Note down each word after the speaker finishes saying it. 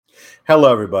Hello,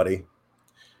 everybody.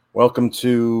 Welcome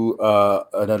to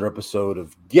another episode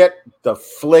of Get the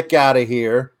Flick Out of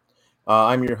Here.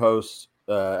 I'm your host,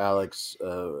 Alex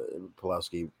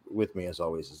Pulowski. With me, as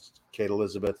always, is Kate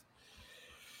Elizabeth.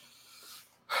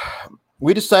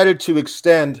 We decided to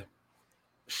extend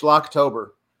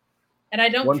Schlocktober. And I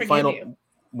don't forgive you.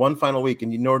 One final week,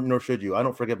 and nor should you. I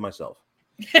don't forgive myself.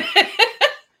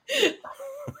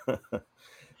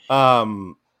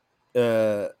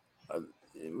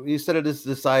 We said it is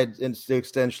decide to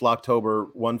extend Schlocktober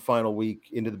one final week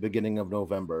into the beginning of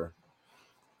November.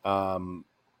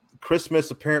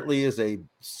 Christmas apparently is a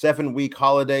 7-week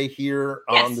holiday here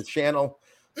on the channel.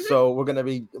 Mm-hmm. So we're gonna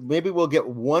maybe we'll get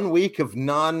 1 week of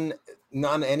non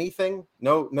anything,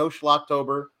 no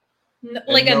Schlocktober,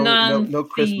 no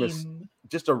Christmas,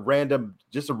 just a random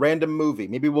movie.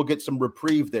 Maybe we'll get some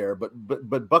reprieve there,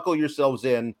 but buckle yourselves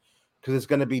in because it's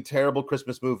gonna be terrible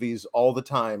Christmas movies all the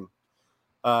time.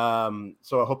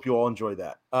 So I hope you all enjoy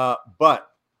that. But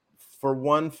for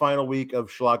one final week of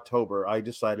Schlocktober, I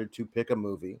decided to pick a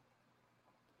movie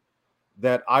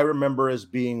that I remember as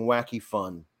being wacky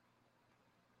fun.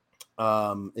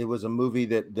 It was a movie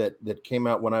that came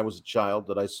out when I was a child,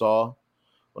 that I saw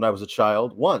when I was a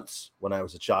child, once when I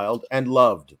was a child, and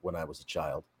loved when I was a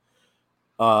child.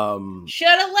 Should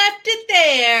have left it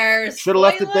there. Should have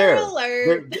left it there.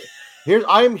 Alert.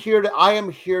 I am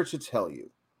here to tell you,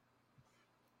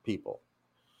 people,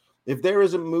 if there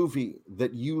is a movie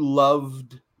that you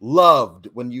loved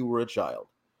when you were a child,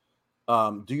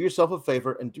 do yourself a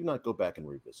favor and do not go back and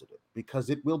revisit it, because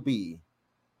it will be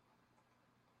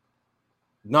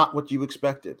not what you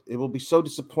expected. It will be so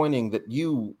disappointing that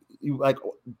you like,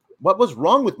 what was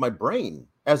wrong with my brain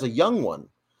as a young one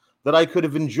that I could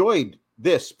have enjoyed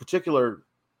this particular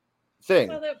thing.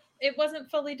 Well, it wasn't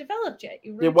fully developed yet.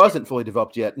 It wasn't fully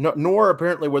developed yet, nor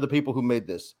apparently were the people who made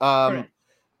this.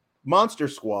 Monster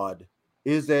Squad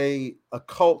is a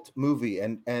cult movie,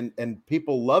 and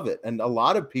people love it, and a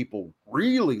lot of people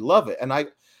really love it. And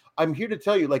I'm here to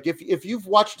tell you, like, if you've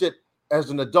watched it as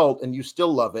an adult and you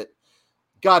still love it,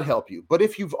 God help you. But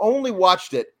if you've only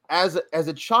watched it as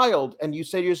a child and you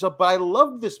say to yourself, but I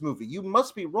love this movie, you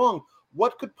must be wrong.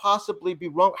 What could possibly be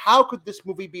wrong? How could this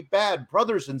movie be bad?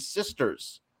 Brothers and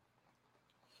sisters,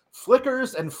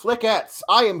 flickers and flickettes,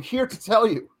 I am here to tell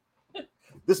you,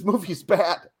 this movie is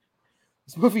bad.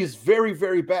 This movie is very,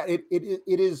 very bad. It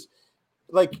is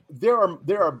like there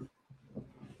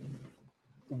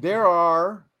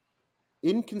are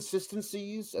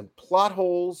inconsistencies and plot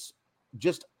holes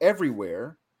just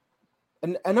everywhere.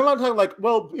 And I'm not talking like,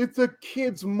 well, it's a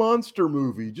kid's monster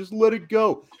movie, just let it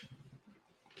go.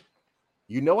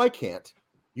 You know I can't.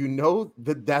 You know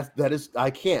that is I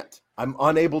can't. I'm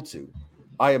unable to.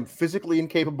 I am physically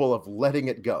incapable of letting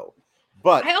it go.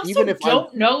 But I also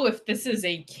don't know if this is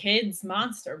a kid's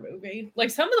monster movie. Like,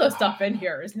 some of the stuff in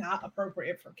here is not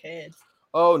appropriate for kids.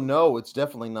 Oh, no, it's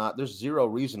definitely not. There's zero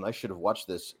reason I should have watched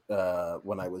this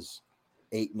when I was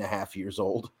 8.5 years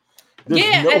old.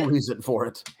 There's no reason for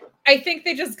it. I think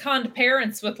they just conned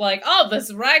parents with, like, oh,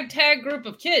 this ragtag group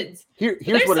of kids. Here's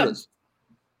what it is.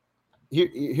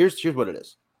 Here's what it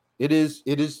is. It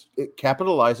is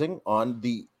capitalizing on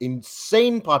the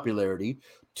insane popularity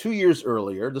 2 years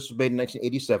earlier. This was made in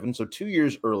 1987, so 2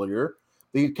 years earlier,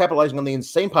 they're capitalizing on the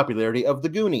insane popularity of The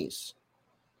Goonies.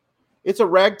 It's a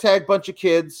ragtag bunch of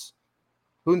kids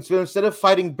who, instead of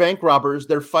fighting bank robbers,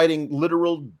 they're fighting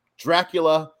literal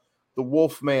Dracula, the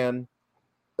Wolfman,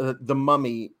 the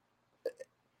Mummy,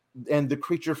 and the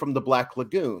creature from the Black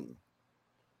Lagoon.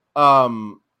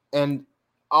 And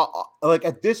like,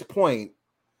 at this point,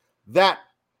 that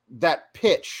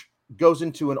pitch goes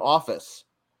into an office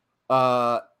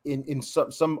in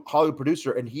some Hollywood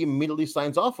producer, and he immediately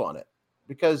signs off on it,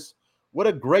 because what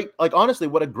a great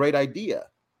idea.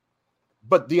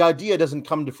 But the idea doesn't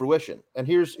come to fruition. And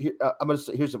here's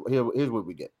what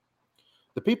we get.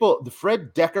 The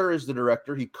Fred Decker is the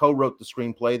director. He co-wrote the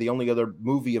screenplay. The only other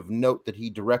movie of note that he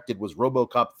directed was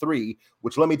RoboCop 3,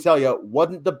 which, let me tell you,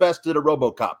 wasn't the best of the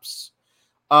RoboCops.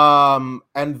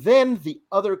 And then the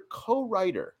other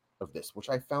co-writer of this, which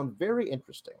I found very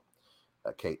interesting,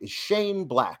 Kate, is Shane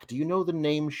Black. Do you know the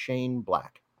name Shane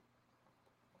Black?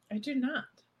 I do not.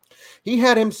 He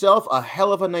had himself a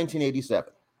hell of a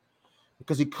 1987,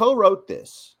 because he co-wrote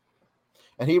this,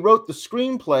 and he wrote the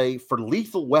screenplay for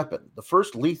Lethal Weapon, the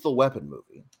first Lethal Weapon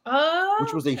movie,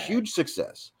 which was a huge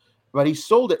success. But he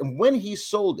sold it, and when he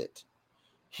sold it,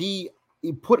 he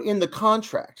put in the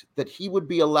contract that he would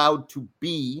be allowed to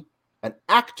be an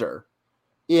actor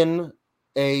in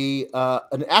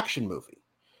an action movie.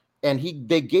 And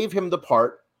they gave him the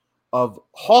part of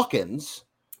Hawkins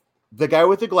the guy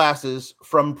with the glasses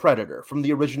from Predator, from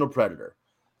the original Predator.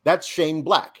 That's Shane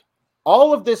Black.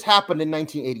 All of this happened in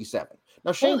 1987.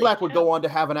 Now, Shane Black would go on to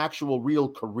have an actual real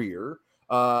career,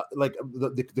 like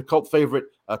the cult favorite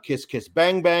Kiss Kiss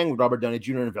Bang Bang with Robert Downey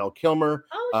Jr. and Val Kilmer.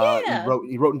 Oh, yeah.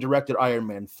 He wrote and directed Iron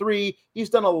Man 3. He's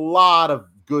done a lot of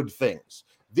good things.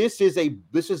 This is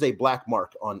a black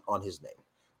mark on his name.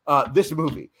 This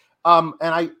movie. And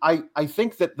I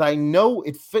think that I know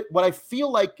it fit what I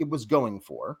feel like it was going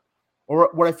for, or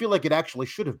what I feel like it actually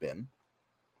should have been,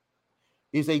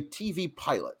 is a TV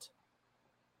pilot.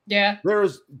 Yeah. They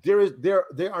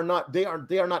are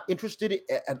not interested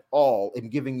at all in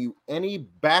giving you any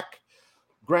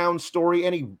background story,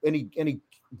 any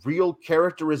real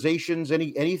characterizations,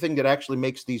 anything that actually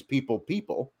makes these people.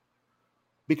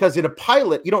 Because in a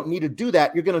pilot, you don't need to do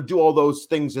that. You're going to do all those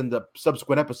things in the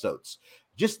subsequent episodes.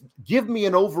 Just give me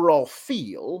an overall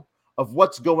feel of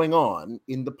what's going on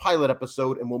in the pilot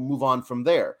episode, and we'll move on from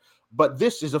there. But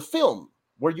this is a film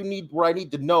where I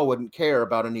need to know and care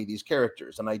about any of these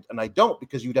characters, and I don't,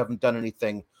 because you haven't done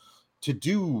anything to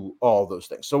do all those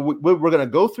things. So we're going to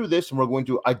go through this, and we're going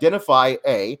to identify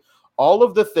all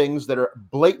of the things that are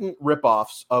blatant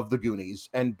ripoffs of the Goonies,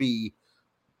 and B,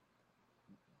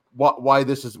 why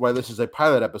this is a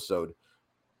pilot episode,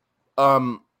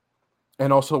 and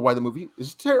also why the movie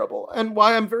is terrible, and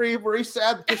why I'm very, very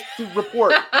sad just to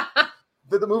report that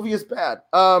the movie is bad.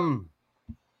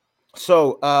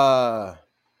 So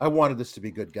I wanted this to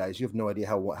be good, guys. You have no idea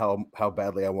how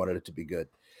badly I wanted it to be good.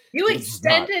 You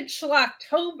extended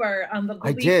Schlocktober on the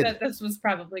belief that this was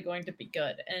probably going to be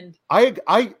good, and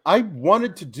I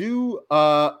wanted to do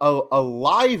a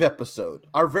live episode,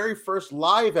 our very first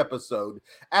live episode,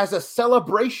 as a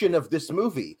celebration of this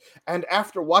movie. And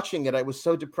after watching it, I was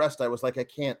so depressed. I was like, I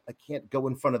can't go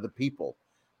in front of the people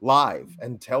live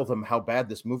and tell them how bad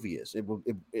this movie is.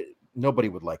 Nobody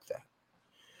would like that.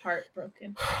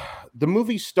 Heartbroken. The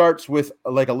movie starts with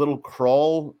like a little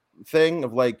crawl thing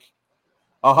of like,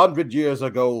 100 years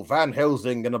ago, Van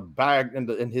Helsing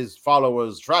and his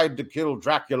followers tried to kill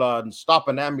Dracula and stop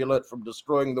an amulet from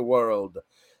destroying the world.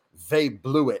 They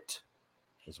blew it,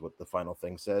 is what the final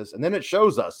thing says. And then it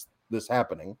shows us this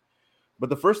happening.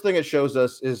 But the first thing it shows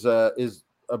us is a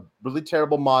really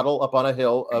terrible model up on a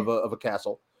hill of a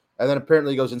castle. And then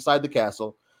apparently it goes inside the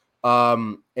castle.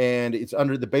 And it's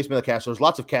under the basement of the castle. There's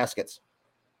lots of caskets.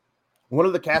 One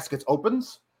of the caskets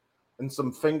opens and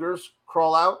some fingers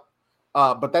crawl out.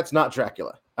 But that's not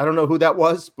Dracula. I don't know who that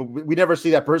was, but we never see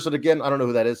that person again. I don't know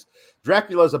who that is.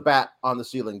 Dracula is a bat on the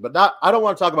ceiling, but I don't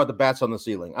want to talk about the bats on the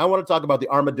ceiling. I want to talk about the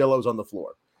armadillos on the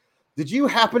floor. Did you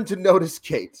happen to notice,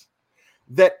 Kate,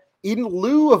 that in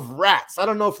lieu of rats, I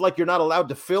don't know if like you're not allowed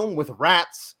to film with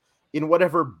rats in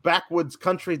whatever backwoods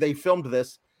country they filmed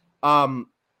this.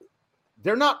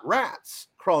 They're not rats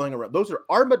crawling around. Those are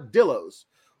armadillos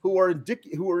who are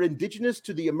indigenous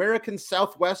to the American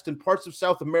Southwest and parts of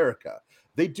South America.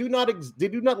 They do not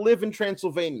live in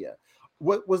Transylvania.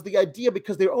 What was the idea?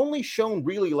 Because they're only shown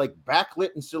really like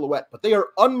backlit and silhouette, but they are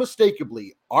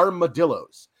unmistakably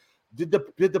armadillos. Did the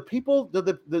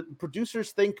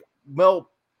producers think, well,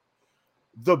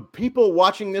 the people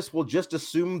watching this will just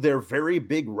assume they're very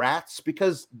big rats?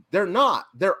 Because they're not.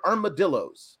 They're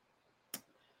armadillos.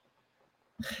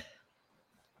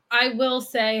 I will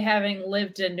say, having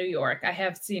lived in New York, I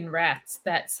have seen rats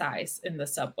that size in the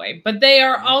subway, but they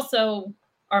are also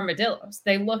armadillos.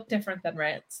 They look different than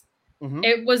rats. Mm-hmm.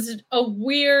 It was a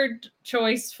weird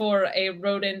choice for a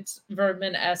rodent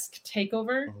vermin-esque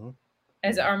takeover,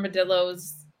 as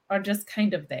armadillos are just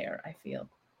kind of there, I feel.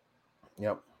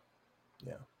 Yep.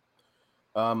 Yeah.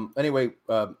 Anyway,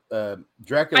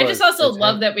 Dracula. I just also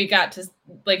love that we got to,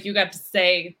 like, you got to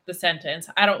say the sentence,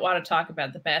 I don't want to talk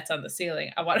about the bats on the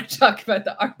ceiling. I want to talk about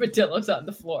the armadillos on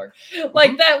the floor.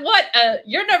 Like that, what?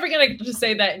 You're never going to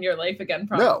say that in your life again,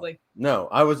 probably. No,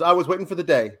 I was waiting for the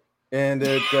day, and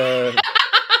it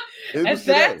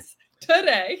was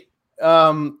today.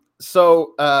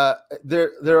 So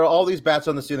there are all these bats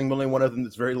on the ceiling, but only one of them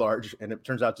that's very large, and it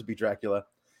turns out to be Dracula.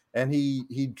 And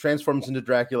he transforms into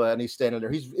Dracula, and he's standing there.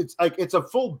 It's a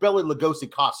full Bela Lugosi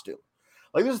costume.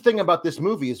 Like, this is the thing about this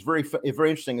movie is very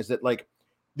interesting, is that like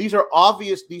these are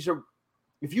obvious.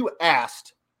 If you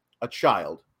asked a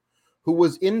child who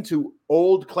was into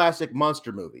old classic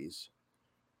monster movies,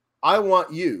 I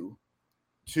want you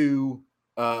to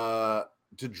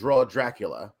draw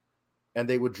Dracula, and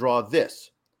they would draw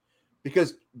this.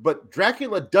 But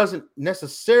Dracula doesn't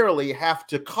necessarily have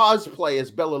to cosplay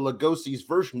as Bela Lugosi's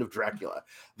version of Dracula.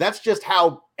 That's just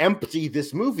how empty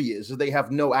this movie is. They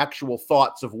have no actual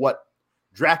thoughts of what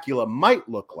Dracula might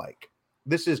look like.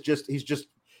 This is just,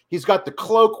 he's got the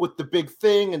cloak with the big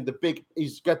thing and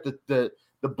he's got the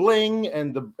bling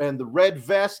and the red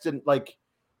vest, and like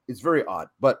it's very odd.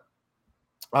 But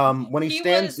when he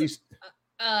stands, was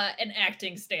an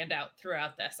acting standout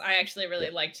throughout this. I actually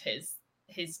really liked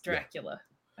his Dracula.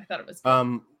 I thought it was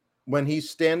good. When he's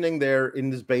standing there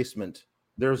in his basement,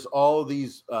 there's all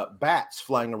these bats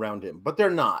flying around him, but they're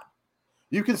not.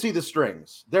 You can see the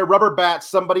strings. They're rubber bats.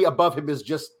 Somebody above him is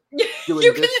just doing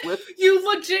You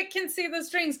legit can see the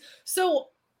strings. So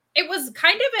it was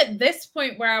kind of at this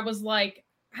point where I was like,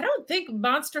 I don't think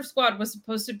Monster Squad was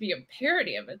supposed to be a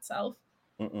parody of itself.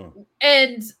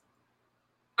 And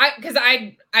because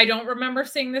I don't remember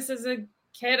seeing this as a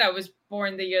kid. I was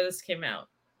born the year this came out.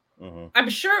 I'm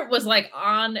sure it was like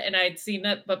on and I'd seen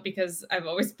it, but because I've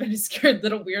always been a scared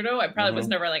little weirdo, I probably was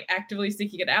never like actively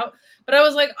seeking it out. But I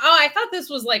was like, oh, I thought this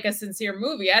was like a sincere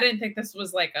movie. I didn't think this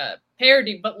was like a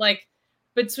parody, but like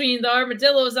between the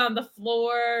armadillos on the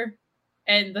floor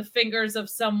and the fingers of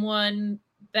someone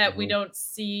that we don't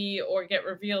see or get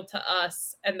revealed to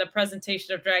us, and the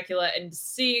presentation of Dracula and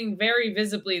seeing very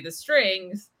visibly the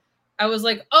strings, I was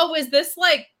like, oh, is this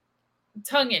like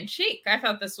tongue in cheek? I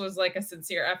thought this was like a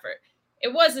sincere effort.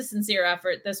 It was a sincere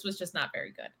effort. This was just not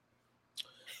very good.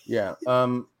 Yeah.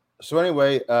 So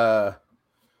anyway,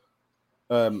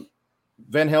 Van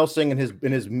Helsing and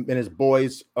his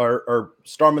boys are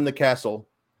storming the castle.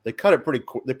 They cut it pretty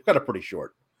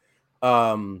short.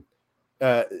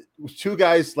 Two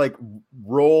guys like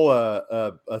roll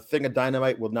a thing of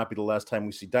dynamite. Will not be the last time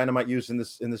we see dynamite used in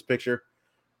this picture.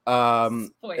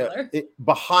 Spoiler.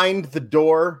 Behind the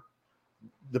door,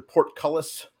 the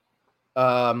portcullis,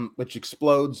 which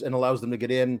explodes and allows them to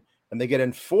get in, and they get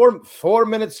in 4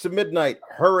 minutes to midnight.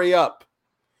 Hurry up!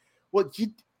 Well,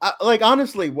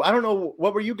 honestly, I don't know,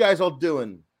 what were you guys all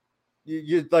doing?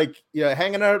 You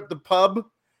hanging out at the pub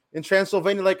in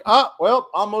Transylvania, like, well,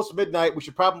 almost midnight. We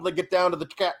should probably get down to the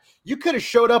cat. You could have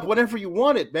showed up whenever you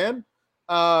wanted, man.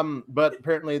 But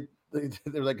apparently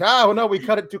they're like, oh no, we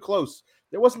cut it too close.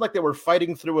 It wasn't like they were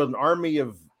fighting through an army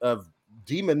of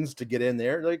demons to get in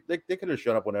there. Like they could have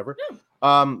showed up whenever.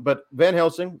 But Van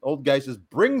Helsing, old guy, says,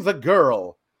 bring the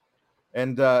girl.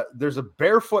 And there's a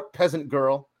barefoot peasant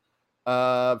girl,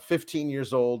 15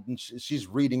 years old, and she's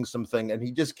reading something, and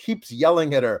he just keeps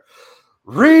yelling at her,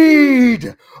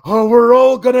 read, or we're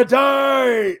all gonna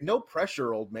die. No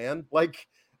pressure, old man.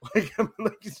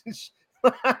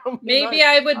 Maybe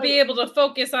I would be able to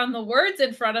focus on the words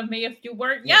in front of me if you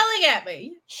weren't yelling at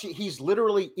me. He's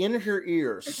literally in her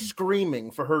ear screaming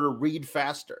for her to read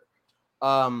faster.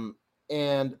 And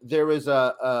there is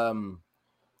a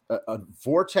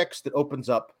vortex that opens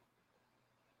up,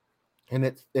 and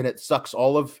it sucks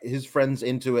all of his friends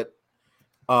into it.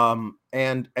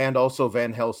 And also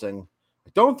Van Helsing. I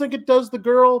don't think it does the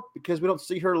girl because we don't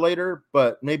see her later,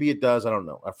 but maybe it does. I don't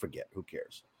know. I forget. Who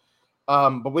cares?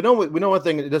 But we know one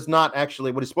thing. It does not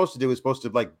actually. What it's supposed to do is supposed to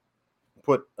like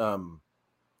put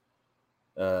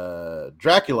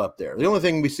Dracula up there. The only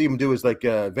thing we see him do is like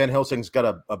Van Helsing's got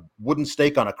a wooden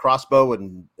stake on a crossbow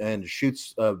and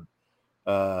shoots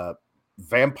a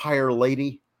vampire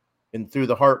lady in through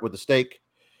the heart with a stake.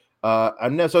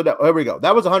 There we go.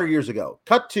 That was 100 years ago.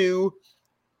 Cut to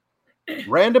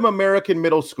random American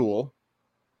middle school.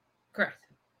 Correct.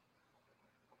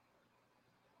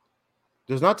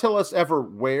 Does not tell us ever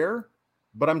where,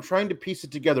 but I'm trying to piece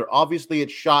it together. Obviously,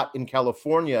 it's shot in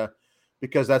California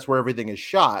because that's where everything is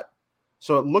shot.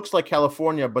 So it looks like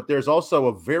California, but there's also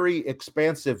a very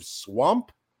expansive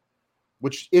swamp,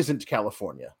 which isn't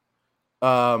California.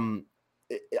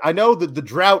 I know that the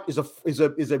drought is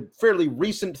a fairly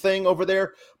recent thing over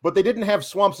there, but they didn't have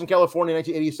swamps in California in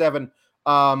 1987.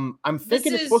 I'm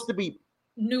thinking it's supposed to be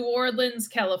New Orleans,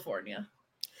 California.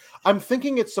 I'm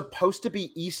thinking it's supposed to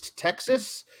be East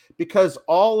Texas because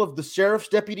all of the sheriff's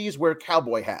deputies wear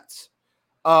cowboy hats.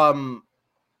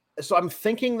 So I'm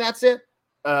thinking that's it,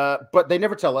 but they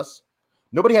never tell us.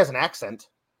 Nobody has an accent,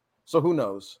 so who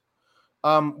knows?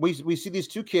 We see these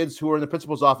two kids who are in the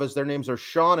principal's office. Their names are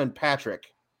Sean and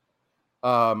Patrick.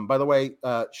 By the way,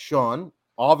 Sean,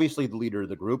 obviously the leader of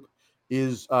the group,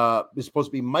 is supposed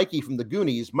to be Mikey from the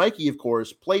Goonies. Mikey, of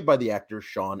course, played by the actor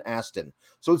Sean Astin.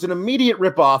 So it's an immediate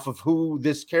ripoff of who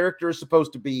this character is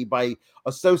supposed to be by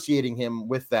associating him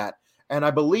with that. And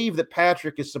I believe that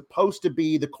Patrick is supposed to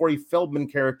be the Corey Feldman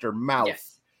character Mouth,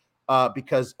 yes.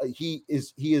 Because he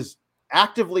is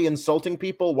actively insulting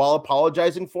people while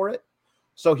apologizing for it.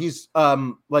 So he's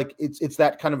like it's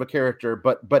that kind of a character,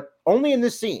 but only in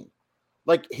this scene.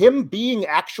 Like him being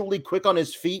actually quick on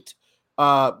his feet,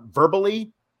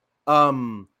 verbally,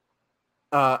 and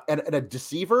a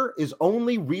deceiver is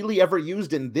only really ever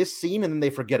used in this scene, and then they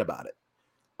forget about it.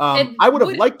 I would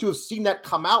have liked to have seen that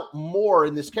come out more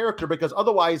in this character, because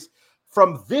otherwise,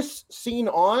 from this scene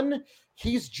on,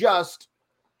 he's just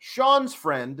Sean's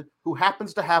friend who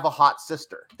happens to have a hot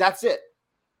sister. That's it.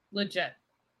 Legit.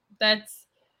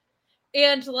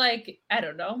 And like, I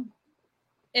don't know,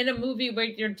 in a movie where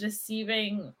you're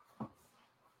deceiving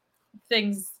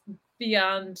things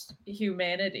beyond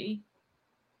humanity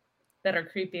that are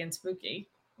creepy and spooky,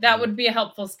 that would be a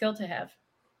helpful skill to have.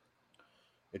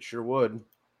 It sure would.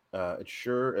 It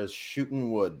sure as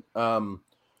shooting would. But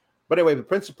anyway, the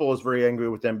principal is very angry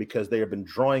with them because they have been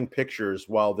drawing pictures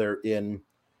while they're in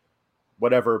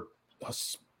whatever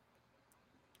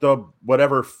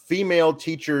female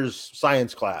teacher's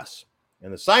science class.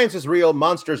 And the science is real,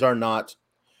 monsters are not.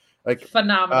 Like,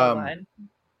 phenomenal line.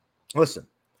 Listen,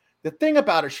 the thing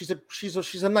about her, she's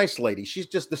a nice lady. She's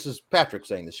just, this is Patrick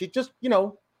saying this. She's just,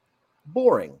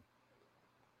 boring.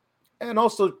 And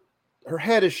also, her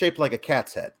head is shaped like a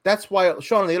cat's head. That's why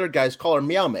Sean and the other guys call her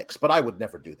Meow Mix, but I would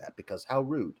never do that because how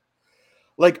rude.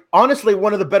 Like, honestly,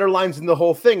 one of the better lines in the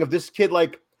whole thing of this kid,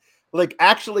 like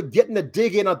actually getting a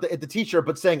dig in at the teacher,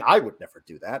 but saying, I would never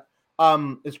do that.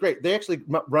 It's great. They actually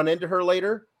run into her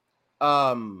later.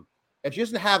 And she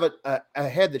doesn't have a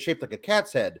head that's shaped like a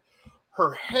cat's head.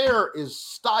 Her hair is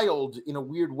styled in a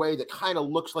weird way that kind of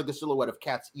looks like the silhouette of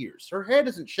cat's ears. Her head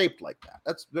isn't shaped like that.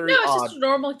 That's very odd. It's just a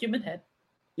normal human head.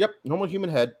 Yep, normal human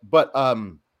head. But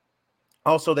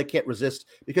also they can't resist,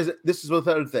 because this is the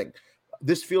other thing.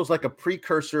 This feels like a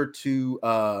precursor to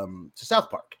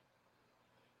South Park,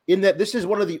 in that this is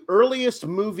one of the earliest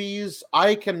movies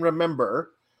I can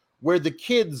remember where the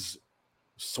kids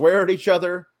swear at each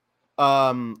other,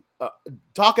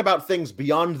 talk about things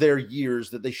beyond their years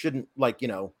that they shouldn't,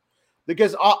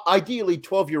 because ideally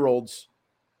 12-year-olds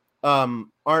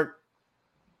aren't,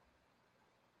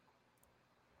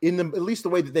 in at least the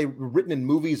way that they were written in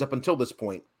movies up until this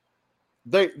point.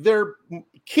 They're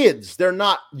kids. They're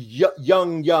not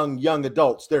young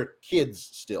adults. They're kids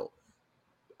still.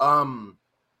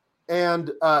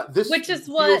 This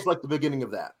feels like the beginning of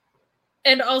that.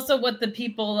 And also what the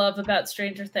people love about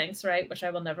Stranger Things, right? Which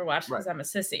I will never watch because I'm a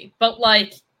sissy. But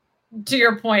to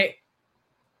your point,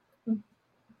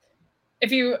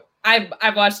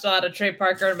 I've watched a lot of Trey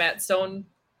Parker and Matt Stone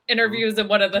interviews, and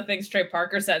one of the things Trey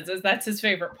Parker says is that's his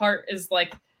favorite part, is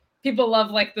people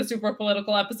love the super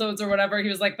political episodes or whatever. He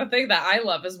was like, the thing that I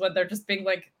love is when they're just being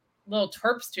little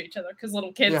terps to each other, because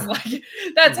little kids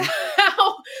that's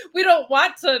how we don't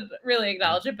want to really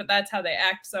acknowledge it, but that's how they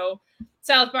act. So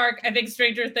South Park, I think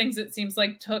Stranger Things, it seems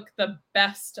like took the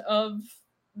best of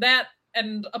that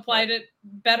and applied it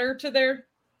better to their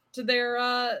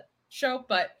show.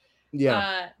 But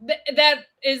that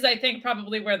is, I think,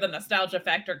 probably where the nostalgia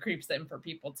factor creeps in for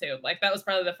people too. That was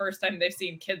probably the first time they've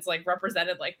seen kids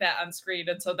represented like that on screen,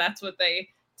 and so that's what they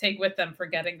take with them,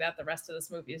 forgetting that the rest of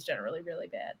this movie is generally really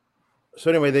bad.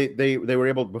 So anyway, they were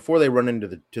able, before they run into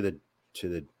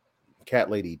the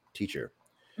cat lady teacher,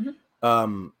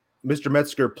 Mr.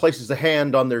 Metzger places a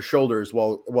hand on their shoulders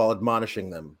while admonishing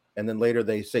them, and then later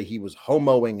they say he was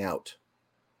homoing out.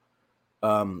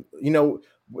 You know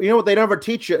what they never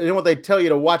teach you. You know what they tell you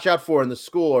to watch out for in the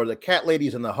school are the cat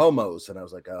ladies and the homos. And I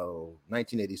was like,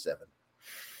 1987.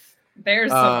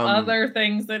 There's some other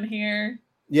things in here.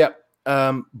 Yep.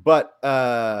 But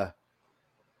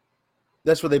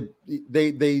that's where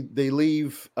they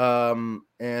leave. And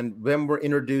then we're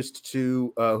introduced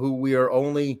to who we are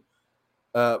only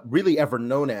really ever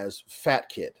known as Fat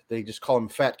Kid. They just call him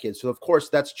Fat Kid. So of course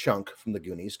that's Chunk from the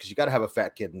Goonies, because you got to have a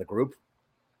fat kid in the group,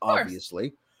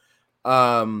 obviously.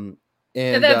 And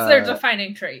that's their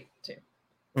defining trait too.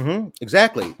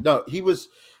 Exactly. No, he's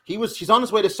on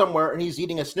his way to somewhere, and he's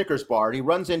eating a Snickers bar, and he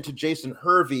runs into Jason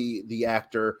Hervey, the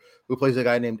actor who plays a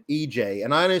guy named EJ.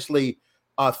 And I honestly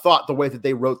thought the way that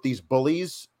they wrote these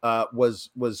bullies was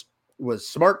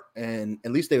smart, and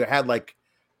at least they had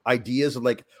ideas of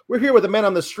we're here with a man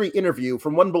on the street interview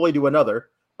from one bully to another.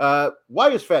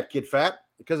 Why is Fat Kid fat?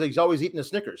 Because he's always eating a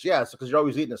Snickers. Yeah, it's because you're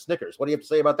always eating a Snickers. What do you have to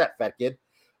say about that, fat kid?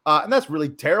 And that's really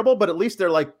terrible, but at least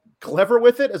they're clever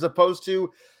with it, as opposed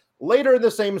to later in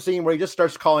the same scene where he just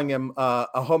starts calling him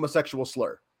a homosexual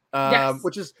slur.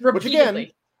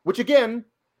 Which again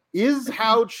is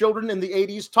how children in the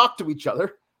 80s talk to each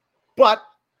other, but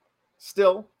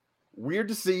still weird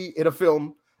to see in a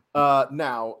film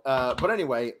now. But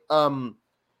anyway,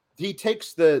 he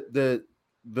takes the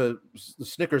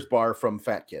Snickers bar from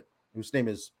Fat Kid, whose name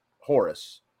is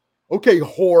Horace. Okay,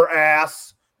 whore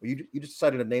ass. You just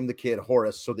decided to name the kid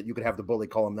Horace so that you could have the bully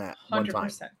call him that 100%. One time.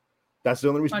 That's the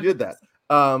only reason 100%. You did that.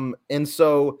 And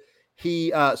so he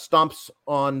stomps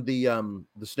on the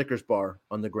Snickers bar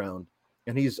on the ground,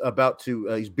 and he's about to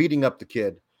he's beating up the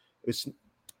kid. It's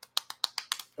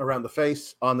around the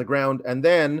face on the ground, and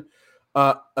then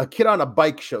a kid on a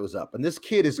bike shows up, and this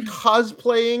kid is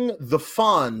cosplaying the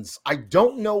Fonz. I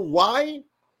don't know why,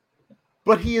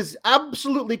 but he is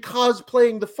absolutely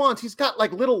cosplaying the Fonz. He's got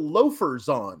like little loafers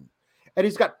on, and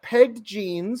he's got pegged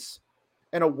jeans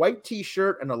and a white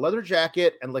t-shirt and a leather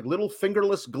jacket and like little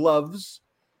fingerless gloves,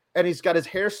 and he's got his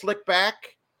hair slicked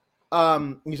back.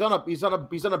 He's on a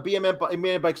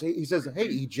BMX bike. He says, "Hey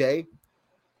EJ,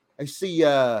 I see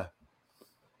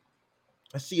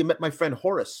you met my friend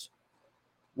Horace.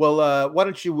 Well, why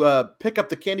don't you pick up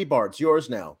the candy bar? It's yours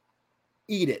now.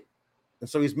 Eat it." And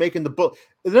so he's making the bull.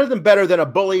 There's nothing better than a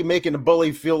bully making a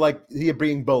bully feel like he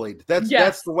being bullied. That's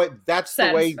the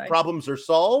way problems are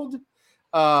solved.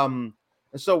 And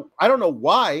so I don't know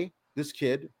why this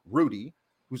kid, Rudy,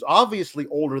 who's obviously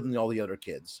older than all the other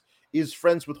kids, is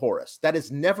friends with Horace. That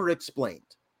is never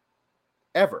explained.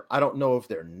 Ever. I don't know if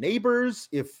they're neighbors,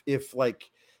 if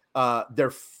like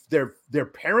their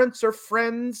parents are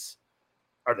friends.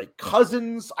 Are they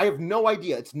cousins? I have no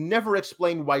idea. It's never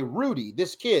explained why Rudy,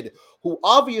 this kid, who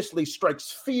obviously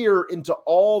strikes fear into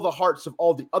all the hearts of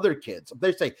all the other kids,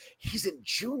 they say he's in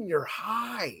junior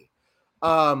high.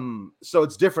 So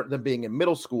it's different than being in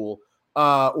middle school.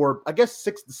 Or I guess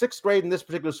sixth grade in this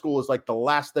particular school is like the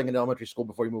last thing in elementary school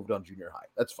before you moved on junior high.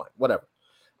 That's fine, whatever.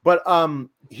 But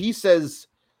he says,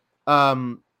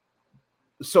 so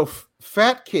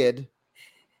fat kid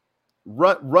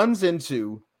runs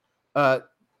into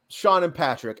Sean and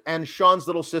Patrick and Sean's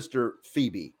little sister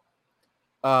Phoebe,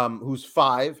 who's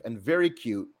 5 and very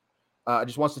cute.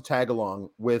 Just wants to tag along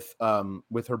with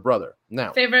her brother.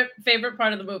 Now, favorite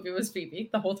part of the movie was Phoebe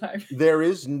the whole time. There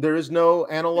is no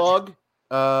analog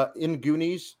in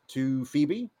Goonies to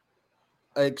Phoebe,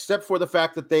 except for the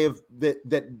fact that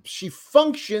that she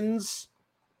functions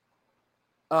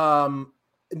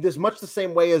there's much the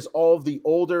same way as all the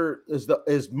older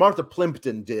as Martha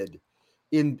Plimpton did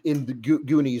in the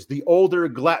Goonies, the older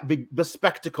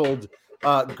bespectacled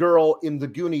girl in the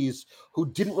Goonies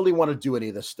who didn't really want to do any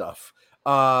of this stuff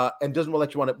and doesn't really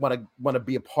want to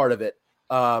be a part of it.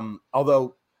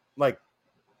 Although, like,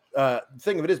 the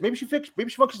thing of it is, maybe she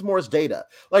functions more as Data.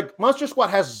 Like, Monster Squad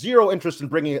has zero interest in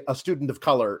bringing a student of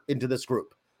color into this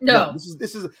group. No,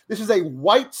 this is a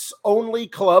whites only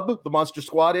club. The Monster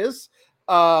Squad is,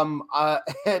 and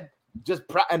just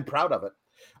proud of it.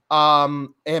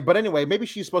 But anyway, maybe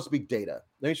she's supposed to be Data.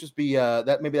 Maybe she's be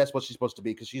maybe that's what she's supposed to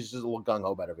be, because she's just a little gung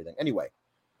ho about everything. Anyway,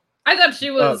 I thought she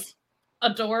was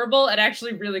adorable and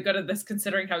actually really good at this,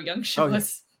 considering how young she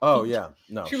was. Oh yeah,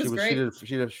 no, she was great.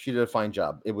 She did a fine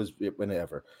job.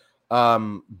 Whenever.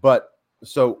 But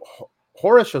so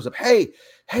Horace shows up. Hey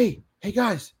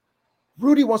guys,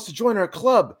 Rudy wants to join our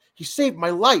club. He saved my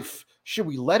life. Should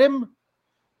we let him?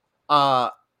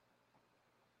 And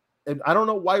I don't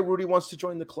know why Rudy wants to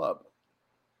join the club.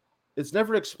 It's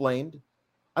never explained.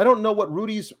 I don't know what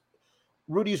Rudy's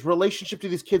relationship to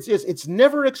these kids is. It's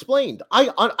never explained.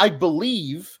 I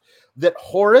believe that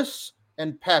Horace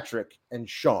and Patrick and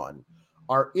Sean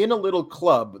are in a little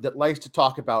club that likes to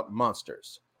talk about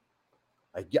monsters.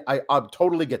 I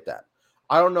totally get that.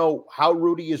 I don't know how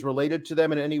Rudy is related to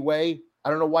them in any way. I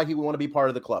don't know why he would want to be part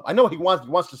of the club. I know he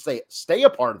wants to stay a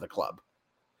part of the club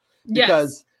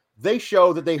because they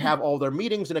show that they have all their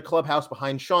meetings in a clubhouse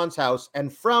behind Sean's house,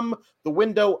 and from the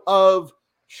window of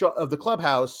the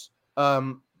clubhouse,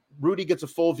 Rudy gets a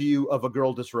full view of a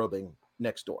girl disrobing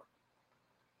next door.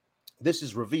 This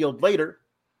is revealed later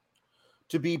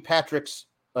to be Patrick's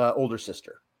older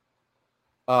sister.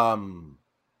 And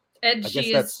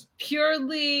she is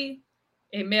purely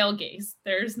a male gaze.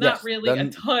 There's not really a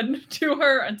ton to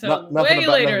her until way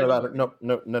later. About her. No,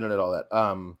 none of all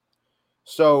that.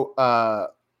 So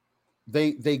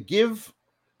they give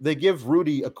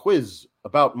Rudy a quiz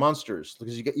about monsters,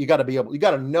 because you got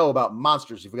to know about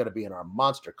monsters if you got to be in our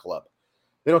monster club.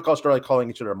 They don't start calling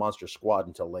each other a monster squad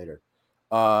until later.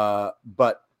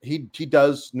 But he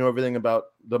does know everything about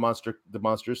the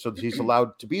monsters, so he's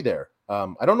allowed to be there.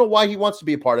 I don't know why he wants to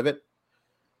be a part of it,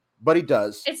 but he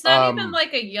does. It's not even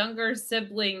like a younger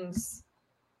siblings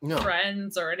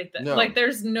friends or anything. No. Like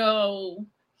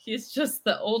he's just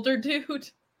the older dude.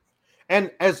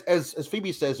 And as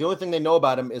Phoebe says, the only thing they know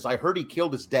about him is, I heard he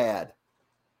killed his dad,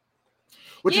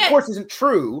 which of course isn't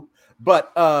true,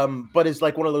 but is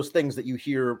like one of those things that you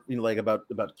hear, like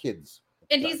about kids.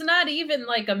 And he's not even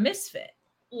like a misfit.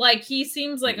 Like, he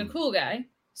seems like a cool guy.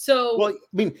 So, well, I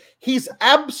mean, he's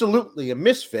absolutely a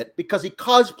misfit because he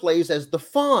cosplays as the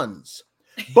Fonz,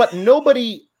 but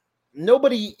nobody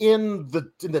in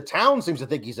the town seems to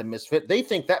think he's a misfit. They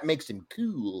think that makes him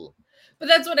cool. But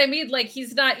that's what I mean. Like,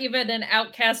 he's not even an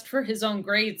outcast for his own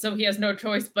grade, so he has no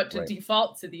choice but to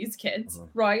default to these kids,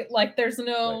 right? Like, there's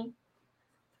no...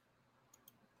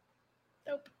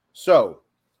 Nope. So,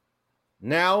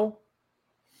 now,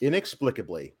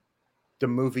 inexplicably, the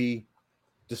movie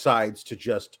decides to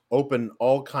just open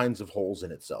all kinds of holes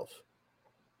in itself.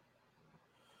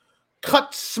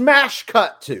 Smash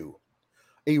cut to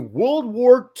a World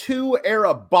War II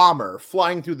era bomber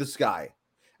flying through the sky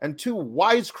and two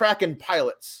wisecracking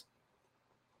pilots.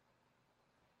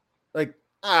 Like,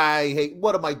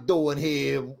 what am I doing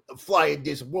here flying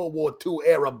this World War II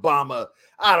era bomber?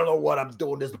 I don't know what I'm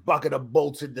doing, this bucket of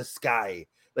bolts in the sky.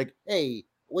 Like, hey,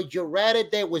 would you rather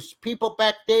there was people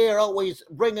back there always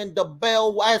ringing the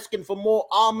bell asking for more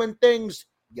arming things?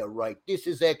 You're right, this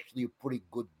is actually a pretty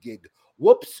good gig.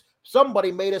 Whoops,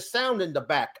 somebody made a sound in the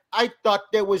back. I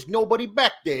thought there was nobody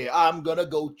back there. I'm gonna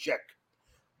go check.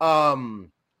 And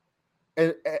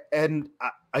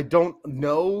I don't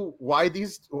know why are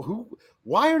these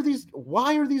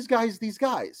guys these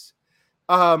guys?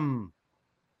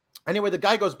 Anyway, the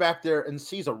guy goes back there and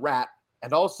sees a rat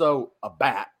and also a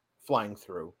bat flying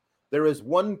through. There is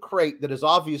one crate that is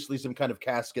obviously some kind of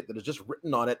casket that is just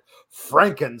written on it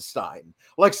Frankenstein.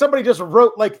 Like somebody just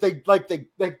wrote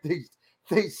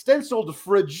they stenciled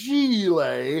fragile,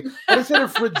 and instead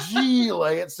of fragile,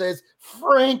 it says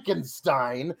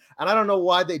Frankenstein. And I don't know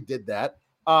why they did that.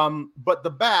 But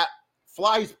the bat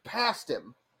flies past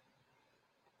him,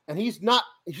 and he's not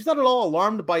at all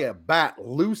alarmed by a bat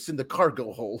loose in the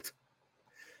cargo hold.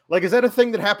 Like, is that a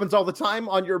thing that happens all the time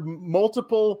on your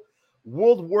multiple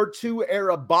World War II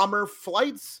era bomber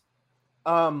flights?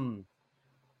 Then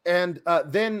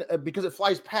because it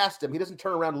flies past him, he doesn't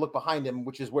turn around to look behind him,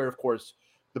 which is where, of course,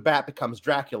 the bat becomes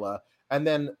Dracula, and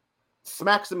then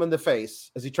smacks him in the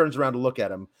face as he turns around to look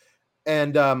at him.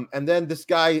 And then this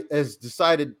guy has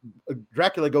decided,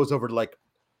 Dracula goes over to like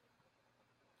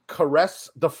caress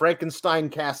the Frankenstein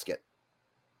casket.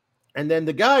 And then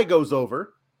the guy goes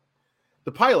over,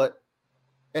 the pilot,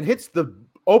 and hits the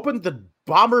open the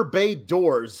bomber bay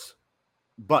doors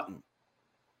button.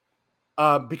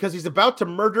 Because he's about to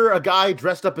murder a guy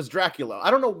dressed up as Dracula.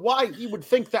 I don't know why he would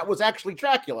think that was actually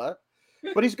Dracula,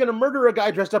 but he's going to murder a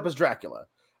guy dressed up as Dracula.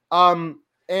 The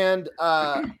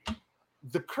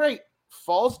crate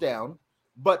falls down,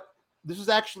 but this is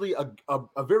actually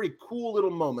a very cool little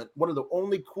moment, one of the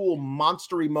only cool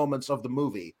monstery moments of the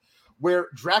movie, where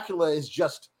Dracula is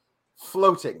just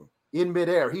floating in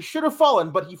midair. He should have fallen,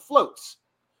 but he floats.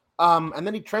 And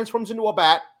then he transforms into a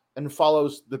bat and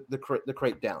follows the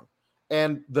crate down.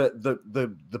 And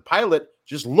the pilot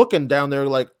just looking down there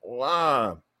like,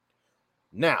 wow.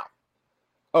 Now,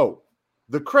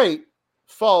 the crate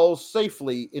falls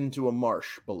safely into a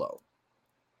marsh below.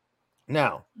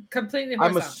 Now, completely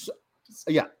I'm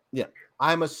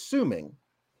assuming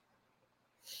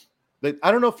that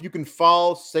I don't know if you can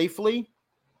fall safely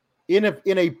in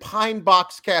a pine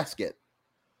box casket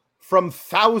from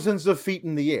thousands of feet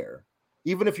in the air,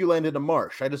 even if you land in a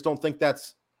marsh. I just don't think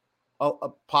that's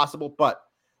possible, but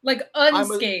like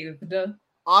unscathed.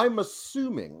 I'm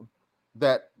assuming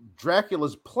that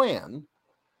Dracula's plan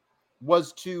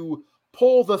was to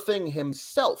pull the thing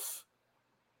himself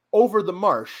over the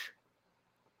marsh,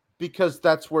 because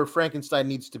that's where Frankenstein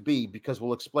needs to be, because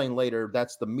we'll explain later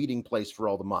that's the meeting place for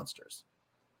all the monsters.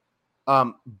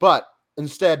 But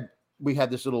instead, we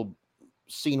had this little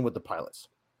scene with the pilots.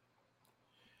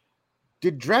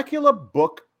 Did Dracula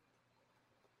book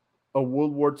a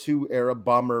World War II era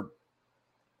bomber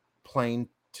plane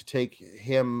to take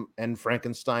him and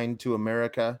Frankenstein to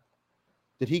America?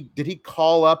 Did he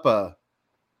call up a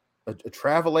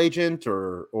travel agent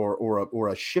or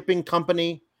a shipping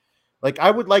company? Like,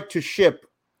 I would like to ship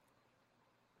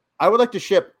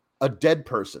a dead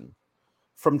person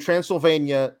from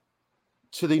Transylvania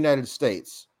to the United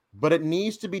States, but it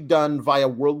needs to be done via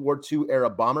World War II era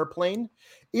bomber plane.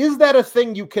 Is that a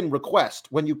thing you can request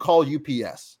when you call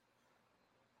UPS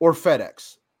or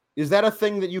FedEx? Is that a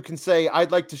thing that you can say,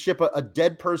 I'd like to ship a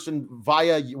dead person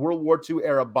via World War II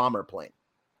era bomber plane?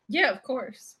 Yeah, of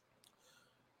course.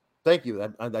 Thank you.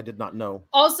 I did not know.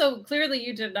 Also, clearly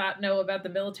you did not know about the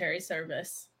military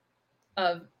service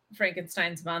of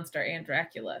Frankenstein's monster and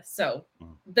Dracula. So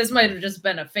this might have just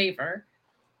been a favor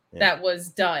that was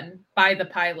done by the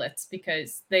pilots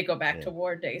because they go back to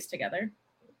war days together.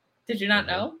 Did you not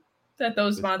know that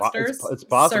those monsters it's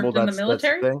possible served in the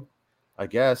military? That's the thing, I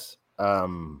guess. I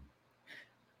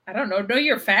don't know. Know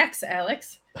your facts,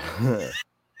 Alex.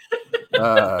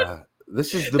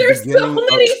 This is the There's beginning. So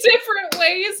many different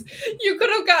ways you could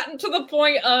have gotten to the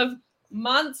point of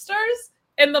monsters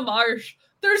in the marsh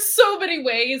There's so many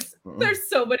ways. There's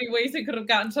so many ways he could have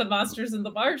gotten to monsters in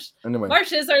the marsh. Anyway.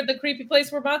 Marshes are the creepy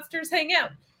place where monsters hang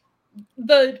out.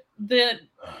 The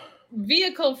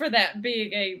vehicle for that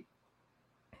being a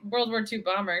World War II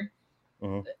bomber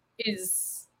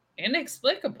is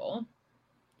inexplicable.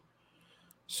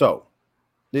 So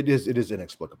it is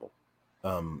inexplicable.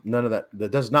 None of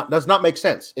that does not make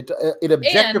sense. It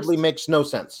objectively makes no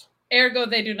sense. Ergo,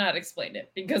 they do not explain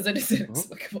it because it is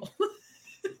inexplicable.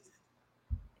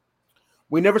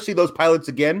 We never see those pilots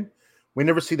again. We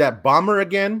never see that bomber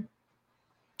again.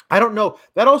 I don't know.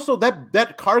 That also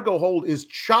that cargo hold is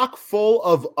chock full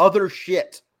of other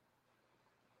shit.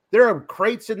 There are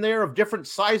crates in there of different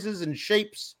sizes and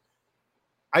shapes.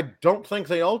 I don't think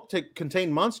they all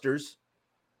contain monsters.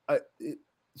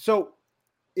 So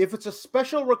if it's a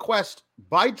special request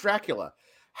by Dracula,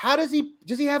 how does he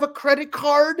have a credit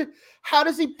card? How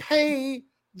does he pay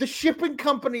the shipping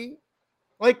company?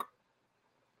 Like,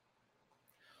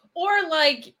 or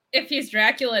like if he's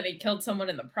Dracula and he killed someone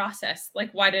in the process,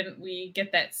 like why didn't we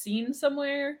get that scene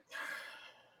somewhere?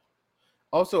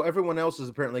 Also, everyone else is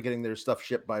apparently getting their stuff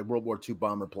shipped by World War II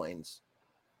bomber planes.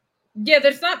 Yeah,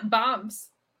 there's not bombs.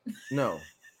 No.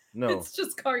 It's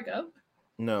just cargo.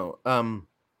 No.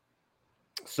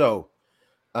 So,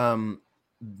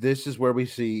 this is where we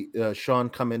see Sean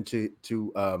come into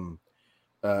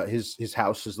his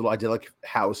house, his little idyllic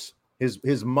house.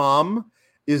 His mom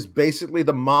is basically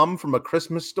the mom from A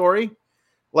Christmas Story.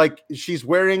 Like, she's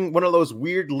wearing one of those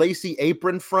weird lacy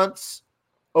apron fronts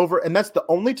over, and that's the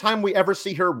only time we ever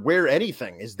see her wear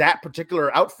anything, is that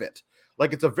particular outfit.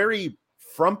 Like, it's a very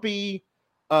frumpy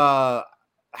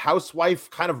housewife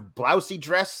kind of blousey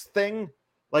dress thing.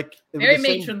 Like, very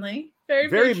matronly.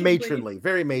 Very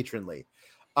matronly.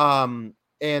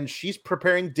 And she's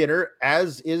preparing dinner,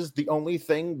 as is the only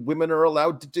thing women are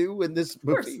allowed to do in this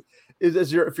movie.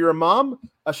 If you're a mom,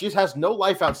 she has no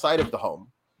life outside of the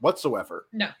home whatsoever.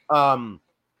 No.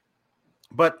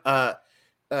 But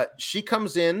she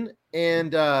comes in,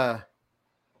 and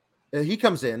he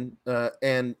comes in,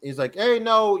 and he's like, "Hey,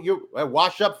 no, you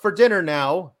wash up for dinner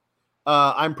now.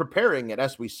 I'm preparing it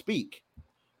as we speak."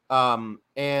 And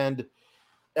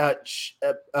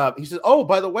he says, "Oh,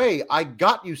 by the way, I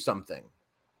got you something."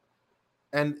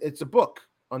 And it's a book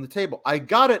on the table. I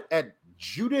got it at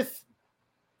Judith,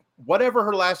 whatever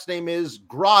her last name is,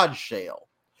 garage sale.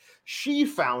 She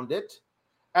found it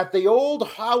at the old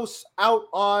house out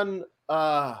on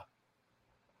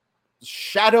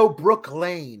Shadowbrook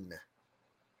Lane.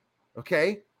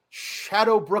 Okay?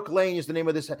 Shadowbrook Lane is the name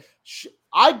of this.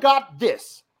 I got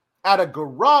this at a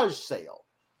garage sale.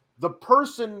 The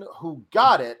person who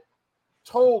got it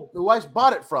who I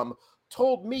bought it from,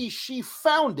 told me she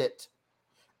found it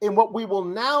in what we will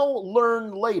now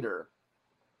learn later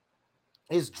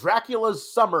is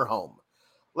Dracula's summer home.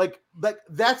 Like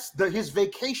that's his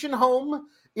vacation home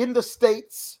in the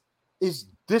States is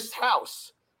this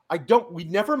house. We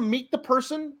never meet the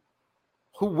person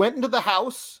who went into the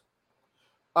house.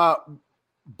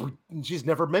 She's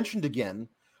never mentioned again.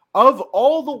 Of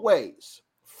all the ways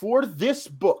for this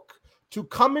book to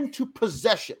come into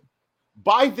possession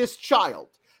by this child,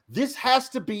 this has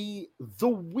to be the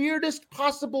weirdest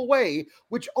possible way,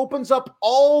 which opens up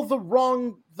all the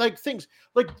wrong things.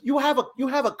 Like you have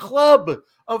a club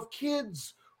of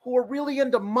kids who are really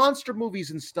into monster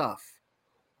movies and stuff.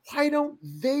 Why don't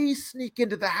they sneak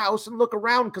into the house and look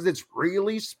around because it's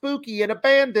really spooky and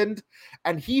abandoned,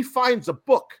 and he finds a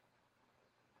book?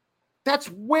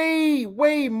 That's way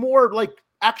more like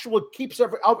actual keeps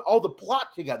all the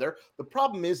plot together. The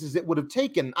problem is it would have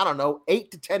taken, I don't know, 8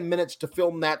 to 10 minutes to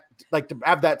film that, like to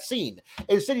have that scene.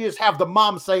 Instead, you just have the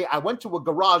mom say, "I went to a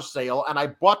garage sale and I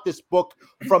bought this book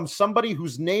from somebody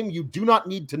whose name you do not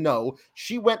need to know.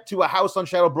 She went to a house on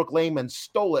Shadowbrook Lane and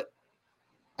stole it,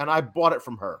 and I bought it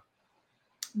from her."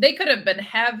 They could have been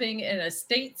having an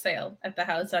estate sale at the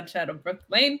house on Shadowbrook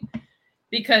Lane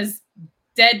because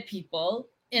dead people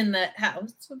in that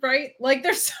house, right? Like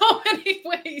there's so many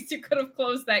ways you could have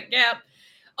closed that gap.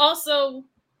 Also,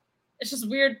 it's just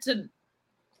weird to,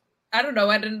 I don't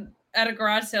know, at a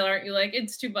garage sale, aren't you like,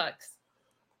 it's $2?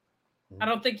 I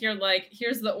don't think you're like,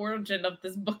 here's the origin of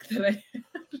this book that I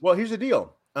Well, here's the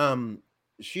deal.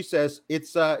 She says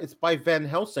it's by Van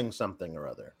Helsing something or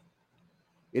other.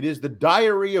 It is the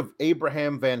Diary of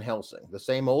Abraham Van Helsing, the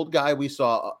same old guy we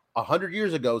saw 100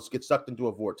 years ago get sucked into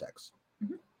a vortex.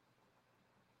 Mm-hmm.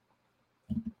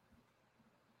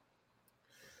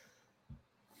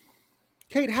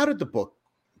 Kate, how did the book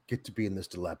get to be in this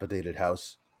dilapidated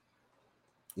house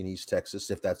in East Texas,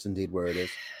 if that's indeed where it is?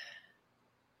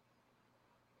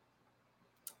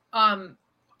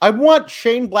 I want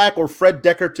Shane Black or Fred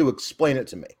Decker to explain it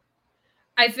to me.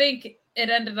 I think it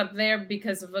ended up there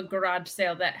because of a garage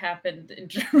sale that happened in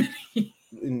Germany.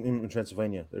 In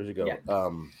Transylvania. There you go. Yeah.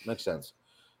 Makes sense.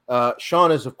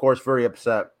 Sean is, of course, very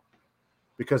upset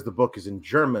because the book is in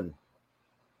German.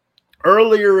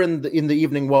 Earlier in the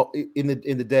evening, in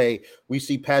the day, we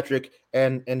see Patrick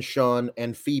and Sean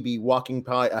and Phoebe walking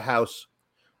by a house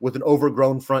with an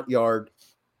overgrown front yard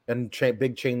and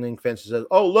big chain link fences. Says,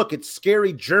 "Oh, look, it's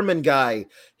scary German guy.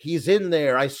 He's in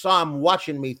there. I saw him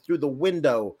watching me through the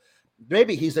window.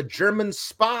 Maybe he's a German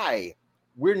spy.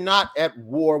 We're not at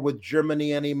war with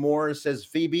Germany anymore," says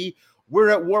Phoebe. "We're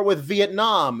at war with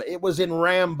Vietnam. It was in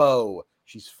Rambo."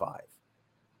 She's 5.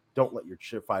 Don't let your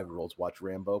 5-year-olds watch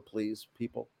Rambo, please,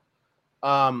 people.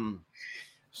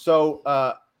 So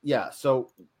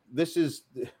this is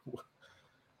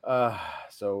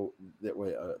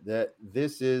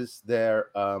this is their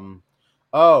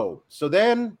so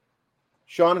then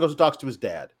Sean goes and talks to his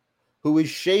dad, who is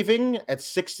shaving at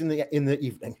 6 in the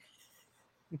evening.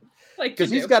 Because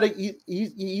he's got a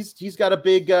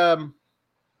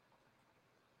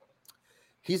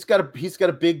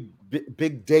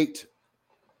big date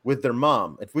with their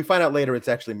mom. If we find out later, it's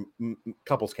actually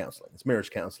couples counseling. It's marriage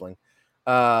counseling.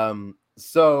 This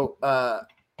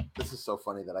is so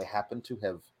funny that I happen to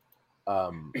have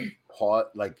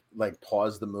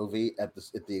paused the movie at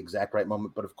the exact right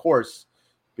moment. But of course,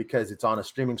 because it's on a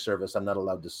streaming service, I'm not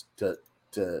allowed to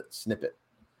snip it.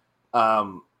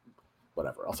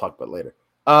 Whatever. I'll talk about it later.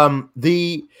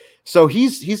 So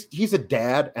he's a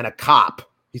dad and a cop.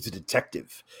 He's a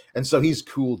detective. And so he's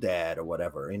cool dad or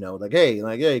whatever, hey,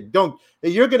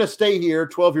 you're going to stay here,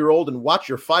 12-year-old, and watch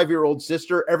your 5-year-old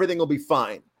sister. Everything will be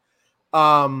fine.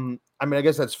 I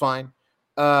guess that's fine.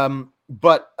 But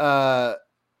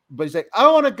he's like,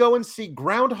 I want to go and see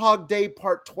Groundhog Day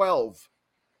Part 12.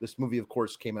 This movie, of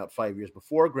course, came out 5 years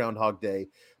before Groundhog Day,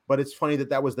 but it's funny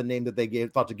that was the name that they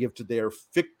thought to give to their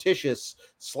fictitious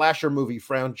slasher movie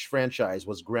franchise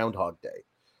was Groundhog Day.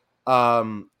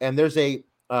 And there's I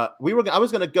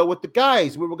was going to go with the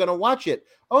guys. We were going to watch it.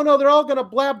 Oh no, they're all going to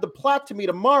blab the plot to me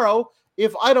tomorrow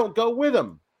if I don't go with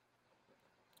them.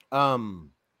 I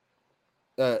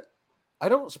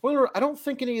don't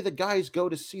think any of the guys go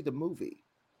to see the movie.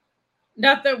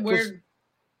 Not that we're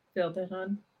filled in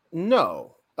on.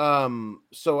 No.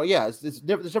 So yeah, this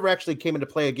never actually came into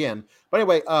play again. But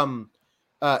anyway,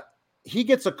 he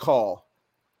gets a call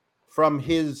from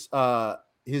his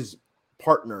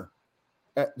partner,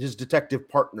 his detective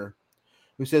partner,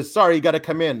 who says, "Sorry, you got to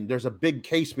come in. There's a big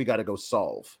case we got to go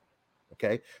solve."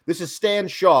 Okay. This is Stan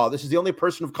Shaw. This is the only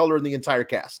person of color in the entire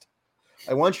cast.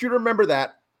 I want you to remember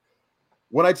that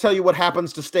when I tell you what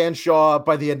happens to Stan Shaw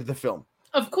by the end of the film.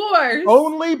 Of course.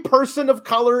 Only person of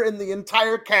color in the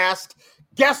entire cast.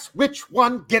 Guess which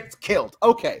one gets killed.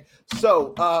 Okay.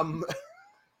 So, 100%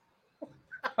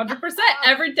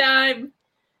 every time.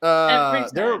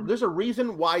 There's a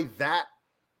reason why that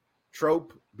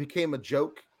trope became a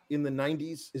joke in the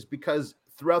 90s is because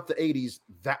throughout the 80s,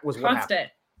 that was what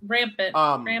happened.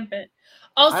 Rampant.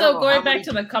 Also, going back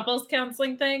to the couples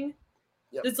counseling thing,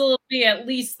 yep. This will be at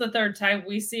least the 3rd time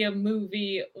we see a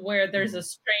movie where there's a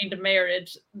strained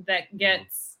marriage that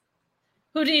gets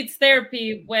who needs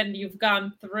therapy when you've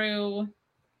gone through.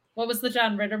 What was the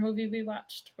John Ritter movie we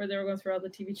watched where they were going through all the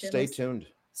TV channels?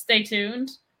 Stay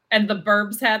tuned. And The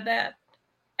Burbs had that.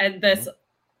 And this,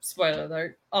 spoiler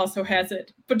alert, also has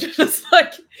it. But just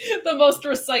like the most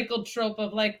recycled trope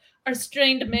of our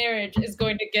strained marriage is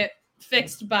going to get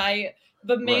fixed by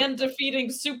the man defeating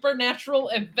supernatural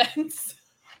events.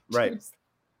 Right.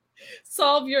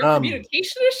 Solve your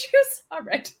communication issues. All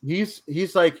right. He's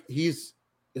like,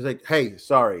 hey,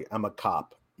 sorry, I'm a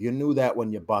cop. You knew that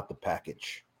when you bought the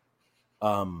package.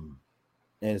 And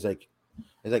it's like,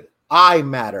 I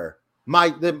matter.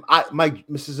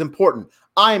 This is important.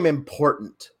 I'm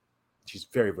important. She's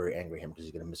very, very angry at him because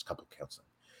he's going to miss couple counseling.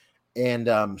 And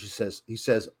he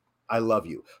says, I love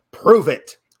you. Prove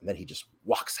it. And then he just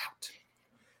walks out.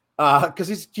 Because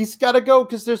he's got to go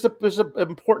because there's a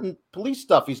important police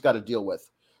stuff he's got to deal with.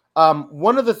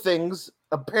 One of the things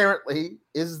apparently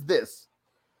is this.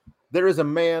 There is a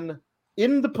man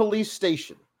in the police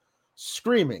station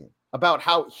screaming about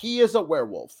how he is a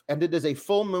werewolf and it is a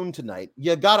full moon tonight.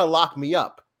 You got to lock me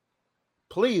up.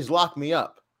 Please lock me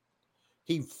up.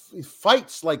 He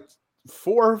fights like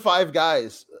 4 or 5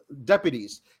 guys,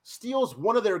 deputies, steals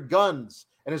one of their guns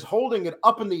and is holding it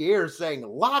up in the air saying,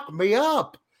 lock me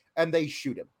up. And they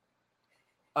shoot him.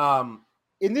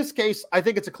 In this case, I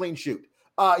think it's a clean shoot.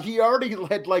 He already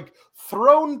had like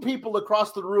thrown people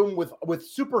across the room with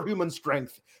superhuman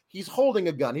strength. He's holding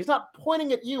a gun. He's not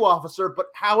pointing at you, officer, but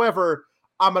however,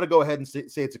 I'm going to go ahead and say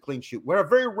it's a clean shoot. We're a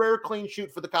very rare clean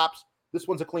shoot for the cops. This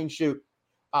one's a clean shoot.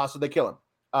 So they kill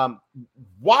him.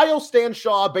 While Stan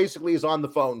Shaw basically is on the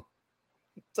phone.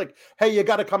 It's like, hey, you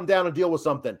got to come down and deal with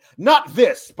something. Not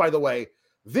this, by the way.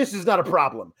 This is not a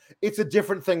problem. It's a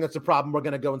different thing that's a problem. We're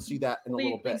going to go and see that in a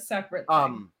little bit. Separate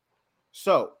thing.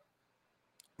 So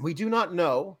we do not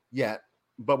know yet,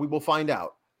 but we will find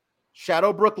out.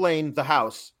 Shadowbrook Lane, the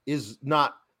house, is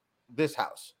not this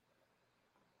house,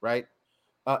 right?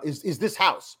 Is this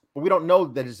house, but we don't know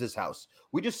that it's this house.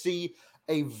 We just see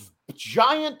a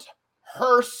giant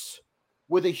hearse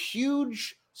with a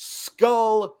huge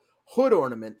skull hood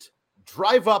ornament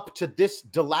drive up to this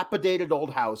dilapidated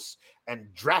old house,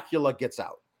 and Dracula gets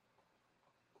out.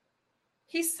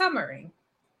 He's summering.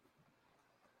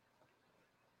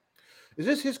 Is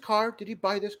this his car? Did he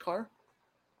buy this car?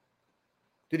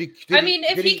 If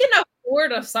he can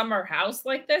afford a summer house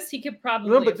like this, he could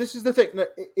probably. No, but this is the thing.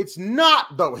 It's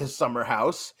not, though, his summer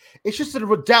house. It's just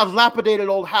a dilapidated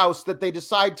old house that they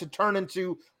decide to turn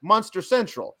into Monster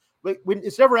Central.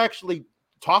 It's never actually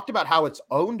talked about how it's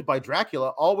owned by Dracula.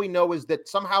 All we know is that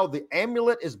somehow the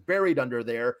amulet is buried under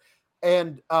there,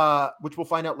 and which we'll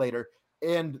find out later.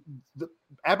 And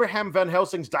Abraham Van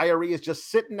Helsing's diary is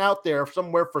just sitting out there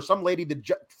somewhere for some lady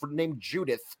named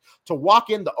Judith to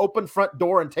walk in the open front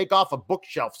door and take off a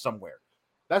bookshelf somewhere.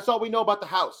 That's all we know about the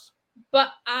house. But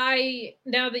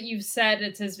now that you've said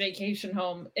it's his vacation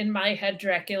home, in my head,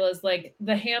 Dracula's like,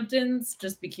 the Hamptons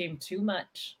just became too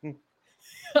much.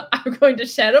 I'm going to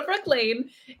Shadowbrook Lane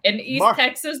in East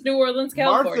Texas, New Orleans,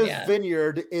 California. Martha's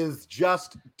Vineyard is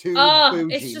just too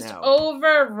bougie it's just now.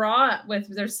 Overwrought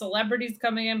with their celebrities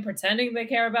coming in, pretending they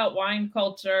care about wine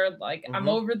culture. Like, I'm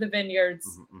over the vineyards.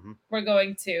 We're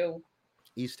going to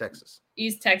East Texas,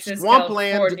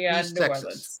 Swampland, California, East New Texas.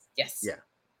 Orleans. Yes. Yeah.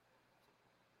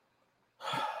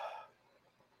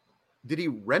 Did he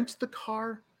rent the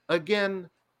car again?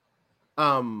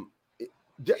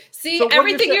 See, so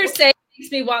everything you're saying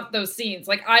makes me want those scenes.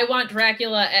 Like, I want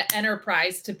Dracula at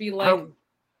Enterprise to be like,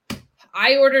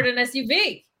 I ordered an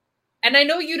SUV. And I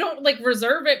know you don't like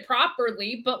reserve it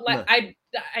properly, but like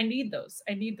I need those.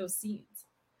 I need those scenes.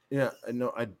 Yeah, I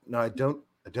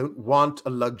don't want a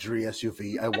luxury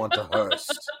SUV. I want a hearse.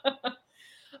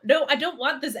 No, I don't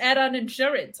want this add-on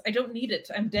insurance. I don't need it.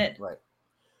 I'm dead. Right.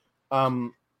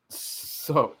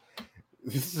 So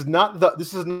this is not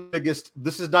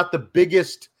the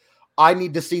biggest I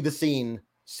need to see the scene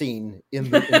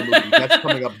in the movie. That's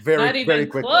coming up very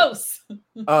quickly. Close.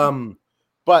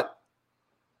 But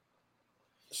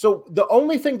so the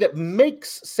only thing that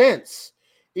makes sense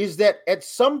is that at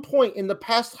some point in the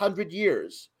past 100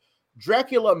 years,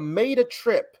 Dracula made a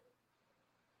trip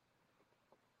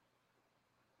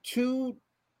to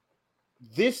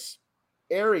this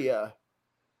area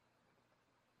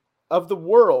of the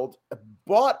world,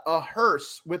 bought a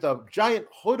hearse with a giant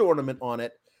hood ornament on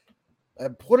it,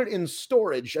 and put it in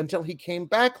storage until he came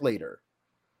back later.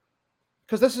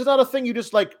 Because this is not a thing you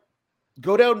just like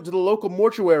go down to the local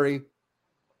mortuary,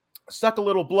 suck a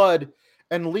little blood,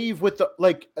 and leave with the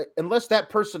unless that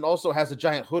person also has a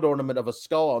giant hood ornament of a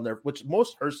skull on there, which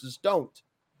most hearses don't.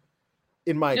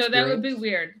 In my experience, that would be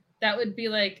weird. That would be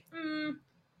like a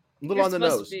little on the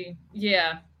nose.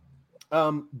 Yeah.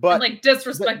 But and like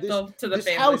disrespectful to the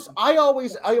family. House, I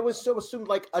always so assumed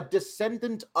like a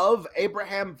descendant of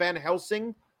Abraham Van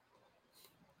Helsing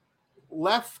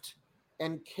left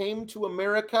and came to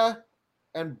America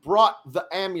and brought the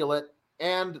amulet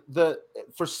and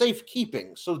for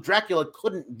safekeeping, so Dracula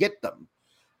couldn't get them,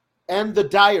 and the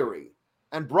diary,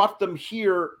 and brought them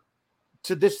here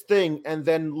to this thing, and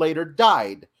then later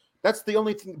died. That's the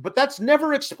only thing, but that's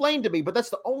never explained to me. But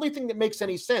that's the only thing that makes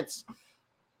any sense.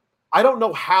 I don't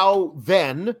know how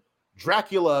then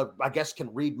Dracula, I guess,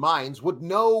 can read minds, would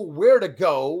know where to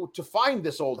go to find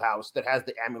this old house that has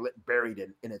the amulet buried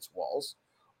in its walls,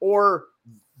 or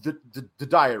the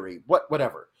diary,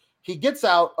 whatever. He gets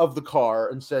out of the car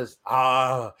and says,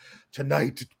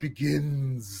 tonight it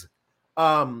begins.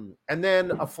 And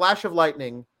then a flash of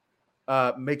lightning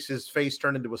makes his face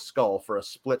turn into a skull for a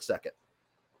split second.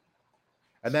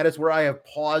 And that is where I have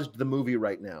paused the movie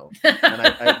right now,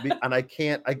 and I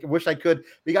can't. I wish I could.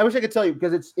 I wish I could tell you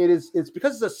because it's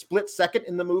because it's a split second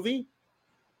in the movie.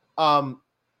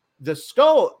 The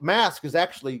skull mask is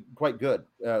actually quite good.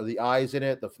 The eyes in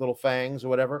it, the little fangs or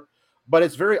whatever. But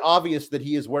it's very obvious that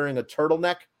he is wearing a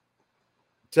turtleneck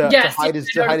to hide his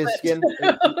skin.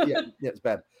 Yeah, it's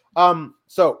bad.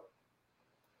 So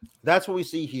that's what we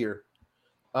see here.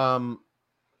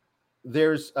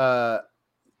 there's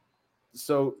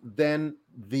so then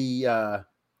there's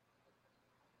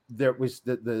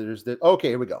okay,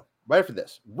 here we go. Right after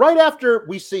this, right after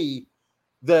we see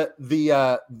the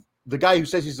guy who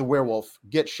says he's a werewolf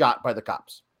get shot by the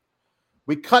cops,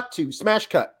 we smash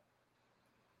cut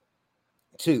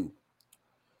to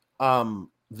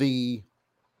the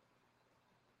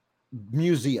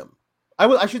museum.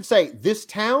 I should say this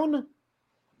town,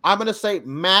 I'm going to say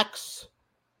max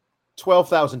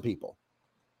 12,000 people.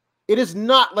 It is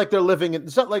not like they're living in,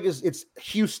 it's not like it's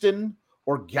Houston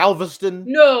or Galveston.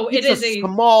 No, it's a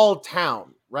small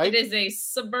town, right? It is a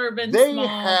suburban small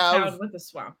town with a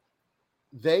swamp.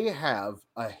 They have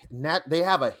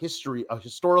a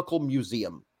historical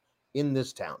museum in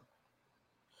this town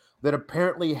that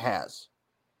apparently has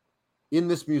in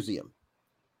this museum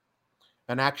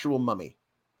an actual mummy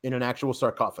in an actual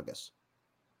sarcophagus.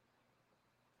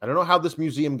 I don't know how this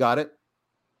museum got it.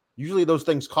 Usually those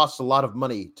things cost a lot of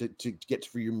money to get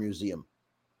for your museum.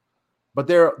 But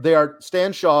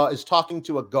Stan Shaw is talking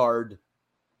to a guard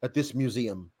at this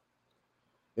museum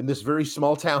in this very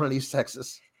small town in East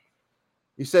Texas.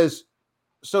 He says,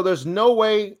 so there's no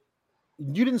way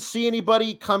you didn't see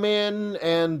anybody come in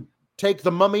and take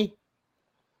the mummy?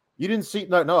 You didn't see?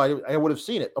 No, I would have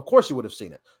seen it. Of course you would have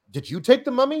seen it. Did you take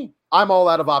the mummy? I'm all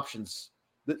out of options.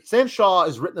 Stan Shaw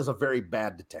is written as a very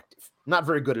bad detective. Not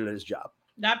very good at his job.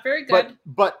 Not very good.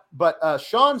 But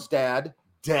Sean's dad,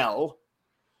 Dell,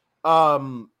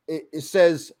 it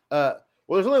says, well,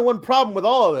 there's only one problem with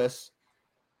all of this.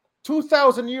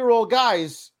 2,000-year-old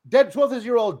guys,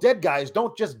 12,000-year-old dead guys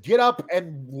don't just get up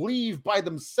and leave by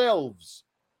themselves.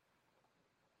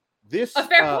 This a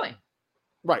fair point.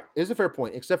 Right, is a fair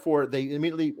point, except for they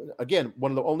immediately, again, one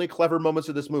of the only clever moments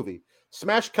of this movie,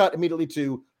 smash cut immediately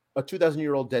to a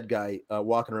 2,000-year-old dead guy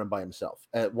walking around by himself,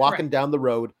 walking down the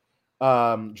road,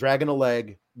 dragging a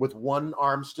leg with one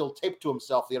arm still taped to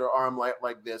himself, the other arm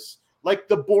like this, like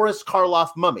the Boris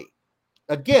Karloff mummy.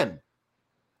 Again,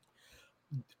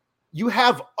 you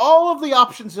have all of the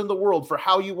options in the world for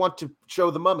how you want to show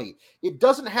the mummy. It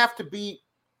doesn't have to be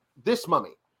this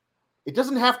mummy. It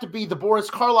doesn't have to be the Boris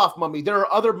Karloff mummy. There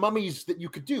are other mummies that you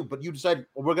could do, but you decided,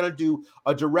 well, we're going to do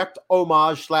a direct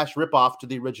homage / ripoff to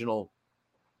the original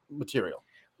material.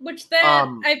 Which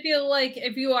then I feel like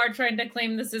if you are trying to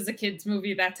claim this is a kid's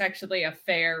movie, that's actually a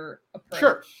fair approach.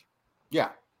 Sure. Yeah.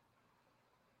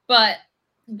 But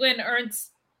when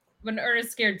Ernest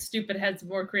Scared Stupid has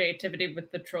more creativity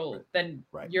with the troll than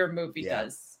your movie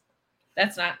does,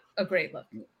 that's not a great look.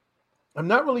 I'm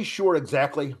not really sure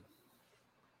exactly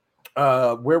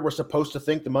where we're supposed to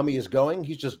think the mummy is going.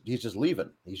 He's just leaving.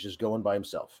 He's just going by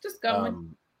himself. Just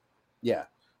going. Yeah.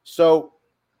 So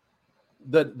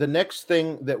the next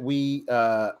thing that we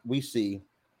see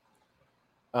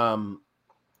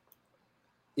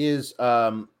is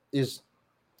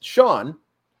Sean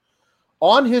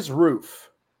on his roof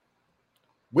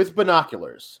with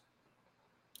binoculars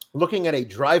looking at a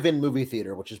drive-in movie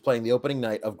theater which is playing the opening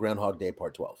night of Groundhog Day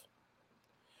Part 12.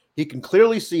 He can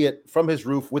clearly see it from his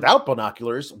roof without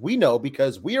binoculars. We know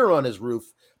because we are on his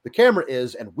roof. The camera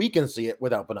is, and we can see it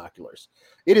without binoculars.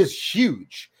 It is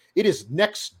huge. It is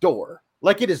next door.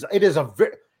 Like it is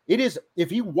if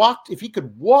he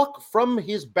could walk from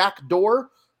his back door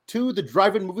to the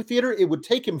drive-in movie theater, it would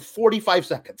take him 45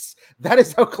 seconds. That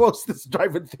is how close this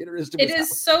drive-in theater is to his house. It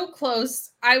is so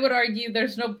close. I would argue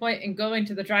there's no point in going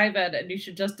to the drive-in, and you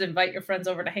should just invite your friends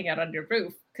over to hang out on your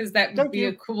roof, because that would be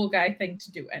a cool guy thing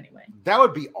to do anyway. That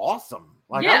would be awesome.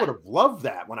 Like I would have loved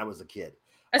that when I was a kid.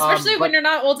 Especially when you're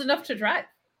not old enough to drive.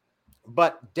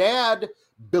 But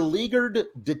beleaguered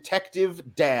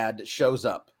detective dad shows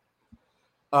up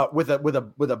with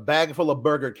a bag full of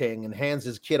Burger King and hands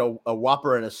his kid a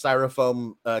Whopper in a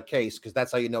styrofoam case, because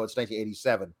that's how you know it's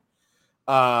 1987.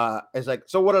 It's like,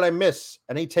 so what did I miss?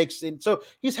 And he takes in. So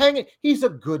he's a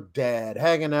good dad,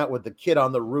 hanging out with the kid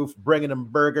on the roof, bringing him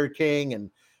Burger King,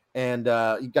 and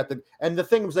you got the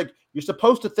thing was like, you're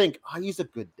supposed to think, oh, he's a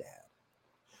good dad,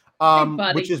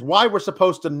 hey, which is why we're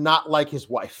supposed to not like his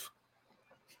wife.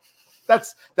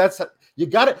 That's you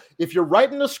got to, if you're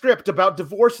writing a script about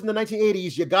divorce in the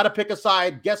 1980s, you got to pick a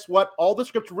side. Guess what? All the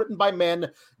scripts written by men.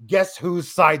 Guess whose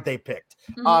side they picked?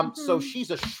 So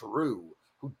she's a shrew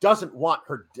who doesn't want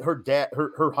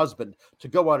her husband to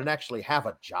go out and actually have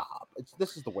a job.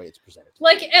 This is the way it's presented.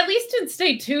 Like, at least in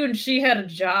Stay Tuned, she had a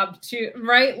job too,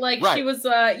 right? Like she was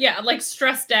like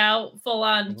stressed out, full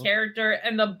on character,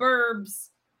 and the Burbs.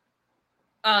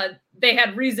 They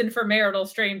had reason for marital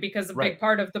strain because a big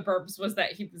part of the Burbs was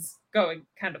that he was going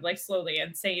kind of like slowly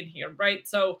insane here, right?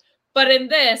 So, but in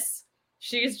this,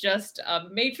 she's just a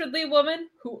matronly woman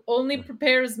who only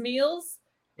prepares meals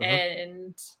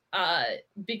and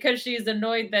because she's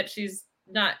annoyed that she's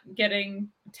not getting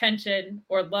attention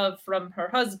or love from her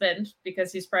husband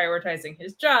because he's prioritizing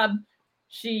his job,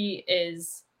 she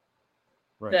is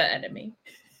the enemy.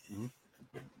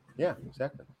 Yeah,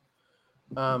 exactly.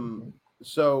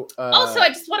 So also, I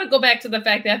just want to go back to the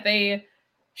fact that they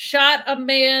shot a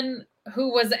man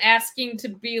who was asking to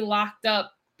be locked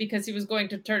up because he was going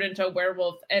to turn into a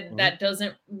werewolf, and that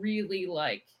doesn't really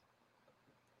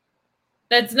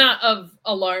that's not of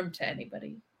alarm to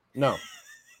anybody. No.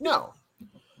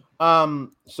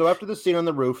 So after the scene on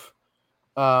the roof,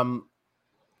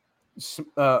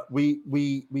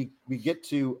 we get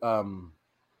to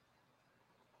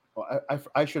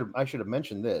I should have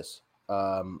mentioned this.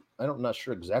 I'm not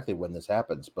sure exactly when this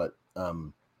happens, but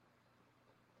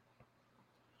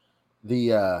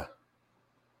the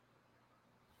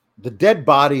dead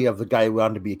body of the guy who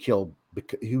wanted to be killed,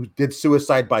 who did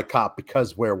suicide by cop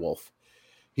because werewolf.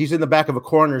 He's in the back of a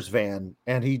coroner's van,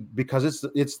 and because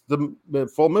it's the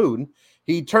full moon,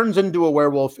 he turns into a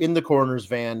werewolf in the coroner's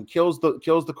van, kills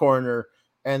the coroner,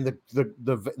 and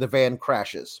the van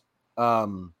crashes. I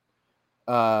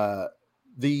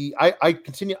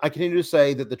continue to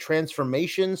say that the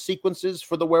transformation sequences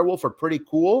for the werewolf are pretty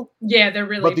cool. Yeah, they're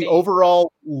really but the neat.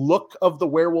 overall look of the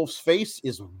werewolf's face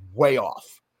is way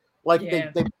off. Like they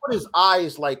put his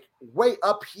eyes like way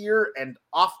up here and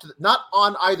off to not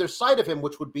on either side of him,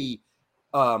 which would be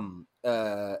what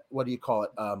do you call it?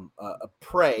 A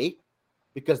prey,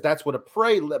 because that's what a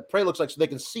prey looks like, so they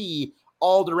can see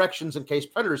all directions in case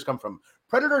predators come from.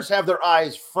 Predators have their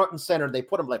eyes front and center. They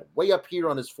put them like way up here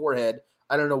on his forehead.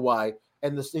 I don't know why.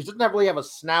 And he doesn't really have a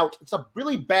snout. It's a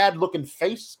really bad looking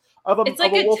face of a. It's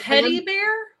like a teddy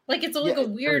bear. Like it's like a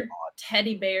weird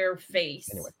teddy bear face.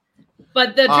 Anyway.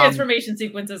 But the transformation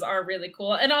sequences are really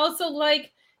cool. And also,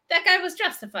 like, that guy was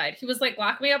justified. He was like,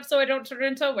 lock me up so I don't turn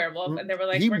into a werewolf. And they were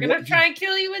like, we're going to try and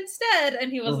kill you instead.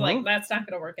 And he was like, that's not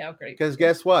going to work out great. Because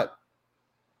guess what?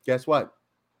 You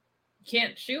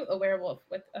can't shoot a werewolf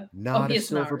with a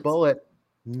silver bullet.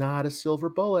 Not a silver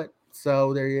bullet.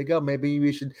 So there you go. Maybe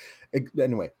we should.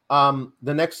 Anyway,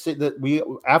 the next that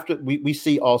we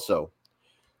see also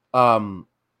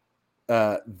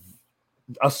the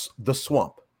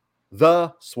swamp.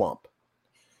 The swamp,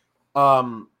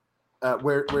 where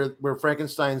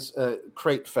Frankenstein's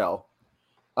crate fell,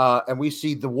 and we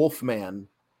see the Wolfman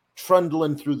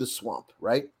trundling through the swamp,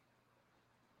 right?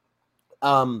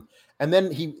 And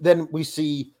then we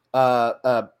see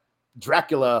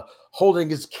Dracula holding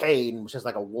his cane, which has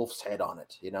like a wolf's head on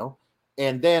it,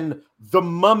 and then the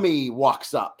Mummy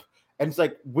walks up, and it's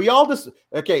like we all all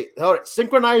right,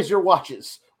 synchronize your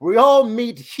watches. We all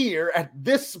meet here at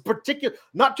this particular,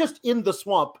 not just in the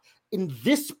swamp, in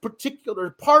this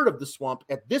particular part of the swamp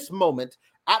at this moment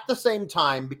at the same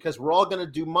time, because we're all going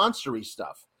to do monstery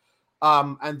stuff.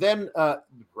 And then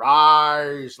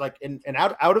rise, like, and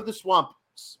out of the swamp,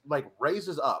 like,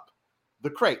 raises up the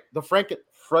crate, the Fragile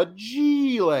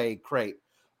crate.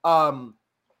 And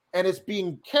it's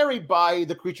being carried by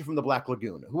the creature from the Black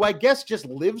Lagoon, who I guess just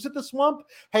lives at the swamp.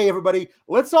 Hey, everybody,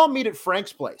 let's all meet at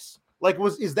Frank's place. Like,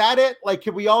 is that it? Like,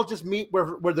 can we all just meet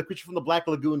where the creature from the Black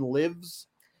Lagoon lives?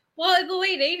 Well, in the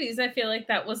late 80s, I feel like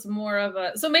that was more of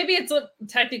a... So maybe it's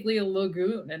technically a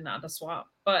lagoon and not a swamp.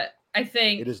 But I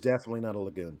think... It is definitely not a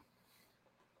lagoon.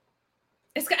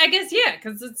 I guess, yeah,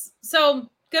 because it's... So,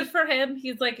 good for him.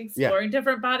 He's, like, exploring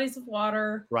different bodies of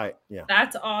water. Right, yeah.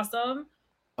 That's awesome.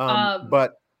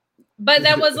 But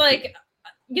that was, like...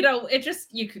 it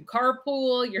just, you could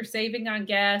carpool, you're saving on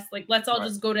gas. Like, let's all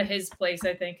just go to his place,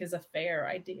 I think, is a fair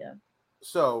idea.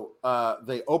 So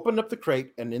they opened up the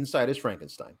crate, and inside is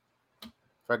Frankenstein.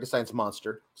 Frankenstein's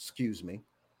monster, excuse me.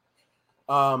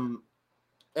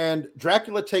 And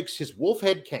Dracula takes his wolf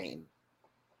head cane,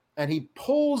 and he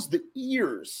pulls the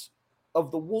ears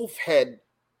of the wolf head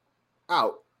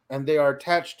out, and they are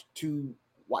attached to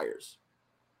wires.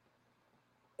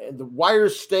 And the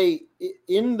wires stay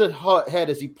in the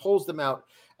head as he pulls them out,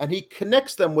 and he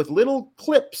connects them with little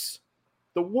clips.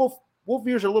 The wolf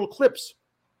ears are little clips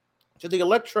to the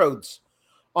electrodes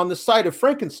on the side of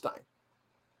Frankenstein.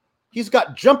 He's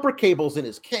got jumper cables in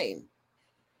his cane,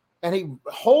 and he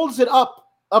holds it up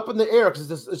in the air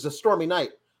because it's a stormy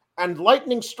night, and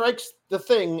lightning strikes the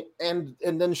thing and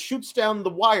then shoots down the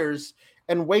wires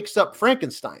and wakes up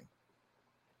Frankenstein.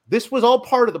 This was all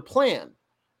part of the plan.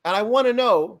 And I want to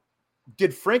know,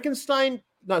 did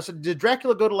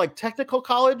Dracula go to like technical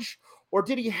college, or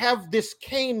did he have this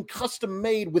cane custom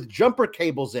made with jumper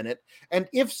cables in it? And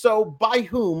if so, by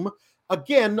whom?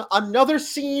 Again, another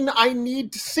scene I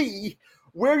need to see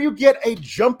where you get a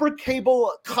jumper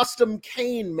cable custom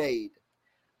cane made.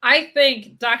 I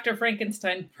think Dr.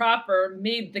 Frankenstein proper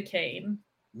made the cane.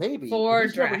 Maybe for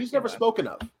he's never spoken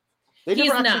of. They He's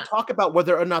never actually not. talk about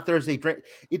whether or not there's a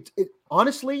it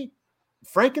honestly,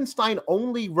 Frankenstein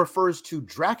only refers to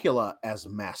Dracula as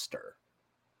master.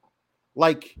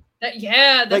 Like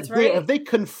yeah, that's right. Have they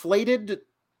conflated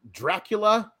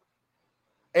Dracula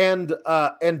and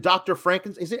Dr.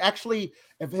 Frankenstein? Is it actually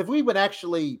have we been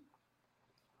actually?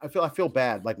 I feel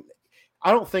bad. Like I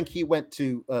don't think he went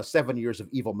to 7 years of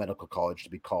evil medical college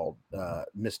to be called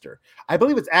Mister. I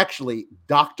believe it's actually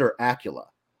Dr. Acula.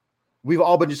 We've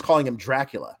all been just calling him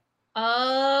Dracula.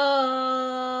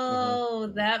 Oh,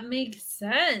 that makes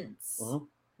sense.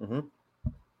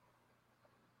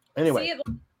 Anyway. See,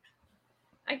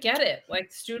 I get it.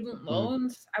 Like student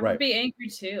loans, I Right. would be angry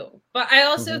too. But I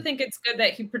also think it's good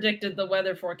that he predicted the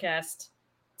weather forecast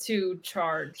to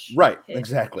charge. Right,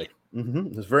 exactly.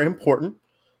 It's very important.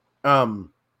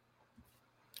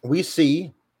 We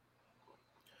see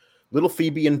little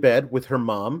Phoebe in bed with her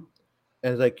mom,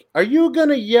 and it's like, "Are you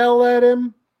gonna yell at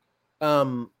him?"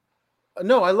 No,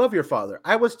 I love your father.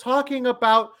 I was talking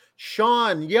about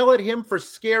Sean. Yell at him for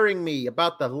scaring me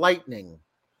about the lightning.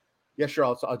 Yeah, sure,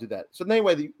 I'll do that. So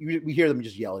anyway, we hear them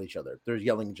just yell at each other. They're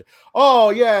yelling.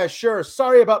 Oh yeah, sure.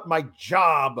 Sorry about my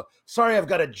job. Sorry, I've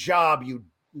got a job. You're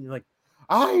like,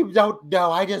 I don't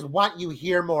know. I just want you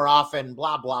here more often.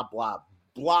 Blah blah blah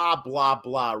blah blah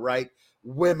blah. Right?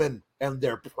 Women and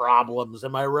their problems.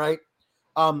 Am I right?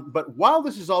 But while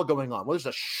this is all going on, there's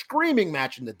a screaming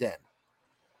match in the den.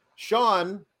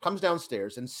 Sean comes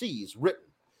downstairs and sees written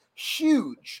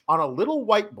huge on a little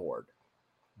whiteboard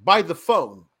by the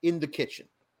phone in the kitchen.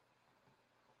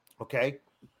 Okay.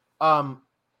 I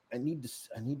need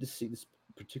to see this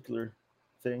particular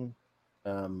thing.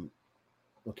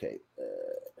 Okay.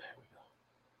 Here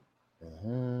we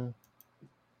go.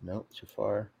 No, too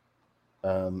far.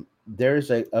 There's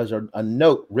a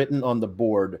note written on the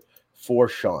board for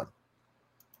Sean.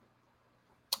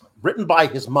 Written by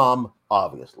his mom,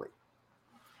 obviously.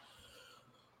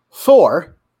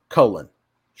 For,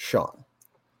 Sean.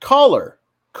 Caller,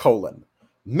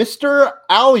 Mr.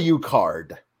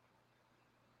 Alucard.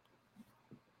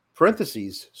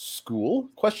 Parentheses, school, ?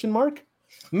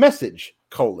 Message,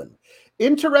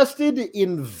 interested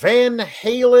in Van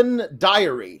Halen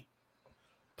diary.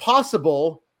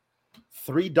 Possible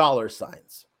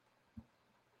 $3.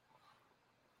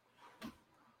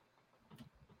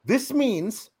 This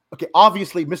means, okay,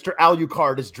 obviously Mr.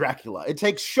 Alucard is Dracula. It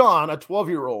takes Sean, a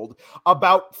 12-year-old,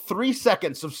 about 3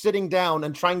 seconds of sitting down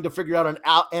and trying to figure out an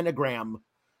anagram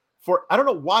for, I don't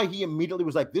know why he immediately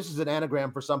was like, this is an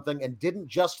anagram for something, and didn't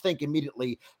just think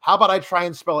immediately, how about I try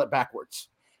and spell it backwards?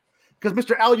 Because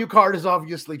Mr. Alucard is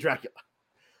obviously Dracula.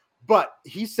 But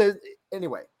he says,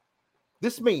 anyway,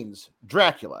 this means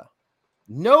Dracula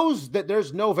knows that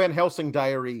there's no Van Helsing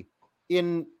diary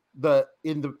in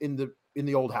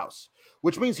the old house,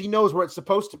 which means he knows where it's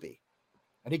supposed to be.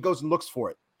 And he goes and looks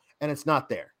for it, and it's not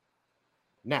there.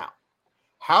 Now,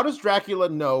 how does Dracula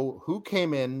know who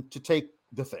came in to take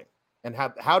the thing? And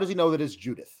how does he know that it's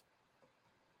Judith?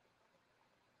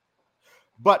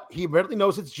 But he immediately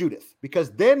knows it's Judith,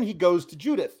 because then he goes to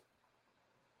Judith.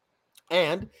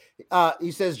 And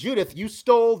he says, Judith, you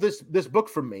stole this book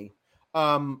from me.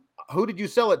 Who did you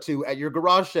sell it to at your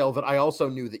garage sale that I also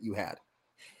knew that you had?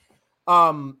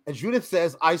 And Judith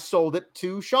says, I sold it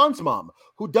to Sean's mom,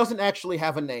 who doesn't actually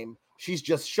have a name. She's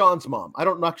just Sean's mom. I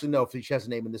don't actually know if she has a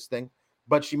name in this thing,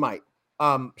 but she might.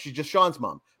 She's just Sean's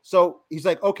mom. So he's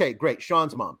like, okay, great,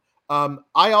 Sean's mom.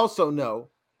 I also know,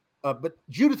 but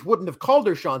Judith wouldn't have called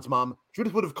her Sean's mom.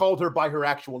 Judith would have called her by her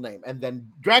actual name. And then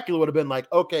Dracula would have been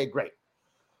like, okay, great.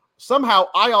 Somehow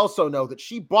I also know that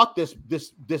she bought this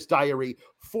diary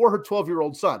for her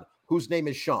 12-year-old son, whose name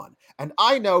is Sean. And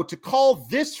I know to call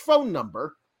this phone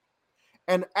number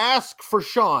and ask for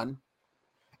Sean,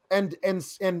 and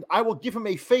I will give him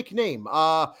a fake name,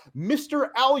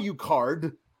 Mr.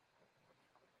 Alucard,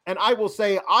 and I will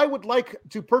say, I would like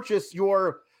to purchase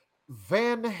your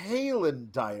Van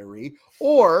Halen diary,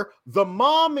 or the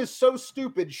mom is so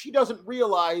stupid she doesn't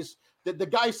realize that the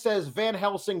guy says Van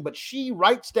Helsing, but she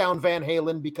writes down Van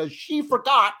Halen because she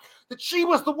forgot that she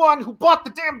was the one who bought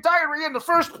the damn diary in the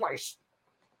first place.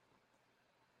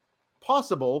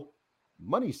 Possible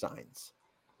money signs.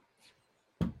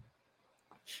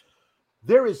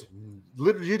 There is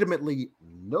legitimately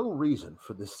no reason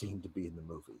for this scene to be in the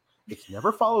movie. It's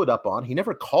never followed up on. He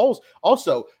never calls.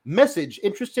 Also, message,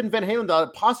 interested in Van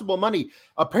Halen, possible money.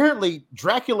 Apparently,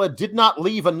 Dracula did not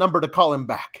leave a number to call him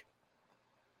back.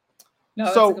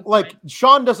 No, so, like,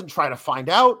 Sean doesn't try to find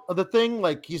out of the thing.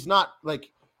 Like, he's not, like,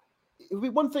 it would be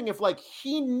one thing if, like,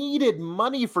 he needed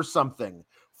money for something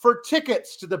for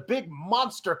tickets to the big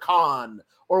Monster Con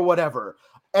or whatever.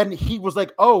 And he was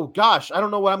like, oh, gosh, I don't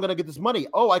know where I'm going to get this money.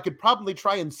 Oh, I could probably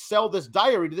try and sell this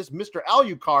diary to this Mr.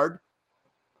 Alucard.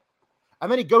 And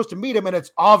then he goes to meet him, and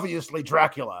it's obviously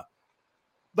Dracula.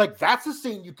 Like, that's a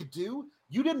scene you could do.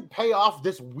 You didn't pay off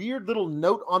this weird little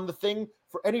note on the thing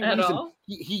for any reason.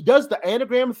 He does the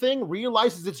anagram thing,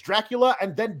 realizes it's Dracula,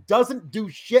 and then doesn't do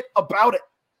shit about it.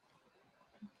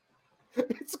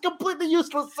 It's a completely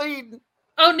useless scene.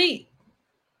 Oh, neat.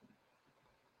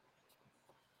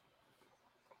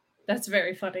 That's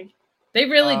very funny. They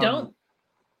really don't.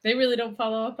 They really don't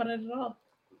follow up on it at all.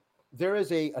 There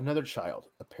is another child.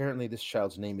 Apparently, this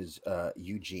child's name is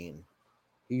Eugene.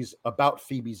 He's about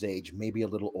Phoebe's age, maybe a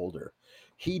little older.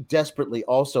 He desperately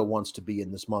also wants to be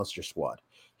in this monster squad.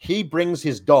 He brings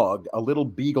his dog, a little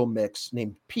beagle mix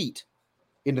named Pete,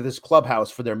 into this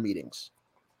clubhouse for their meetings.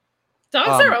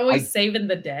 Dogs are always saving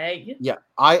the day. Yeah,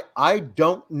 I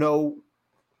don't know.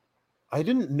 I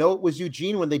didn't know it was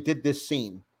Eugene when they did this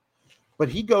scene. But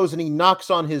he goes and he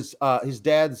knocks on his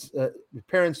dad's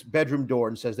parents' bedroom door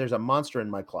and says, there's a monster in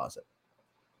my closet.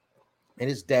 And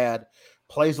his dad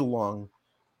plays along,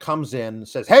 comes in,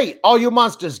 says, hey, all you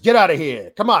monsters, get out of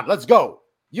here. Come on, let's go.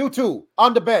 You two,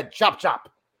 on the bed, chop,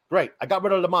 chop. Great, I got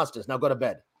rid of the monsters. Now go to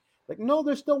bed. Like, no,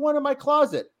 there's still one in my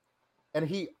closet. And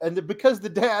because the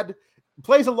dad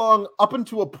plays along up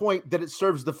until a point that it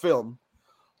serves the film,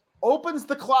 opens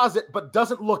the closet but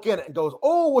doesn't look in it and goes,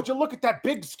 oh, would you look at that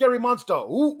big scary monster?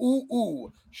 Ooh, ooh,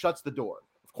 ooh. Shuts the door.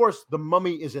 Of course, the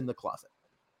mummy is in the closet.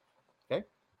 Okay?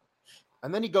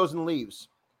 And then he goes and leaves.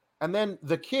 And then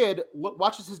the kid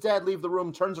watches his dad leave the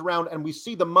room, turns around, and we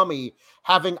see the mummy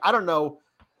having, I don't know,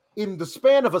 in the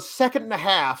span of a second and a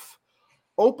half,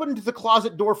 opened the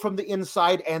closet door from the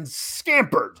inside and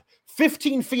scampered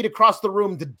 15 feet across the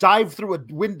room to dive through a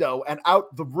window and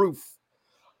out the roof.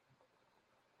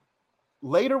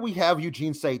 Later, we have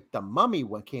Eugene say, the mummy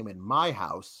came in my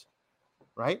house,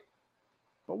 right?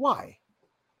 But why?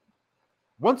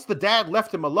 Once the dad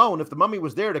left him alone, if the mummy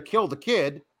was there to kill the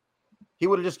kid, he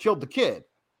would have just killed the kid.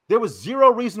 There was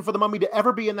zero reason for the mummy to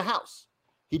ever be in the house.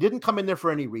 He didn't come in there for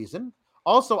any reason.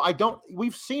 Also,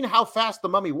 we've seen how fast the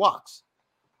mummy walks.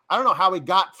 I don't know how he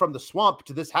got from the swamp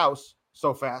to this house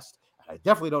so fast. I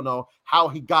definitely don't know how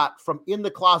he got from in the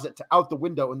closet to out the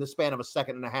window in the span of a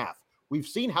second and a half. We've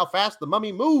seen how fast the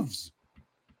mummy moves.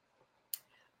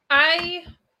 I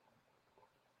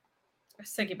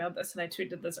was thinking about this, and I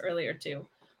tweeted this earlier too.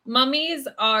 Mummies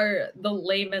are the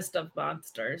lamest of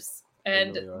monsters,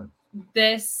 and really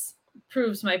this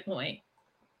proves my point.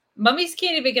 Mummies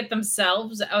can't even get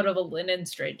themselves out of a linen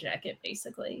straitjacket,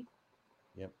 basically.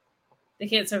 Yep. They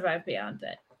can't survive beyond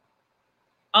it.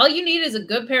 All you need is a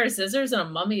good pair of scissors, and a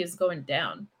mummy is going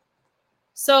down.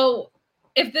 So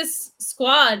if this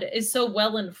squad is so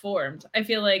well informed, I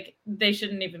feel like they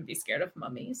shouldn't even be scared of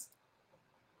mummies.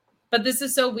 But this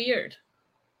is so weird.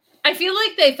 I feel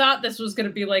like they thought this was going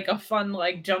to be like a fun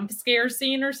like jump scare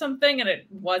scene or something, and it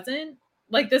wasn't.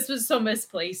 Like, this was so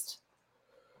misplaced.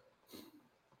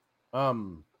 Now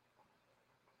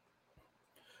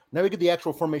we get the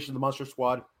actual formation of the monster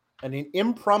squad and an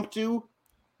impromptu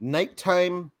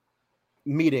nighttime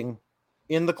meeting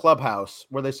in the clubhouse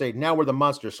where they say, now we're the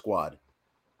monster squad.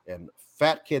 And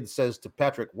Fat Kid says to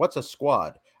Patrick, what's a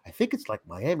squad? I think it's like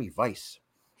Miami Vice.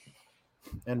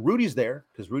 And Rudy's there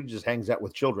because Rudy just hangs out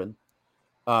with children.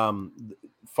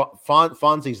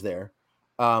 Fonzie's there.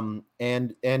 And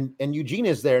Eugene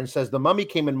is there and says, the mummy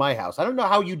came in my house. I don't know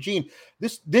how Eugene,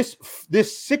 this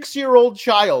 6-year-old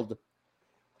child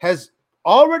has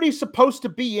already supposed to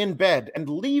be in bed and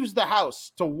leaves the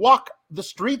house to walk the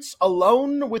streets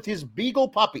alone with his beagle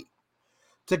puppy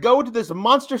to go to this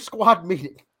monster squad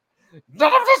meeting.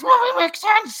 None of this movie makes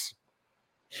sense.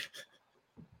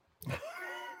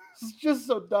 It's just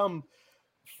so dumb.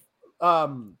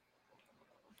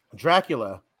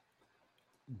 Dracula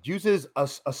uses a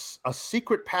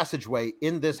secret passageway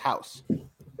in this house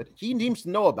that he needs to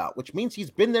know about, which means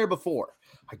he's been there before.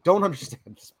 I don't understand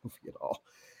this movie at all.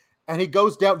 And he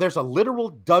goes down. There's a literal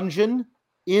dungeon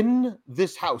in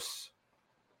this house.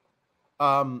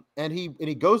 And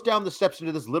he goes down the steps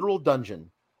into this literal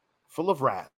dungeon full of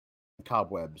rats and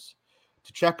cobwebs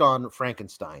to check on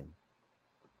Frankenstein.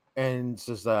 And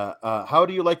says, how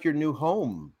do you like your new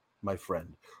home, my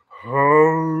friend?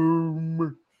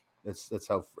 Home. That's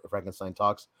how Frankenstein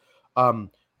talks.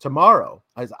 Tomorrow,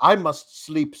 I must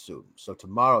sleep soon, so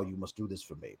tomorrow you must do this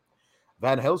for me.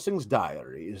 Van Helsing's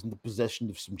diary is in the possession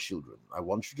of some children. I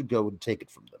want you to go and take it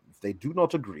from them. If they do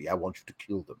not agree, I want you to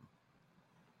kill them.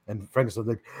 And Frankenstein's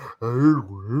like,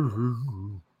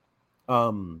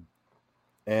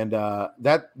 And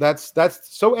that's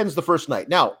so ends the first night.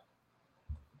 Now,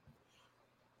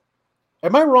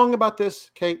 am I wrong about this,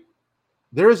 Kate?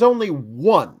 There is only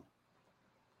one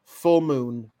full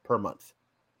moon per month.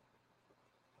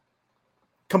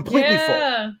 Completely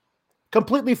full.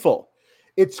 Completely full.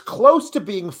 It's close to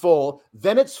being full,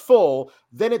 then it's full,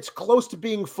 then it's close to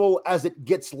being full as it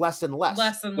gets less and less.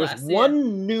 There's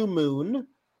one new moon,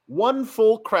 one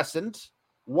full crescent,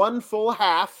 one full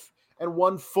half, and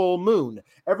one full moon.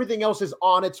 Everything else is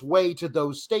on its way to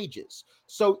those stages.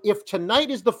 So if tonight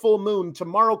is the full moon,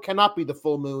 tomorrow cannot be the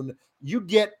full moon. You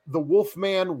get the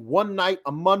Wolfman one night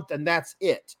a month, and that's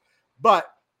it. But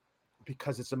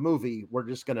because it's a movie, we're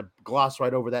just going to gloss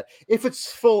right over that. If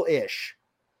it's full-ish,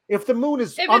 if the moon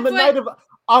is on the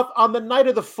night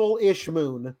of the full-ish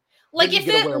moon, like if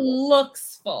it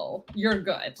looks full, you're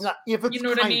good. If it's, you know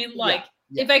what I mean? Like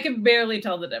if I can barely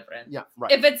tell the difference. Yeah,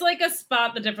 right. If it's like a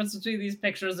spot the difference between these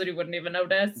pictures that you wouldn't even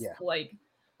notice, like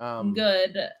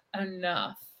good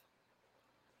enough.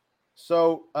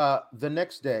 So the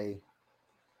next day,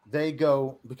 they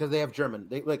go because they have German.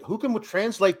 They like, who can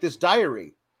translate this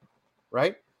diary,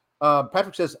 right?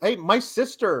 Patrick says, "Hey, my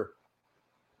sister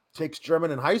takes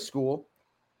German in high school."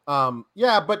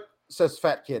 Yeah, but says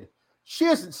Fat Kid, she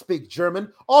doesn't speak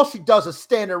German. All she does is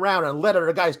stand around and let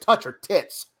other guys touch her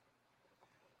tits.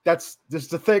 That's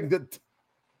just the thing that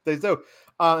they do.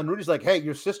 And Rudy's like, "Hey,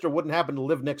 your sister wouldn't happen to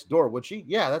live next door, would she?"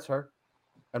 "Yeah, that's her."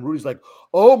 And Rudy's like,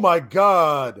 "Oh my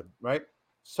God," right?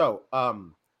 So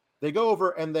they go over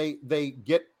and they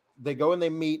go and they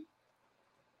meet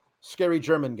scary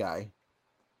German guy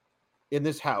in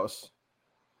this house.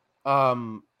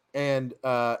 And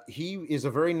he is a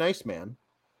very nice man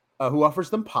who offers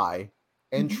them pie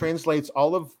and translates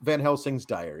all of Van Helsing's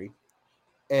diary.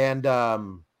 And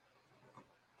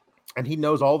he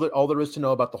knows all there is to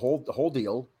know about the whole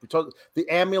deal. The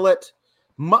amulet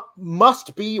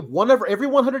must be every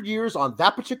 100 years on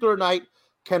that particular night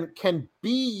can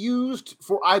be used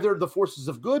for either the forces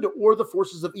of good or the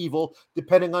forces of evil,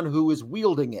 depending on who is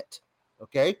wielding it.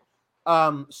 Okay.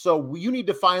 So you need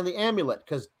to find the amulet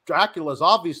because Dracula is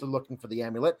obviously looking for the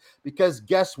amulet because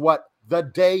guess what? The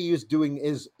day he's doing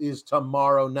is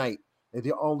tomorrow night. It's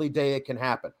the only day it can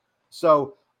happen.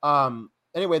 So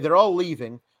anyway, they're all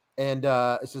leaving. And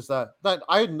it says that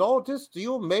I noticed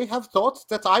you may have thought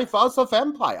that I was a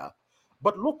vampire.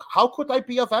 But look, how could I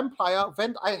be a vampire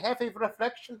when I have a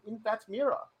reflection in that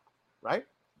mirror? Right?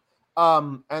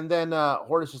 And then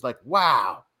Horace is like,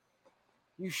 wow,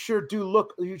 you sure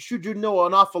do know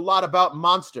an awful lot about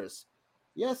monsters.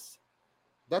 Yes,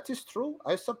 that is true.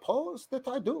 I suppose that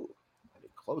I do. And he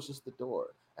closes the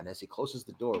door. And as he closes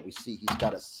the door, we see he's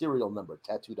got a serial number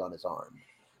tattooed on his arm.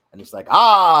 And he's like,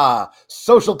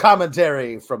 social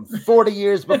commentary from 40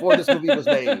 years before this movie was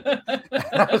made.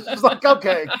 I was just like,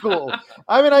 okay, cool.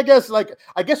 I mean, I guess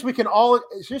we can all,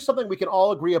 here's something we can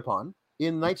all agree upon.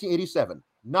 In 1987,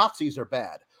 Nazis are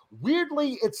bad.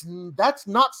 Weirdly, that's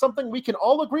not something we can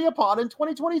all agree upon in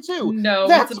 2022. No,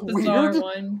 that's it's a bizarre weird.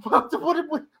 One.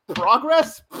 What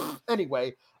progress?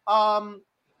 Anyway,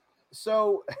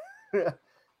 so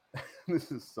this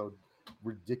is so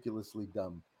ridiculously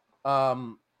dumb.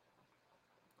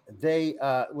 They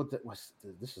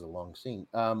this is a long scene.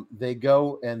 They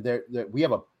go and we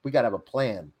gotta have a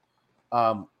plan.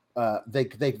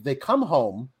 They come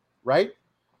home, right?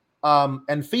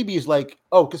 And Phoebe's like,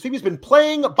 because Phoebe's been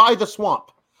playing by the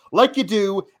swamp like you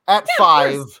do at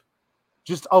 5,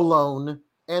 just alone.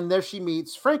 And there she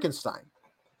meets Frankenstein.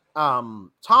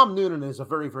 Tom Noonan is a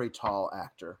very, very tall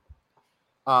actor,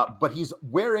 but he's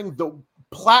wearing the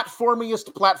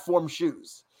platformiest platform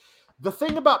shoes. The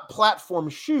thing about platform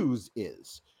shoes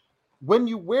is when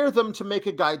you wear them to make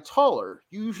a guy taller,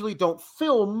 you usually don't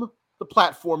film the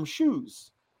platform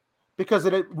shoes because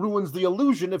it ruins the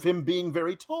illusion of him being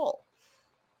very tall.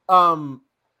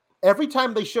 Every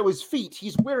time they show his feet,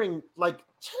 he's wearing like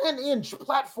 10-inch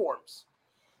platforms.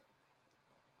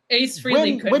 Ace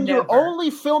Frehley when you're only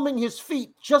filming his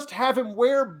feet, just have him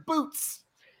wear boots.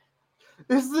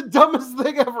 This is the dumbest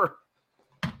thing ever.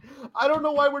 I don't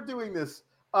know why we're doing this.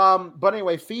 But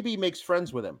anyway, Phoebe makes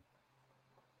friends with him,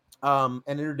 and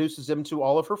introduces him to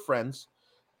all of her friends.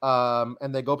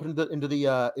 And they go up into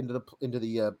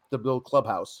the little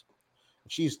clubhouse.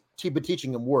 She's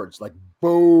teaching him words like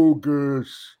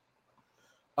bogus.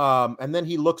 And then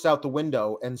he looks out the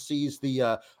window and sees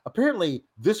apparently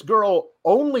this girl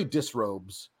only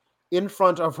disrobes in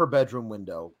front of her bedroom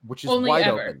window, which is wide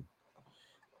open.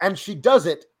 And she does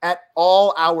it at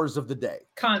all hours of the day.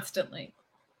 Constantly.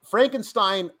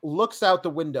 Frankenstein looks out the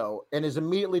window and is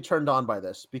immediately turned on by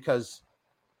this because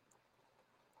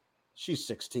she's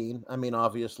 16. I mean,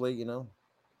 obviously, you know.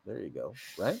 There you go.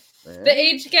 Right? The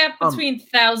age gap between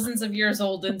thousands of years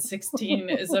old and 16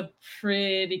 is a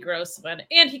pretty gross one.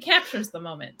 And he captures the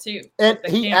moment, too. And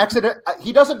he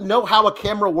doesn't know how a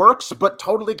camera works, but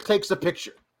totally takes a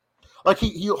picture. Like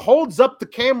he holds up the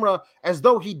camera as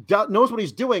though he knows what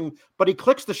he's doing, but he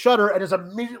clicks the shutter and is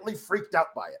immediately freaked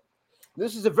out by it.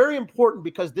 This is very important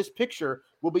because this picture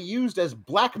will be used as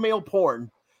blackmail porn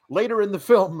later in the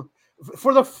film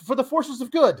for the forces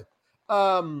of good.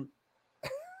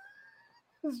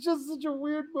 It's just such a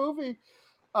weird movie.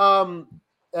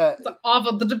 It's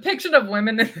awful. The depiction of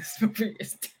women in this movie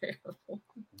is terrible.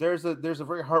 There's a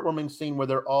very heartwarming scene where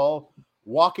they're all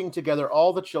walking together.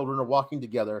 All the children are walking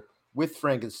together with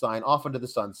Frankenstein off into the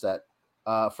sunset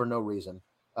for no reason.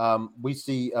 We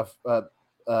see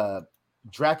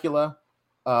Dracula.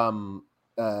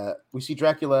 We see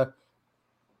Dracula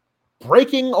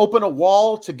breaking open a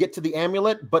wall to get to the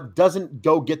amulet, but doesn't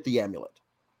go get the amulet.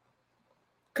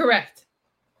 Correct.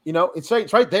 You know, it's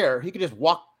right there. He could just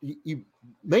walk. You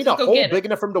made a hole big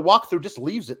enough for him to walk through, just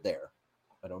leaves it there.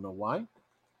 I don't know why.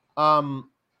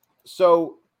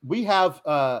 So we have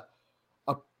a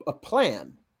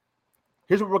plan.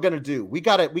 Here's what we're gonna do. We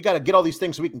gotta get all these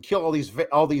things so we can kill all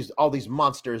these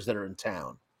monsters that are in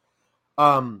town.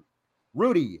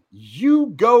 Rudy, you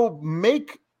go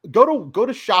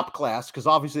to shop class, because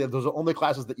obviously those are the only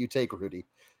classes that you take, Rudy.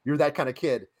 You're that kind of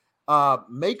kid.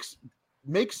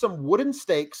 Make some wooden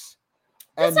stakes.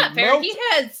 That's not fair. He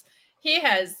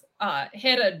has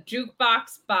hit a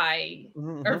jukebox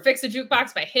or fix a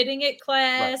jukebox by hitting it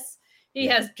class. Right. He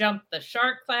has jumped the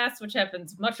shark class, which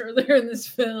happens much earlier in this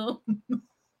film.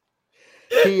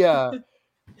 He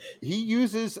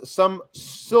uses some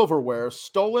silverware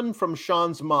stolen from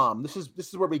Sean's mom. This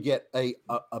is where we get a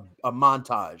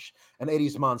montage, an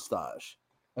 80s montage.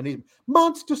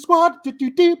 Monster Squad,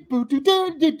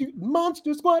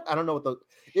 Monster Squad. I don't know what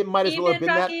it might as well have been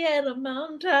Rocky that. Had a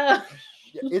montage.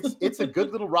 It's a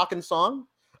good little rockin' song,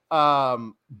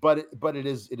 but it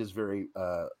is very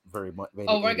very much.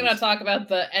 We're gonna talk about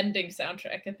the ending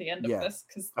soundtrack at the end of this,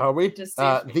 because are we?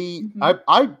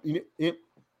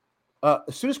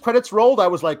 As soon as credits rolled, I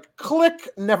was like, click,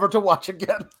 never to watch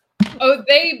again. Oh,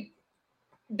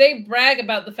 they brag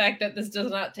about the fact that this does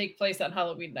not take place on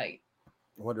Halloween night.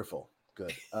 Wonderful.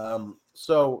 Good.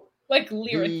 So like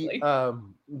lyrically.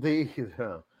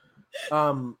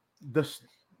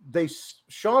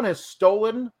 Sean has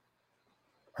stolen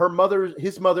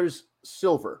his mother's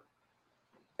silver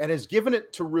and has given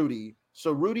it to Rudy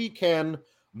so Rudy can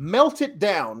melt it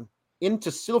down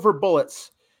into silver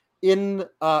bullets in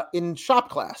shop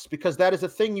class, because that is a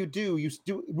thing you do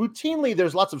routinely.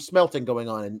 There's lots of smelting going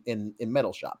on in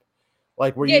metal shop,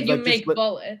 like where you make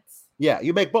bullets. Yeah,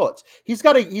 you make bullets. He's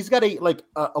got a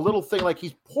little thing, like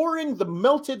he's pouring the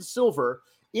melted silver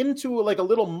into like a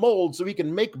little mold so he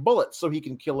can make bullets so he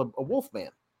can kill a wolf man,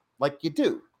 like you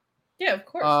do. Yeah, of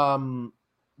course.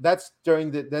 This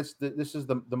is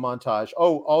the montage.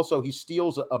 Oh, also he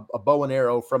steals a bow and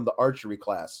arrow from the archery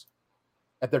class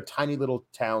at their tiny little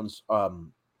town's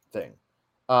thing.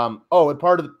 And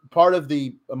part of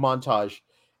the montage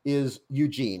is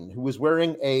Eugene, who is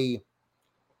wearing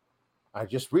I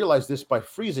just realized this by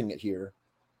freezing it here.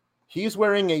 He's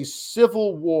wearing a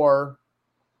Civil War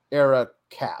era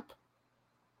cap.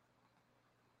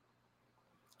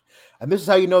 And this is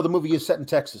how you know the movie is set in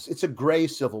Texas. It's a gray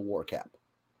Civil War cap.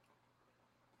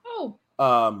 Oh.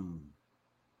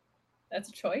 That's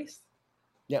a choice.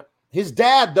 Yeah. His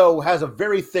dad, though, has a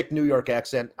very thick New York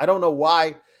accent. I don't know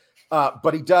why,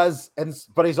 but he does.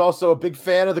 But he's also a big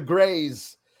fan of the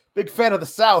Grays. Big fan of the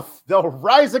South. They'll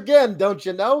rise again, don't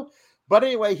you know? But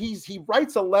anyway, he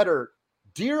writes a letter.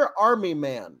 Dear Army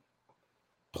Man,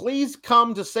 please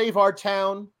come to save our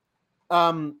town.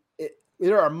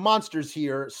 There are monsters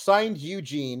here. Signed,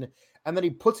 Eugene. And then he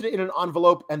puts it in an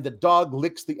envelope, and the dog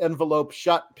licks the envelope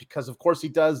shut because, of course, he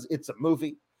does. It's a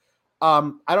movie.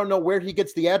 I don't know where he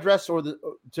gets the address or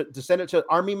to send it to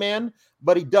Army Man,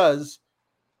 but he does.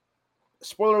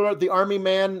 Spoiler alert, the Army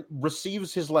Man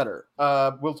receives his letter.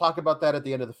 We'll talk about that at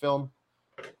the end of the film.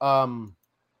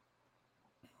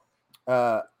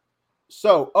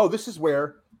 This is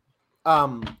where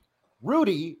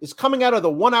Rudy is coming out of the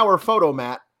 1 hour photo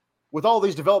mat with all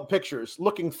these developed pictures,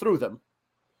 looking through them,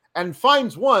 and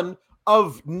finds one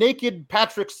of naked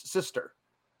Patrick's sister,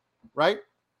 right?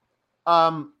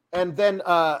 And then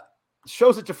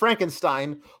shows it to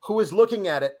Frankenstein, who is looking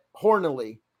at it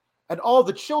hornily. And all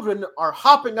the children are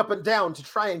hopping up and down to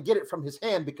try and get it from his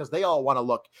hand because they all want to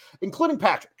look, including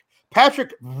Patrick.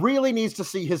 Patrick really needs to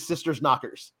see his sister's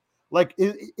knockers. Like,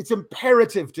 it's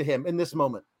imperative to him in this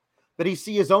moment that he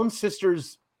see his own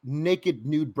sister's naked,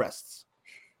 nude breasts.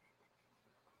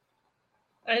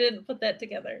 I didn't put that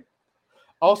together.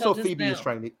 Also, Phoebe is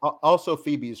trying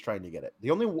to get it.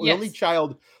 The only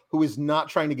child who is not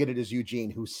trying to get it is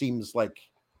Eugene, who seems like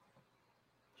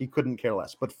he couldn't care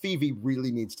less. But Phoebe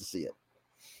really needs to see it.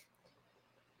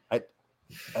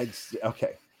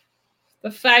 Okay. The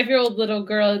 5-year-old little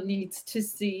girl needs to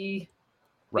see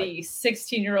the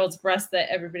 16-year-old's breast that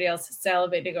everybody else is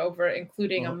salivating over,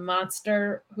 including a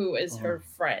monster who is her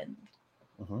friend.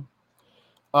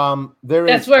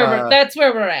 That's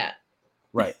where we're at.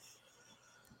 Right.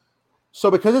 So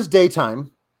because it's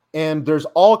daytime and there's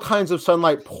all kinds of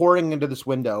sunlight pouring into this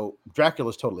window,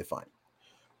 Dracula's totally fine.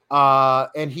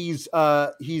 And he's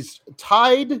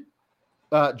tied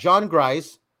John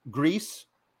Gries, Grease,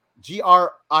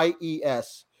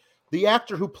 Gries, the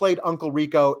actor who played Uncle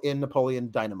Rico in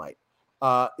Napoleon Dynamite,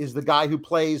 is the guy who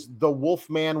plays the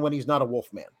Wolfman when he's not a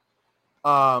Wolfman.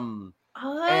 And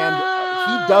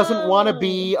he doesn't want to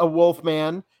be a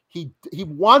Wolfman. He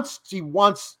wants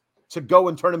to go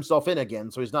and turn himself in again,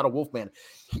 so he's not a Wolfman.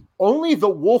 Only the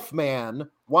Wolfman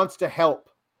wants to help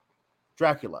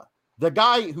Dracula. The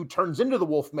guy who turns into the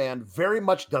Wolfman very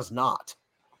much does not.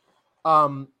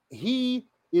 He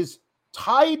is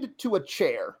tied to a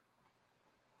chair,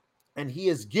 and he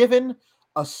is given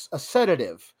a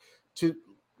sedative to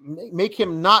make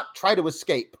him not try to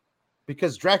escape,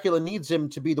 because Dracula needs him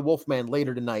to be the Wolfman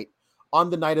later tonight, on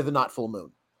the night of the not full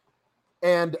moon.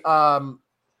 And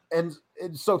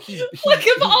so he look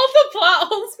at all the plot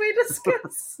holes we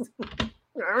discussed.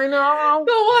 I know.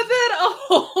 The one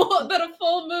that a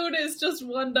full moon is just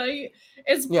one night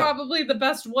is probably the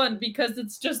best one, because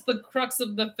it's just the crux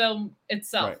of the film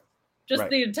itself. Right. Just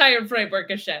the entire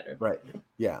framework is shattered. Right.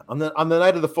 Yeah. On the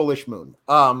night of the fullish moon.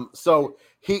 So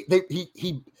he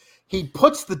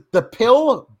puts the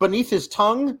pill beneath his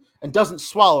tongue and doesn't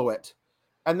swallow it.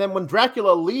 And then when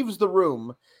Dracula leaves the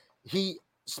room, he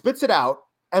spits it out,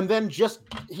 and then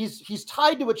he's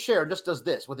tied to a chair and just does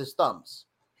this with his thumbs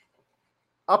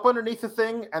up underneath the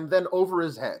thing and then over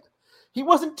his head. He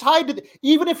wasn't tied to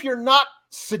even if you're not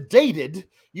sedated,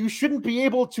 you shouldn't be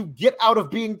able to get out of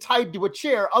being tied to a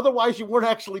chair. Otherwise, you weren't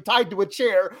actually tied to a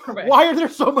chair. Correct. Why are there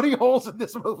so many holes in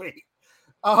this movie?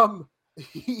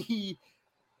 He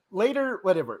later,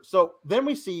 whatever. So then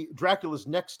we see Dracula's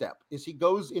next step is he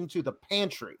goes into the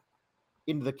pantry,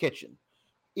 into the kitchen.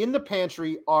 In the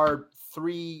pantry are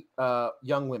 3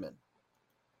 young women.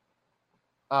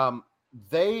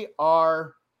 They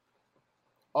are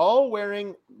all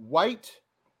wearing white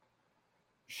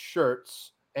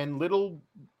shirts and little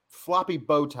floppy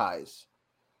bow ties.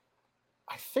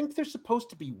 I think they're supposed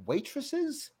to be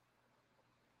waitresses.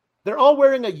 They're all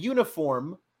wearing a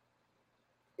uniform.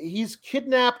 He's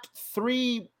kidnapped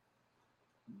 3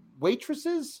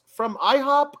 waitresses from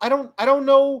IHOP. I don't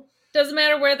know. Doesn't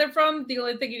matter where they're from. The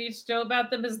only thing you need to know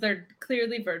about them is they're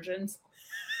clearly virgins.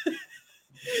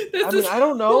 I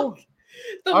don't know.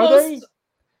 They?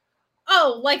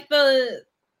 Oh, like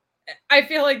I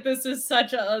feel like this is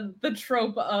such the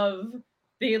trope of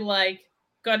the like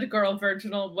good girl,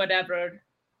 virginal, whatever.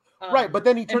 Right, but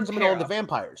then he turns them into all the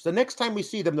vampires. The next time we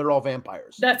see them, they're all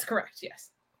vampires. That's correct. Yes.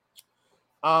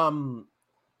 But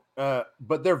I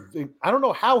don't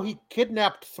know how he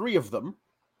kidnapped 3 of them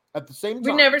at the same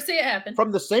time. We never see it happen.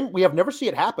 We have never seen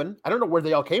it happen. I don't know where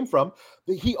they all came from.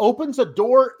 He opens a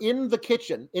door in the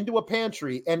kitchen into a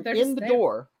pantry, and in the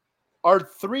door are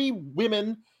 3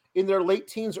 women in their late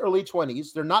teens, early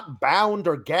 20s. They're not bound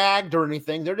or gagged or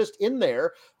anything. They're just in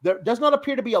there. There does not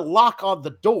appear to be a lock on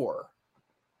the door.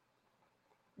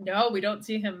 No, we don't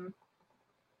see him.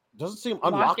 Doesn't see him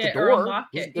unlock the door.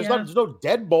 There's no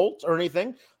deadbolt or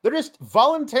anything. They're just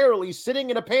voluntarily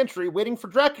sitting in a pantry waiting for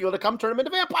Dracula to come turn them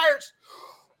into vampires.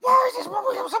 Why is this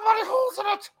movie have so many holes in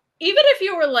it? Even if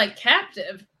you were like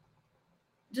captive,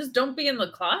 just don't be in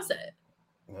the closet.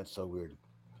 That's so weird.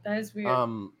 That is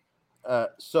weird.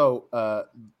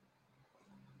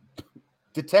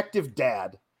 Detective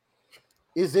Dad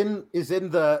is in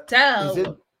the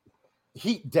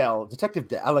Detective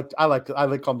Dad. I like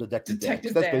to call him Detective Dad.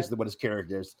 That's basically what his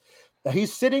character is.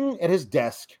 He's sitting at his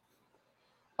desk.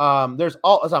 There's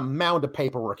a mound of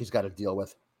paperwork he's got to deal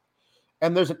with,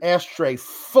 and there's an ashtray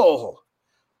full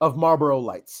of Marlboro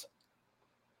Lights.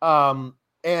 He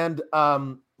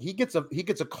gets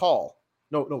a call.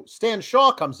 No, Stan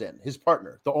Shaw comes in, his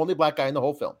partner, the only black guy in the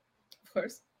whole film. Of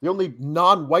course. The only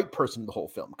non-white person in the whole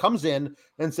film comes in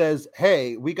and says,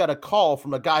 "Hey, we got a call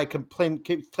from a guy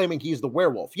claiming he's the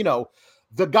werewolf. You know,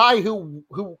 the guy who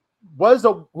was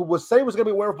saying was going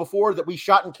to be a werewolf before, that we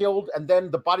shot and killed, and then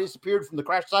the body disappeared from the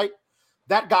crash site.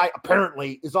 That guy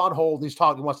apparently is on hold. And he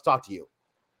wants to talk to you."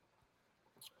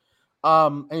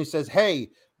 And he says,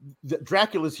 "Hey,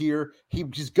 Dracula's here.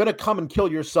 He's gonna come and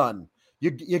kill your son.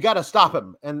 You got to stop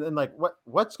him. And like,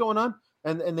 what's going on?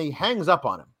 And he hangs up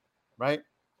on him, right?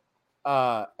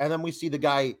 And then we see the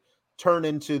guy turn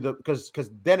into because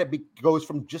then it goes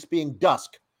from just being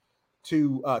dusk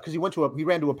to because he ran to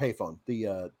a payphone.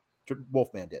 The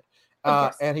Wolfman did,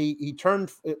 and he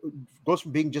goes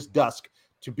from being just dusk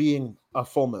to being a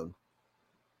full moon,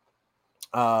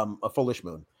 a fullish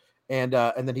moon, and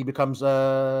then he becomes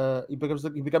the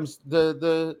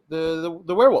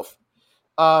werewolf.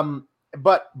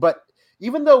 But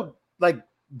even though like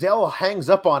Dell hangs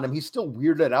up on him, he's still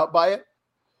weirded out by it.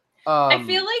 I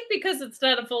feel like because it's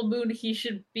not a full moon, he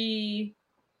should be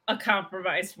a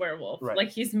compromised werewolf. Right. Like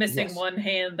he's missing one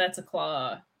hand that's a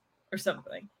claw or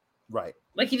something. Right.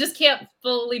 Like he just can't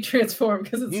fully transform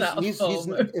because it's not a full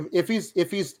moon. If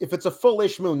it's a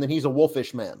fullish moon, then he's a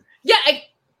wolfish man. Yeah,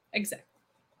 exactly.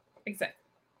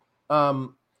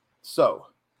 So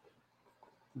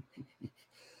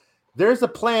there's a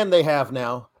plan they have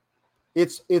now.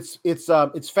 It's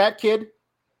Fat Kid,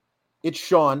 it's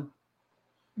Sean,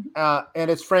 and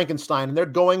it's Frankenstein, and they're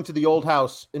going to the old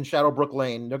house in Shadowbrook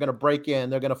Lane. They're gonna break in.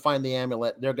 They're gonna find the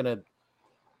amulet. They're gonna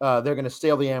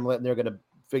steal the amulet, and they're gonna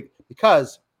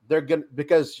because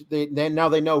they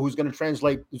know who's gonna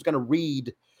translate, who's gonna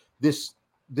read this.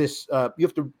 You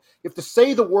have to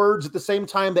say the words at the same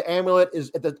time. The amulet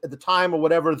is at the time or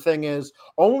whatever the thing is.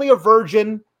 Only a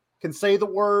virgin can say the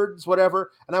words,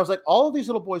 whatever. And I was like, all of these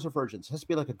little boys are virgins. It has to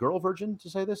be like a girl virgin to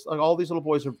say this. Like all these little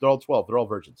boys they're all 12. They're all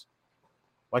virgins.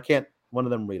 Why can't one of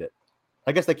them read it?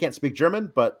 I guess they can't speak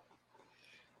German, but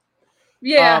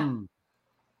yeah,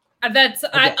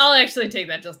 I'll actually take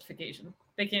that justification.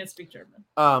 They can't speak German.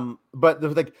 But they're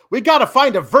like, we got to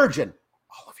find a virgin.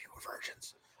 All of you are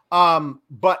virgins.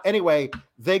 But anyway,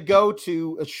 they go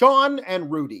to Sean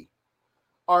and Rudy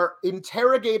are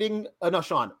interrogating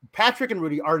Patrick and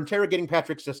Rudy are interrogating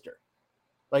Patrick's sister.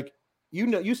 Like,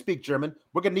 you speak German.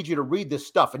 We're going to need you to read this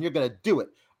stuff and you're going to do it.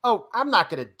 Oh, I'm not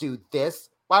going to do this.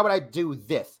 Why would I do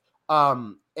this?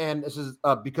 And this is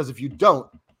because if you don't,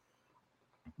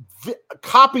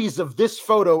 copies of this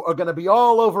photo are going to be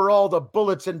all over all the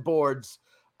bulletin boards,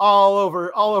 all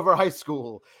over high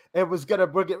school. It's going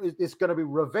to be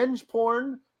revenge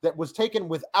porn that was taken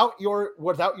without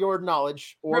your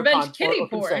knowledge or revenge kitty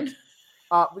porn.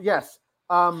 Yes.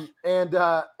 And we're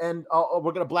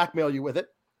going to blackmail you with it.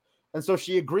 And so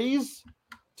she agrees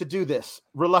to do this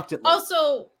reluctantly.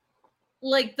 Also,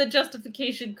 like the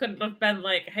justification couldn't have been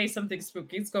like, "Hey, something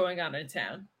spooky's going on in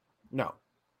town." No.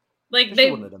 Like they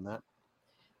wouldn't have done that.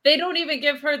 They don't even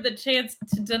give her the chance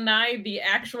to deny the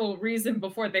actual reason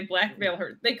before they blackmail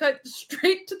her. They cut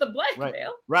straight to the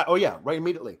blackmail. Right. Oh yeah, right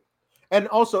immediately. And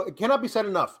also, it cannot be said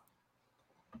enough.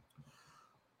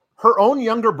 Her own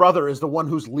younger brother is the one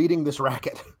who's leading this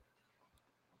racket.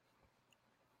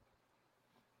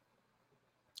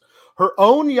 Her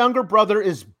own younger brother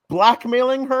is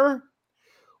blackmailing her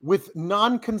with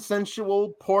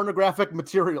non-consensual pornographic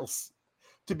materials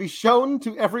to be shown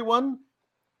to everyone,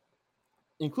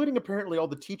 including apparently all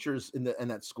the teachers in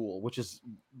that school, which is...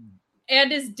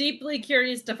 And is deeply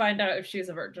curious to find out if she's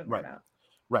a virgin or not.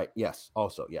 Right, yes,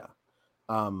 also, yeah.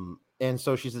 And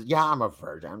so she says, yeah, I'm a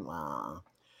virgin.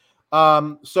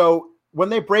 So when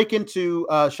they break into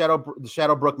the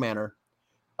Shadowbrook Manor,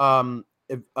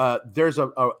 there's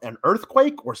an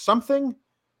earthquake or something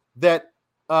that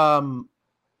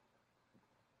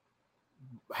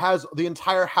has the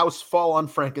entire house fall on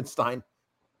Frankenstein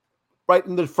right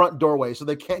in the front doorway, so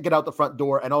they can't get out the front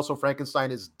door. And also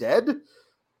Frankenstein is dead,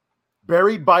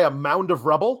 buried by a mound of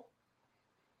rubble.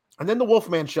 And then the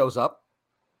Wolfman shows up,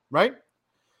 right?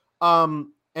 And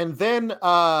then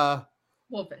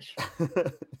Wolfish.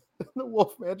 The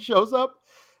Wolfman shows up,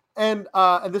 and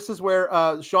this is where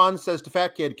Sean says to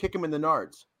Fat Kid, "Kick him in the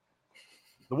nards."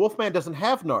 The Wolfman doesn't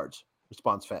have nards,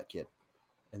 responds Fat Kid,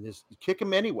 and just kick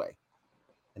him anyway,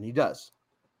 and he does.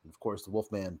 And of course, the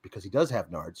Wolfman, because he does have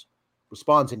nards,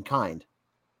 responds in kind,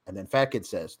 and then Fat Kid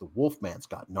says, "The Wolfman's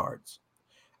got nards,"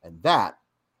 and that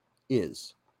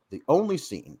is the only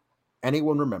scene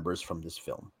anyone remembers from this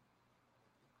film.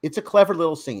 It's a clever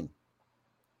little scene.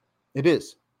 It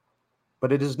is.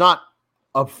 But it is not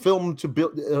a film to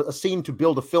build a scene to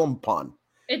build a film upon.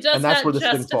 It does not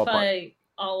justify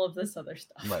all of this other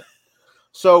stuff. Right.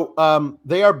 So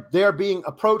they are being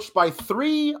approached by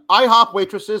 3 IHOP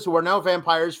waitresses who are now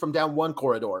vampires from down one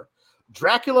corridor.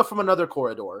 Dracula from another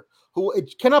corridor, who,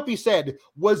 it cannot be said,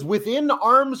 was within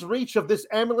arm's reach of this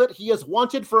amulet he has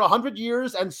wanted for 100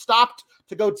 years and stopped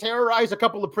to go terrorize a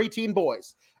couple of preteen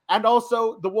boys. And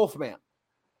also the Wolfman.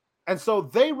 And so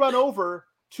they run over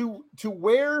to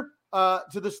where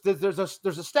to this. There's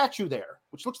a statue there,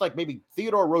 which looks like maybe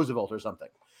Theodore Roosevelt or something.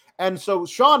 And so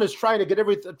Sean is trying to get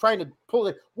everything, trying to pull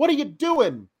it. What are you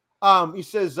doing? He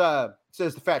says the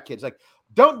fat kid's like,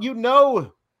 don't you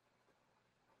know?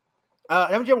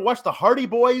 Haven't you ever watched the Hardy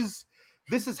Boys?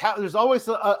 This is how there's always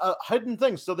a hidden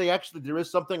thing. So there is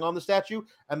something on the statue,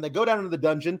 and they go down into the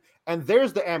dungeon, and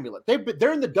there's the amulet.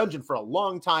 They're in the dungeon for a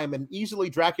long time, and easily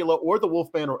Dracula or the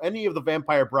Wolfman or any of the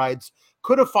vampire brides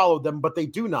could have followed them, but they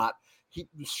do not.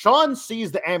 Sean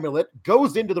sees the amulet,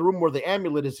 goes into the room where the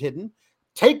amulet is hidden,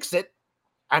 takes it,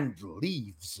 and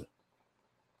leaves.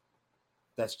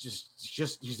 That's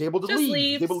just he's able to leave.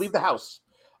 Leaves. He's able to leave the house.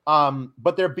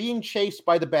 But they're being chased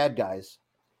by the bad guys.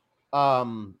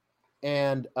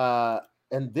 And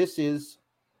this is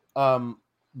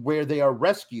where they are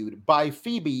rescued by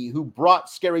Phoebe, who brought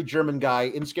Scary German Guy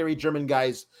in Scary German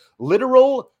Guy's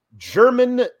literal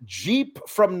German Jeep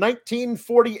from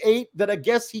 1948 that I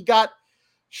guess he got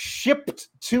shipped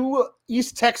to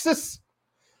East Texas.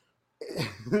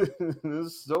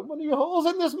 There's so many holes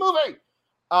in this movie.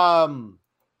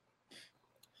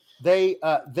 They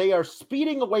are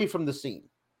speeding away from the scene,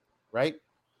 right?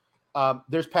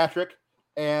 There's Patrick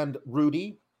and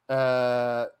Rudy,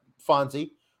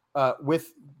 Fonzie,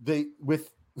 with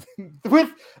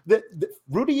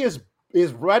Rudy is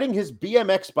riding his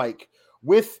BMX bike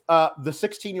with the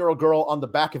 16-year-old girl on the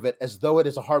back of it as though it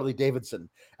is a Harley Davidson,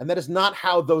 and that is not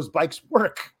how those bikes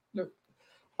work. No.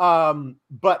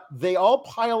 But they all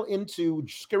pile into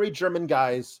Scary German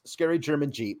Guy's Scary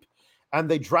German Jeep, and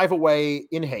they drive away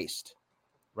in haste,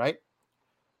 right?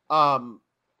 And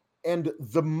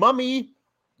the mummy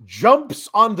jumps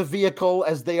on the vehicle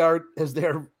as they are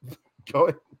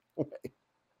going away.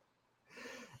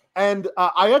 And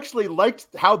I actually liked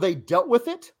how they dealt with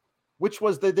it, which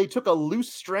was that they took a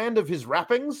loose strand of his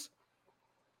wrappings,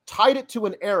 tied it to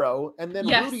an arrow, and then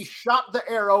Rudy shot the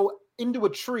arrow into a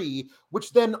tree,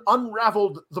 which then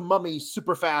unraveled the mummy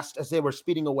super fast as they were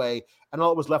speeding away, and all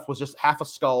that was left was just half a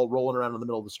skull rolling around in the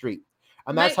middle of the street.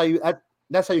 And that's how you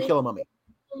kill a mummy.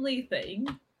 Only thing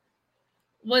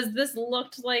was this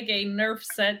looked like a Nerf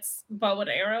sets bow and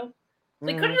arrow.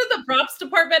 Like, couldn't the props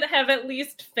department have at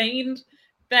least feigned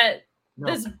that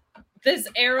this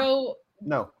arrow?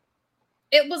 No.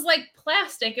 It was like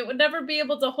plastic. It would never be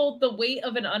able to hold the weight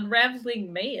of an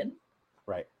unraveling man.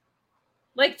 Right.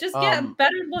 Like, just get a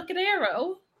better looking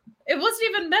arrow. It wasn't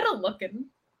even metal looking.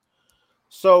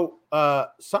 So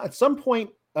at some point,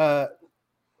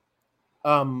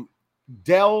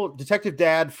 Detective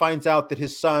Dad finds out that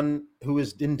his son, who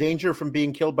is in danger from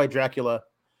being killed by Dracula,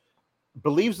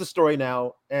 believes the story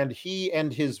now, and he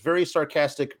and his very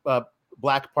sarcastic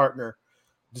black partner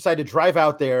decide to drive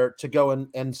out there to go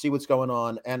and see what's going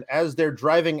on. And as they're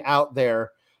driving out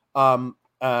there,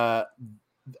 a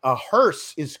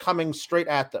hearse is coming straight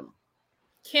at them.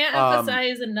 Can't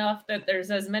emphasize enough that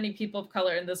there's as many people of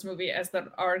color in this movie as there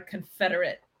are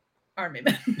Confederate Army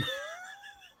men.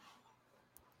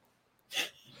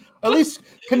 At least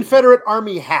Confederate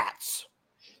Army hats.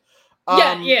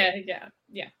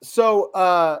 Yeah. So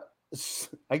I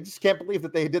just can't believe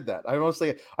that they did that. I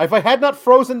honestly, if I had not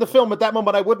frozen the film at that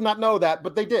moment, I would not know that,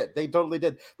 but they did. They totally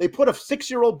did. They put a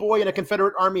 6-year-old boy in a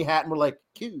Confederate Army hat and were like,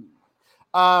 cute.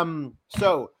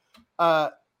 So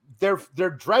they're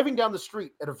driving down the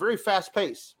street at a very fast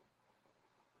pace,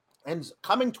 and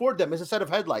coming toward them is a set of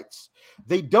headlights.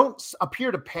 They don't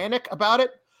appear to panic about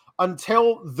it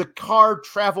until the car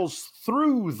travels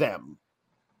through them,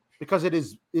 because it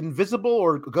is invisible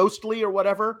or ghostly or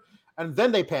whatever, and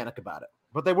then they panic about it.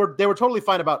 But they were totally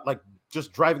fine about like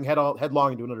just driving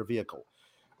headlong into another vehicle,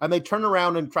 and they turn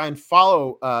around and try and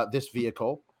follow this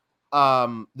vehicle.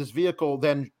 This vehicle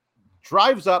then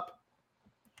drives up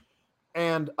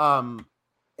and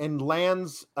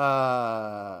lands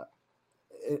and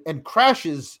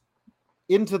crashes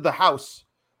into the house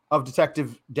of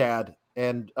Detective Dad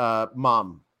and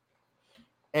Mom,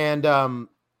 and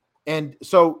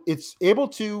so it's able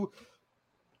to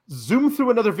zoom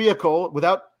through another vehicle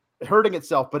without hurting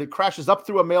itself, but it crashes up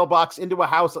through a mailbox into a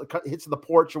house, hits the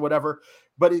porch or whatever.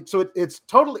 But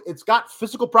it's got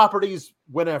physical properties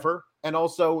whenever, and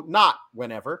also not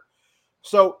whenever.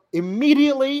 So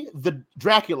immediately the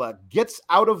Dracula gets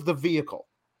out of the vehicle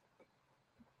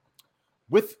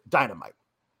with dynamite.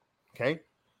 Okay.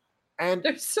 And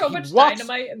there's so much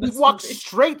dynamite in this He walks movie.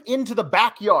 straight into the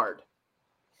backyard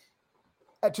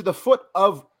to the foot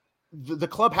of the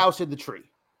clubhouse in the tree.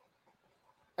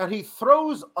 And he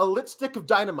throws a lit stick of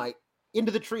dynamite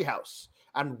into the treehouse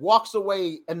and walks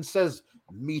away and says,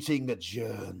 "Meeting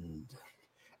adjourned,"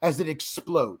 as it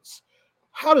explodes.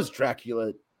 How does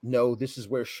Dracula know this is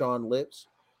where Sean lives?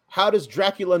 How does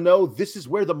Dracula know this is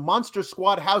where the Monster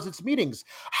Squad houses its meetings?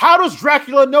 How does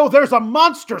Dracula know there's a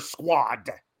Monster Squad?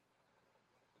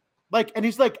 Like, and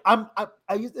he's like,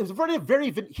 it's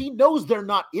very, he knows they're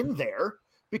not in there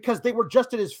because they were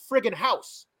just at his friggin'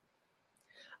 house.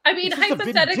 I mean, it's just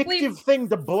hypothetically, a vindictive thing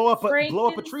to blow up a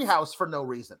treehouse for no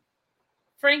reason.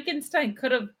 Frankenstein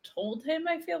could have told him,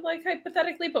 I feel like,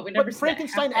 hypothetically, but we never. But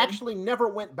Frankenstein actually never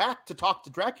went back to talk to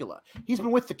Dracula. He's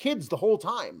been with the kids the whole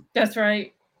time. That's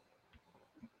right.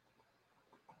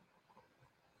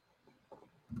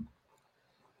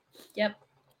 Yep.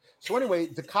 So anyway,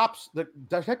 the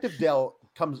Detective Dell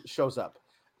shows up,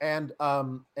 and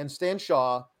Stan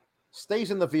Shaw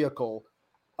stays in the vehicle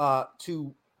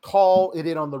to call it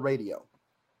in on the radio.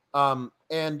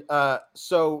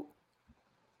 So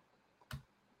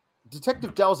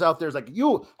Detective Dell's out there is like,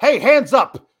 hey, hands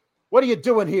up. What are you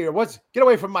doing here? Get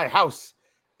away from my house.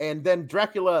 And then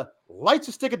Dracula lights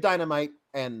a stick of dynamite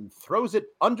and throws it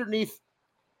underneath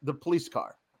the police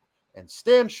car. And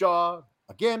Stan Shaw,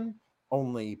 again,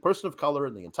 only person of color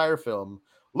in the entire film,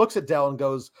 looks at Dell and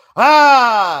goes,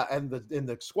 ah! And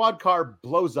the squad car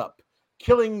blows up,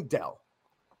 killing Dell.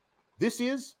 This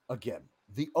is, again,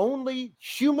 the only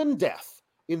human death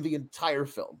in the entire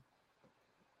film.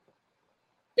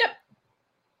 Yep.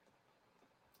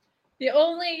 The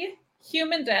only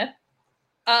human death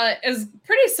is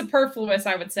pretty superfluous,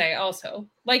 I would say, also.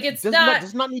 Like, it's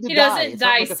does not need to die. He doesn't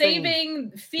die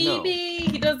saving Phoebe.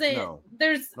 No. He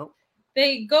doesn't. No.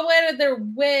 They go out of their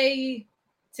way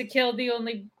to kill the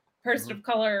only person of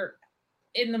color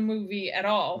in the movie at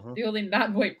all. The only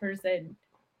non-white person.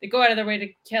 They go out of their way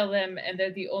to kill them, and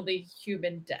they're the only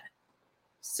human death.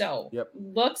 So,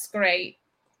 looks great.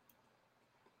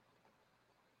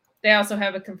 They also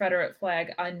have a Confederate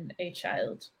flag on a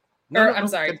child. I'm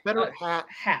sorry, Confederate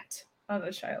hat on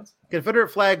a child. Confederate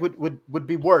flag would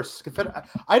be worse.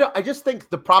 I just think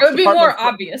the props. It would be more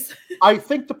obvious. I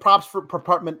think the props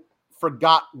department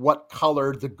forgot what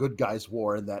color the good guys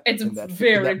wore in that. It's in that,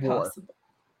 very in that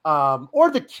possible. Or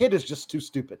the kid is just too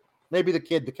stupid. Maybe the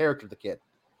character of the kid.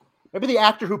 Maybe the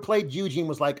actor who played Eugene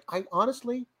was like, I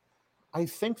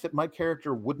think that my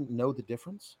character wouldn't know the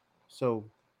difference. So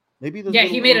maybe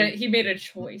he made a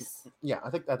choice. Yeah, I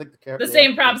think the character. The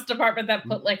same props department that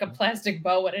put like a plastic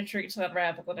bow in a tree to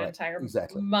unravel an entire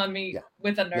mummy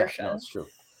with inertia. Yeah, no, it's true.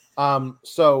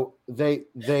 So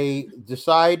they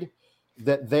decide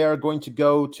that they are going to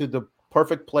go to the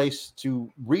perfect place to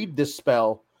read this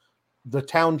spell, the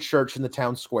town church in the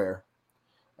town square.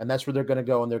 And that's where they're going to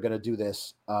go, and they're going to do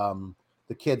this.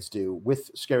 The kids do, with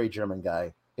Scary German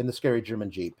Guy in the Scary German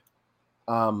Jeep.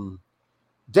 Dell,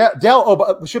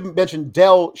 we should mention,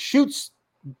 Dell shoots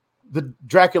the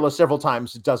Dracula several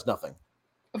times. It does nothing.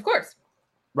 Of course.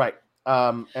 Right.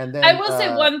 And then I will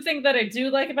say one thing that I do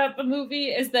like about the movie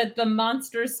is that the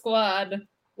Monster Squad,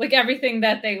 like everything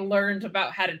that they learned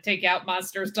about how to take out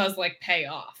monsters, does like pay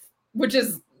off, which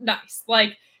is nice.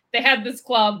 Like, they had this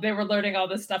club, they were learning all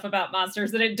this stuff about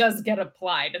monsters, and it does get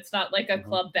applied. It's not like a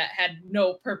club that had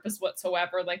no purpose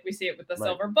whatsoever, like we see it with the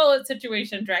silver bullet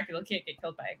situation. Dracula can't get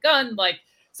killed by a gun. Like,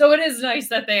 so it is nice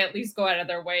that they at least go out of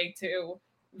their way to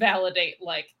validate,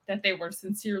 like, that they were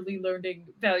sincerely learning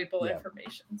valuable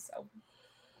information.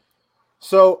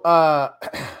 So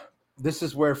this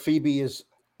is where Phoebe is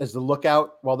the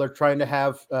lookout while they're trying to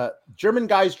have German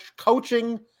guys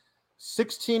coaching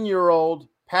 16-year-old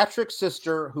Patrick's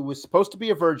sister, who was supposed to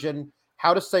be a virgin,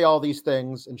 how to say all these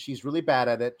things, and she's really bad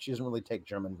at it. She doesn't really take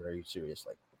German very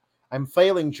seriously. I'm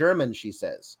failing German, she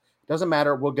says. Doesn't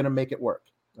matter. We're going to make it work.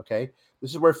 Okay?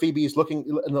 This is where Phoebe is looking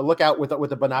in the lookout with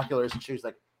the binoculars, and she's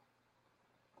like,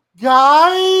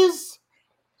 guys!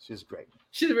 She's great.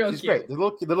 She's cute. Great. The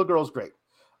little girl's great.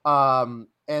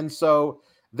 And so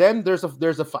then there's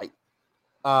a fight.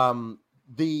 By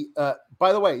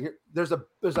the way, there's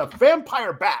a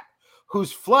vampire bat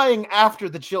who's flying after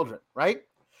the children, right?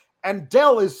 And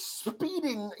Dell is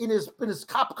speeding in his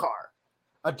cop car,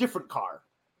 a different car.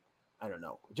 I don't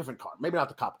know, a different car, maybe not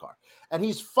the cop car. And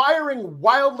he's firing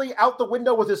wildly out the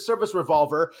window with his service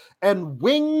revolver and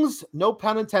wings, no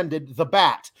pun intended, the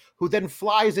bat, who then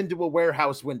flies into a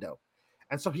warehouse window.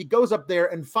 And so he goes up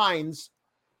there and finds,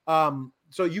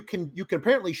 so you can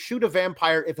apparently shoot a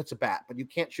vampire if it's a bat, but you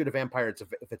can't shoot a vampire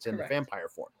if it's in the vampire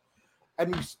form.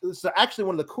 And this is actually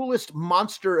one of the coolest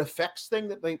monster effects thing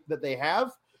that they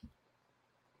have.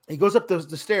 He goes up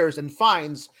the stairs and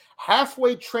finds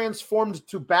halfway transformed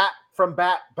from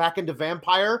bat back into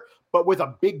vampire, but with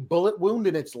a big bullet wound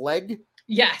in its leg.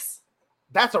 Yes.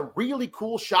 That's a really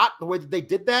cool shot, the way that they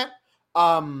did that.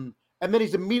 And then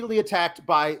he's immediately attacked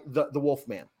by the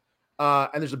Wolfman.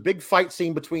 And there's a big fight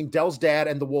scene between Dell's dad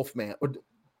and the Wolfman.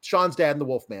 Sean's dad and the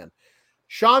Wolfman.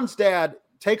 Sean's dad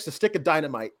takes a stick of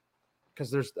dynamite, because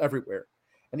there's everywhere,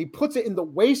 and he puts it in the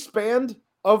waistband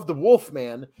of the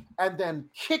Wolfman and then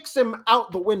kicks him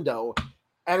out the window.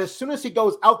 And as soon as he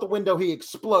goes out the window, he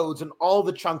explodes and all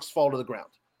the chunks fall to the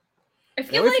ground. I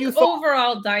feel like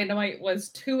overall dynamite was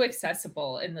too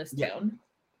accessible in this town.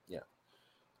 Yeah.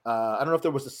 I don't know if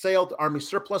there was a sale to Army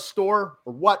surplus store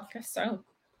or what. I guess so.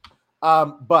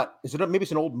 But maybe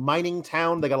it's an old mining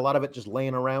town. They got a lot of it just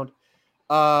laying around.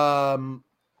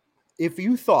 If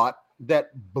you thought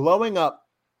that blowing up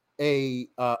a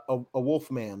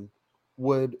Wolfman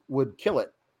would kill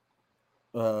it,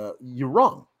 you're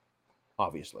wrong,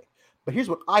 obviously. But here's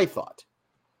what I thought: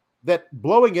 that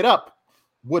blowing it up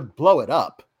would blow it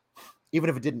up, even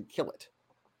if it didn't kill it.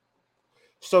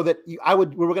 So that we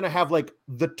were going to have like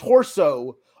the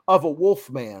torso of a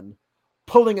Wolfman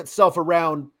pulling itself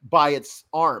around by its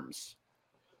arms.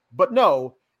 But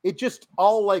no, it just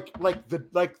all like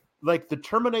the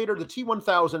Terminator, the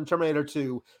T-1000, Terminator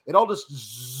 2, it all just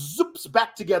zoops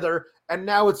back together, and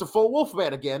now it's a full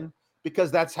Wolfman again,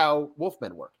 because that's how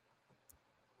Wolfmen work.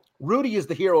 Rudy is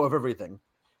the hero of everything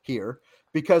here,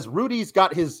 because Rudy's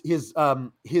got his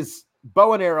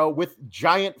bow and arrow with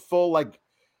giant full like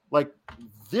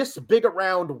this big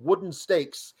around wooden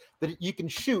stakes that you can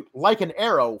shoot like an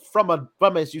arrow from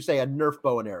as you say, a Nerf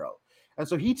bow and arrow. And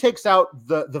so he takes out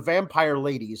the vampire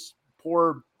ladies,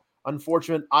 poor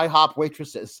unfortunate IHOP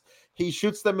waitresses. He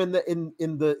shoots them in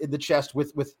the chest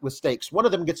with stakes. One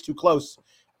of them gets too close,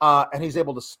 and he's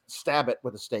able to stab it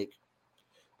with a stake.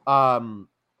 The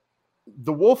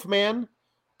Wolfman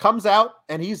comes out,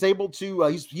 and he's able to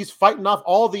he's fighting off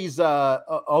all these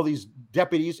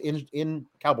deputies in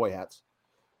cowboy hats,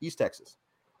 East Texas,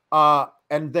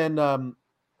 and then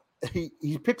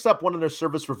he picks up one of their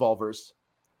service revolvers.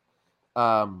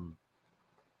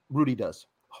 Rudy does.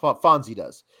 Fonzie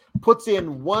does. Puts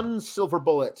in one silver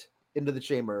bullet into the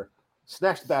chamber,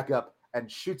 snatches back up, and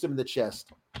shoots him in the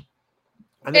chest.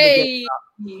 And then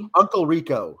we get Uncle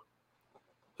Rico,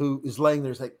 who is laying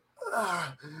there, is like,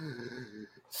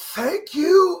 "Thank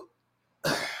you."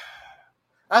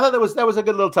 I thought that was a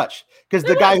good little touch, because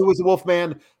the guy who was a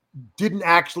Wolfman didn't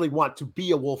actually want to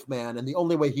be a Wolfman, and the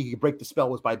only way he could break the spell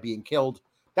was by being killed.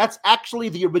 That's actually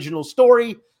the original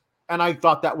story, and I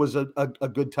thought that was a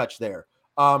good touch there.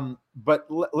 But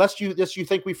lest you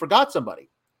think we forgot somebody.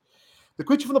 The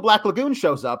creature from the Black Lagoon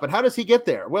shows up, and how does he get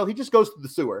there? Well, he just goes through the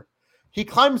sewer. He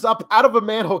climbs up out of a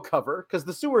manhole cover, because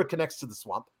the sewer connects to the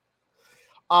swamp.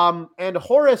 And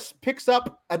Horace picks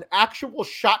up an actual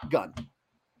shotgun.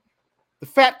 The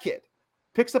fat kid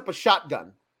picks up a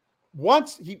shotgun.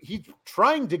 Once he's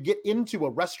trying to get into a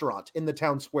restaurant in the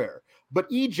town square, but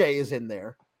EJ is in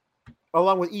there,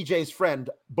 along with EJ's friend,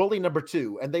 bully number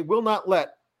 2, and they will not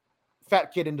let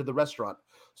fat kid into the restaurant.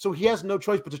 So he has no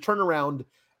choice but to turn around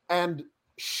and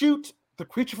shoot the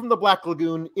creature from the Black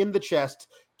Lagoon in the chest,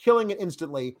 killing it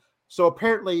instantly. So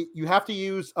apparently you have to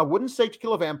use a wooden stake to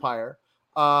kill a vampire.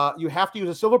 You have to use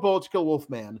a silver bullet to kill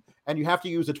Wolfman, and you have to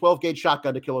use a 12-gauge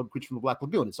shotgun to kill a creature from the Black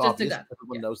Lagoon. It's just obvious.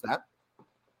 Everyone knows that.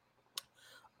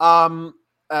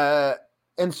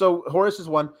 And so Horace is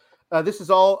one. This is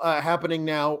all happening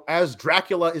now as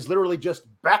Dracula is literally just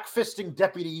backfisting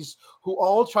deputies who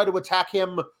all try to attack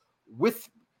him with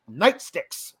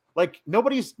nightsticks. Like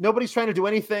nobody's trying to do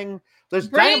anything. There's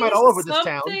dynamite all over this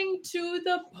town. Something to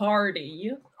the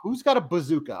party. Who's got a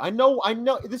bazooka? I know.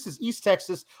 This is East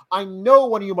Texas. I know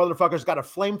one of you motherfuckers got a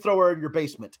flamethrower in your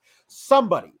basement.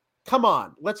 Somebody, come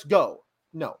on, let's go.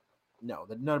 No,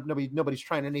 nobody's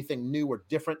trying anything new or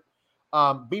different.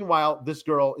 Meanwhile, this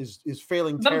girl is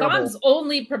failing terrible. The mom's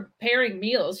only preparing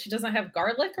meals. She doesn't have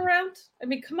garlic around. I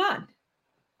mean, come on.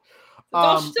 That's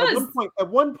all she does. At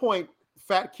one point,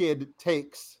 fat kid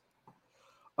takes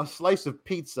a slice of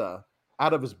pizza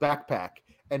out of his backpack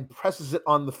and presses it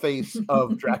on the face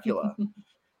of Dracula.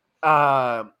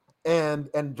 And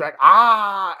then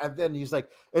he's like,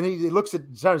 and he looks at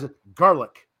Sarah and says,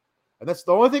 "Garlic," and that's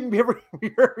the only thing we ever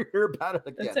hear about it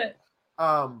again. That's it.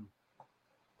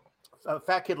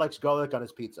 Fat kid likes garlic on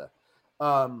his pizza,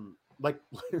 like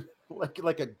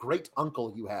a great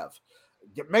uncle you have.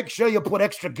 Make sure you put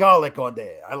extra garlic on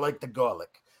there. I like the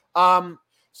garlic.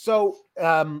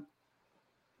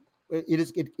 It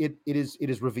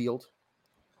is revealed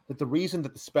that the reason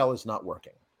that the spell is not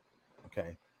working,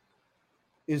 okay,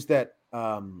 is that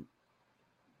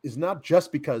is not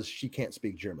just because she can't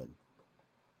speak German,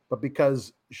 but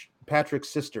because Patrick's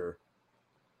sister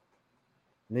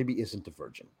maybe isn't a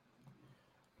virgin.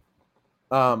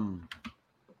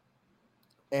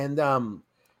 It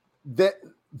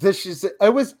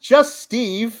was just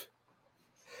Steve.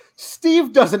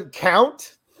 Steve doesn't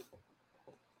count.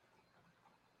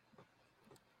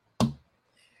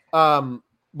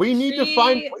 We need to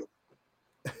find.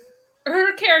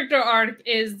 Her character arc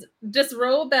is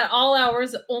disrobe at all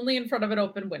hours, only in front of an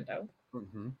open window.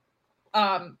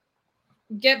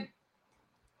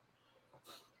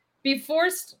 Be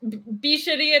forced, be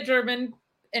shitty at German,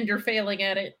 and you're failing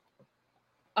at it.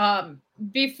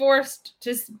 Be forced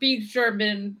to speak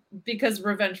German because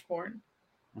revenge porn,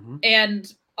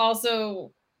 and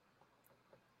also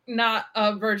not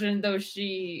a virgin, though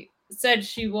she said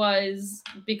she was,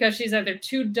 because she's either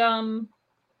too dumb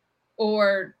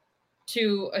or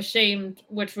too ashamed,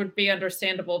 which would be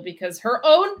understandable because her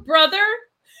own brother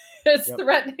is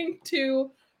threatening to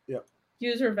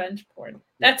use revenge porn.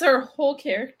 That's her whole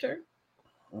character.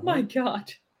 My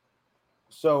God.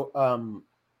 So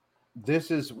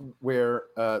this is where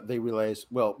they realize,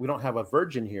 well, we don't have a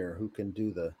virgin here who can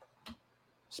do the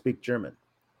speak German.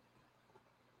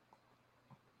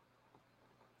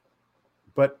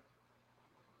 But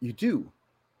you do.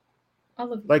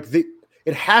 Like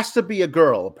it has to be a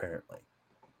girl, apparently.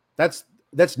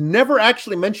 That's never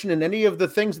actually mentioned in any of the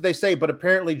things that they say, but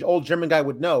apparently old German guy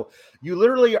would know. You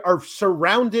literally are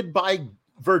surrounded by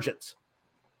virgins.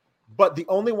 But the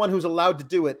only one who's allowed to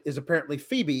do it is apparently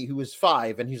Phoebe, who is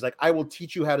 5, and he's like, I will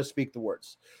teach you how to speak the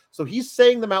words. So he's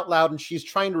saying them out loud, and she's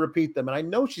trying to repeat them, and I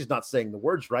know she's not saying the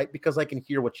words right because I can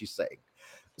hear what she's saying.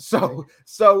 So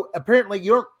apparently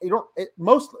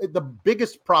the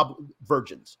biggest problem,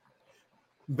 virgins,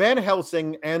 Van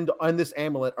Helsing and this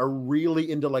amulet are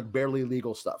really into like barely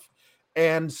legal stuff,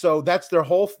 and so that's their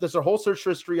whole search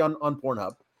history on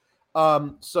Pornhub.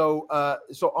 So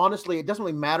honestly, it doesn't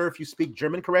really matter if you speak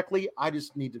German correctly. I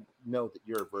just need to know that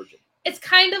you're a virgin. It's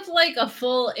kind of like a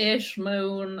full-ish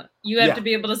moon. You have to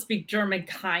be able to speak German,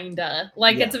 kinda.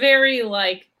 Like it's very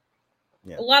like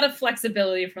a lot of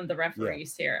flexibility from the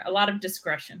referees here. A lot of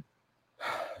discretion.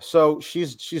 So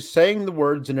she's saying the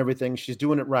words and everything. She's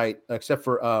doing it right, except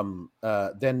for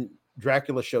then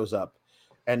Dracula shows up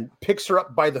and picks her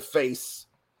up by the face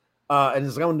and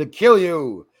is going to kill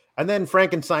you. And then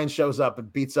Frankenstein shows up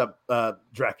and beats up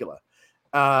Dracula.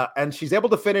 And she's able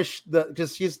to finish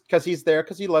because he's there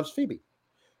because he loves Phoebe.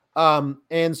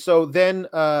 And so then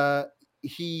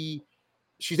she's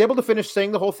able to finish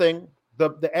saying the whole thing.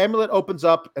 The amulet opens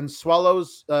up and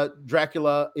swallows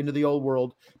Dracula into the old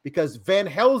world because Van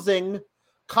Helsing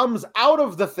comes out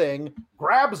of the thing,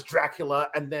 grabs Dracula,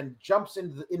 and then jumps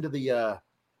into the.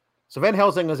 So Van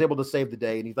Helsing is able to save the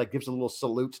day, and he like gives a little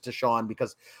salute to Sean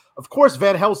because, of course,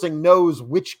 Van Helsing knows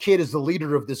which kid is the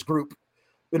leader of this group,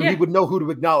 and he would know who to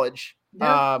acknowledge.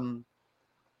 Yeah.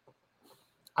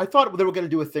 I thought they were going to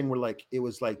do a thing where like it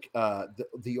was like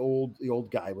the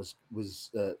old guy was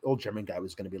old German guy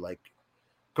was going to be like,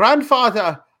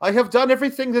 Grandfather, I have done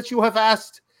everything that you have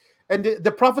asked, and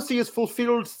the prophecy is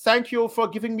fulfilled. Thank you for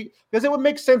giving me, because it would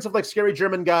make sense if like scary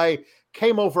German guy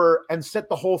came over and set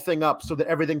the whole thing up so that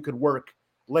everything could work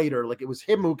later. Like it was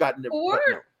him who got into it.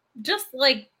 Or just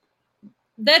like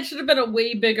that should have been a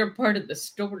way bigger part of the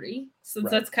story, since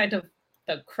that's kind of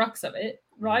the crux of it,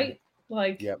 right?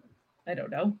 Like, I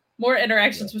don't know. More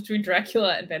interactions between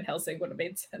Dracula and Van Helsing would have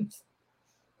made sense.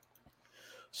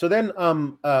 So then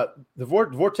the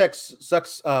vortex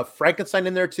sucks Frankenstein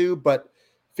in there too, but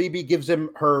Phoebe gives him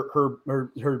her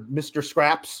Mr.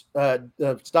 Scraps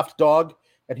stuffed dog,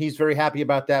 and he's very happy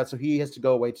about that. So he has to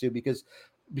go away too because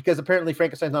apparently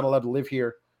Frankenstein's not allowed to live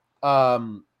here.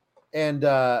 And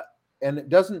it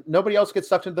doesn't. Nobody else gets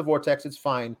sucked into the vortex. It's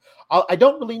fine. I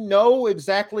don't really know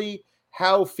exactly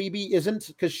how Phoebe isn't,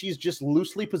 because she's just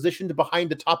loosely positioned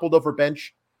behind a toppled over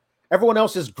bench. Everyone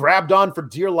else is grabbed on for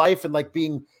dear life and like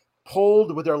being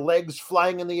pulled with their legs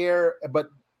flying in the air. But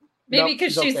maybe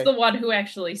because she's the one who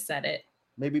actually said it.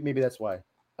 Maybe that's why.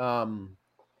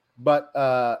 But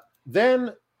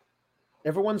then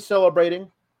everyone's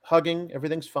celebrating, hugging,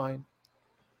 everything's fine.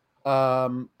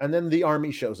 And then the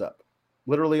army shows up.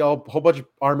 Literally a whole bunch of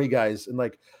army guys, and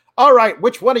like, all right,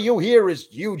 which one of you here is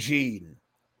Eugene?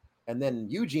 And then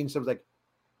Eugene says like,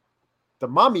 the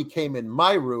mommy came in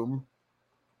my room.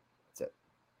 That's it.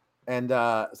 And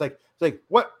it's like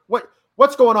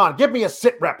what's going on? Give me a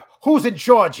sit rep. Who's in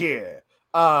charge here?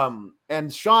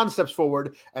 And Sean steps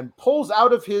forward and pulls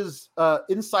out of his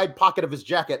inside pocket of his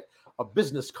jacket a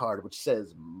business card which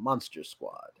says Monster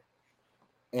Squad.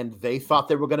 And they thought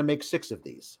they were going to make 6 of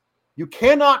these. You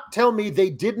cannot tell me they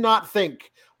did not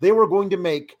think they were going to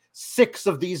make 6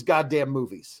 of these goddamn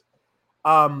movies.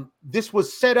 This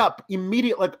was set up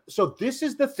immediately. Like, so this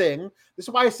is the thing. This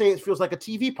is why I say it feels like a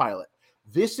TV pilot.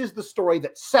 This is the story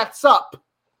that sets up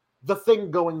the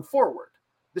thing going forward.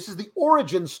 This is the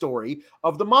origin story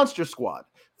of the Monster Squad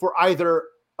for either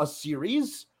a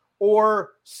series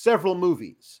or several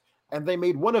movies. and they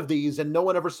made one of these, and no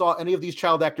one ever saw any of these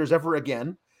child actors ever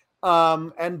again.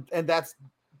 And that's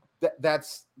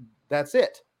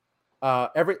it.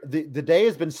 The day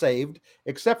has been saved,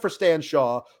 except for Stan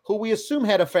Shaw, who we assume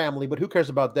had a family, but who cares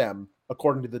about them?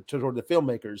 According to the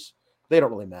filmmakers, they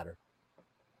don't really matter.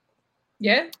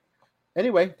 Yeah.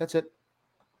 Anyway, that's it.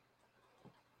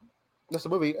 That's the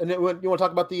movie. And you want to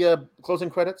talk about the closing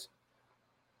credits?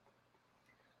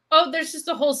 Oh, there's just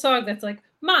a whole song that's like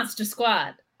Monster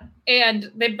Squad.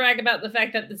 And they brag about the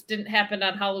fact that this didn't happen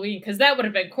on Halloween, because that would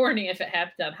have been corny if it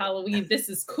happened on Halloween. This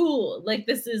is cool. Like,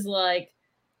 this is like,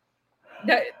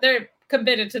 they're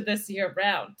committed to this year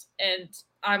round. And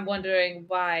I'm wondering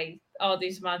why all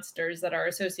these monsters that are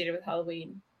associated with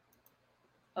Halloween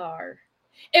are.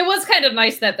 It was kind of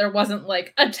nice that there wasn't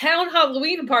like a town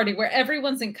Halloween party where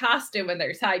everyone's in costume and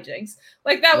there's hijinks.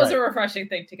 Like, that was a refreshing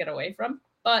thing to get away from.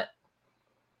 But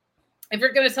if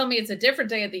you're going to tell me it's a different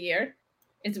day of the year,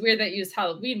 it's weird that you use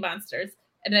Halloween monsters.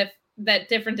 And if that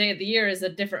different day of the year is a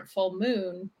different full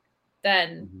moon,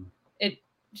 then it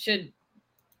should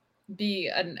be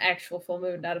an actual full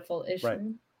moon, not a full-ish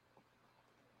moon.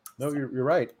 No, you're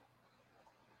right.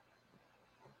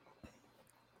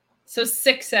 So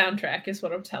sick soundtrack is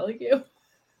what I'm telling you.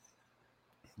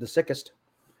 The sickest.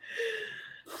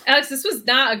 Alex, this was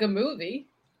not a good movie.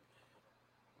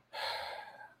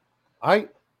 I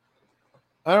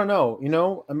don't know. You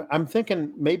know, I'm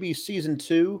thinking maybe season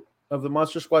 2 of the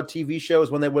Monster Squad TV show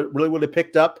is when they really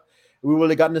picked up. We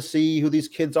really gotten to see who these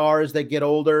kids are as they get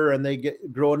older and they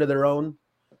grow into their own.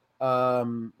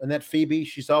 And that Phoebe,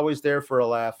 she's always there for a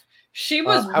laugh. She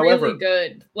was really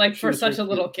good. Like, for such a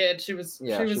little kid, she was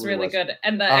really good.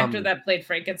 And the actor that played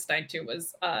Frankenstein too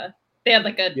was they had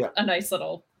like a nice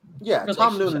little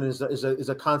Tom Noonan is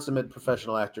a consummate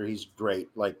professional actor. He's great.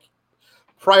 Like,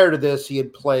 prior to this, he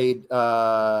had played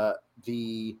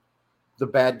the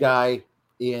bad guy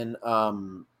in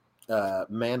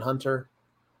Manhunter,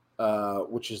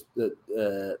 which is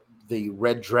the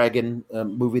Red Dragon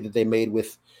movie that they made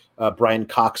with Brian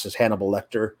Cox as Hannibal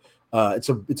Lecter. It's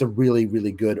a really,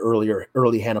 really good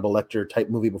early Hannibal Lecter type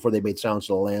movie before they made Silence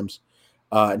of the Lambs.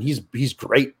 And he's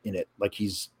great in it. Like,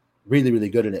 he's really, really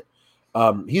good in it.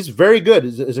 He's very good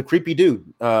as a creepy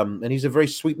dude. And he's a very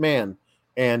sweet man.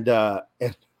 And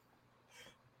it's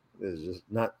just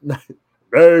not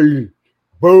hey,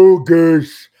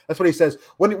 bogus. That's what he says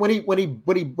when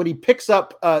he picks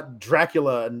up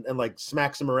Dracula and like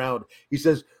smacks him around. He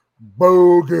says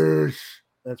bogus.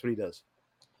 That's what he does.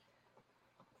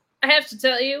 I have to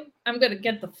tell you, I'm gonna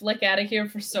get the flick out of here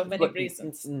for so many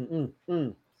reasons.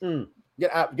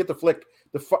 Get out. Get the flick.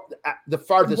 The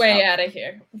farthest. Way out of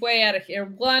here. Way out of here.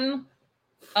 One,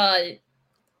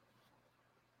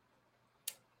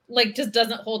 like, just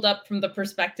doesn't hold up from the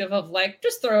perspective of like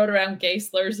just throw it around gay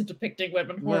slurs and depicting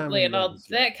women horribly and all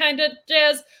that kind of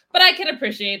jazz. But I can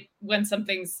appreciate when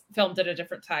something's filmed at a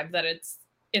different time that it's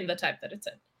in the type that it's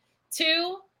in.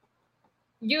 2,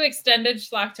 you extended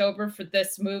Schlocktober for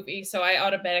this movie, so I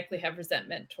automatically have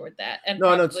resentment toward that. And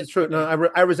no, it's true. No,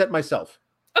 I resent myself.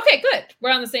 Okay, good.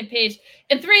 We're on the same page.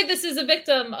 And 3, this is a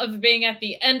victim of being at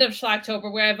the end of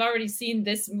Schlocktober, where I've already seen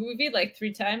this movie like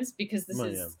 3 times, because this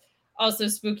is also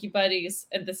Spooky Buddies,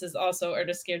 and this is also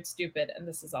Outta Scared Stupid, and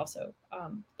this is also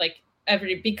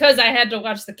because I had to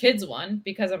watch the kids one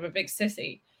because I'm a big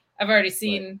sissy. I've already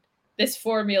seen this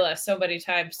formula so many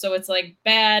times, so it's like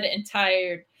bad and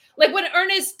tired. Like, when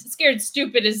Ernest Scared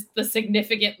Stupid is the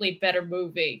significantly better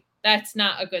movie, that's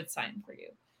not a good sign for you.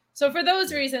 So for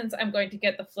those reasons, I'm going to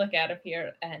get the flick out of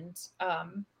here, and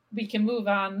we can move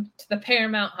on to the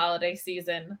Paramount holiday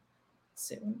season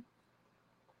soon.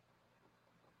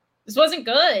 This wasn't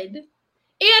good.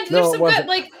 And there's some good,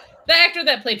 like, the actor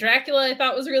that played Dracula, I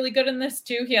thought was really good in this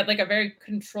too. He had like a very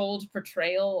controlled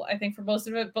portrayal, I think, for most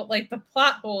of it, but like the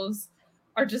plot holes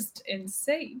are just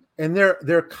insane. And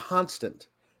they're constant.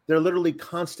 They're literally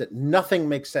constant. Nothing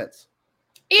makes sense.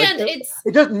 And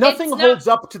like, nothing holds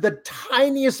up to the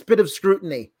tiniest bit of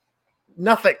scrutiny.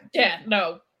 Nothing. Yeah,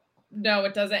 no,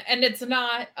 it doesn't. And it's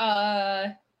not,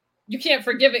 you can't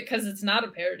forgive it because it's not a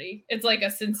parody. It's like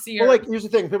a sincere. Well, like, here's the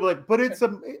thing. People are like, but it's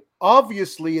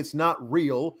obviously it's not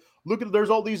real. Look at, there's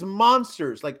all these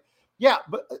monsters. Like, yeah,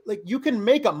 but like, you can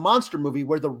make a monster movie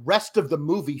where the rest of the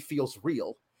movie feels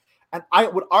real. And I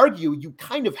would argue you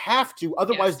kind of have to,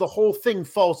 otherwise the whole thing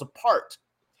falls apart.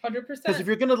 100%. Because if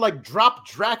you're going to like drop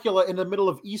Dracula in the middle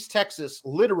of East Texas,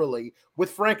 literally, with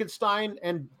Frankenstein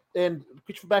and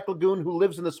Creatureback Lagoon, who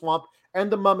lives in the swamp, and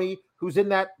the Mummy, who's in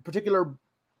that particular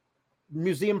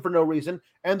museum for no reason,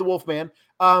 and the Wolfman,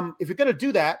 if you're going to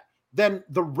do that, then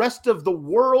the rest of the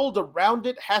world around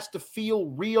it has to feel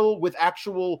real with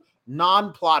actual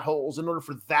non-plot holes in order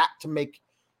for that to make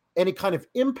any kind of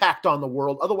impact on the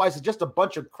world. Otherwise, it's just a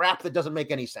bunch of crap that doesn't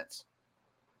make any sense.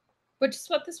 Which is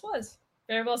what this was.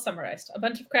 Very well summarized. A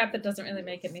bunch of crap that doesn't really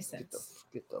make any sense.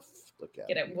 Get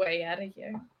it way out of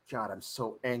here. God, I'm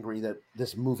so angry that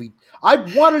this movie... I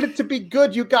wanted it to be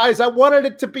good, you guys. I wanted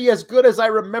it to be as good as I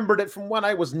remembered it from when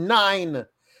I was 9.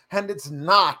 And it's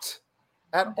not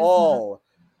at all.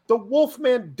 The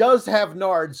Wolfman does have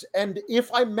nards. And if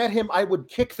I met him, I would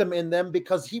kick them in them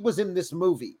because he was in this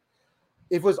movie.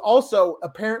 It was also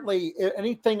apparently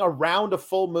anything around a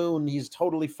full moon, he's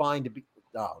totally fine to be...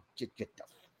 Oh, get the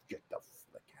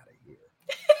flick out of here.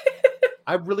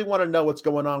 I really want to know what's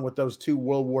going on with those 2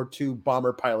 World War II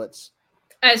bomber pilots.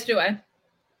 As do I.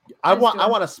 I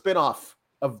want a spin-off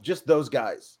of just those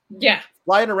guys. Yeah.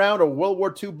 Flying around a World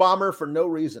War II bomber for no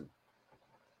reason.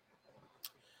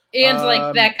 And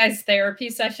like that guy's therapy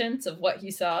sessions of what he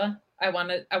saw. I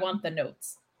want the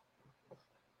notes.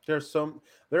 There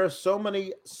are so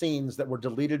many scenes that were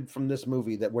deleted from this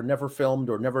movie that were never filmed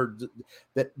or never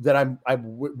that I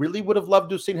really would have loved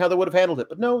to have seen how they would have handled it.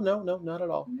 But no, not at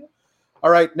all. No. All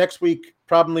right, next week,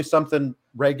 probably something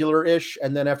regular-ish.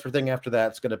 And then everything after that,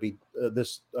 it's going to be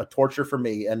torture for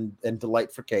me and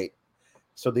delight for Kate.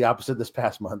 So the opposite this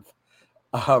past month.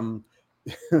 Oh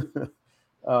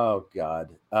God.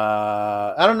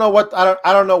 I don't know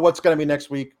what's going to be next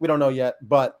week. We don't know yet,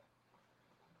 but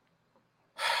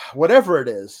whatever it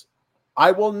is,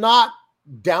 I will not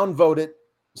downvote it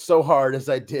so hard as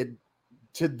I did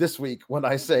to this week when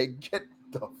I say, get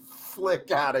the flick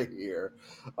out of here.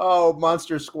 Oh,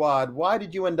 Monster Squad, why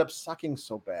did you end up sucking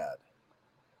so bad?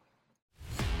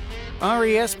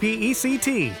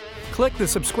 RESPECT. Click the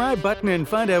subscribe button and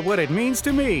find out what it means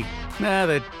to me. Nah,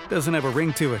 that doesn't have a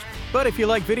ring to it. But if you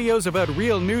like videos about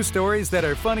real news stories that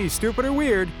are funny, stupid, or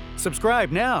weird,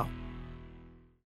 subscribe now.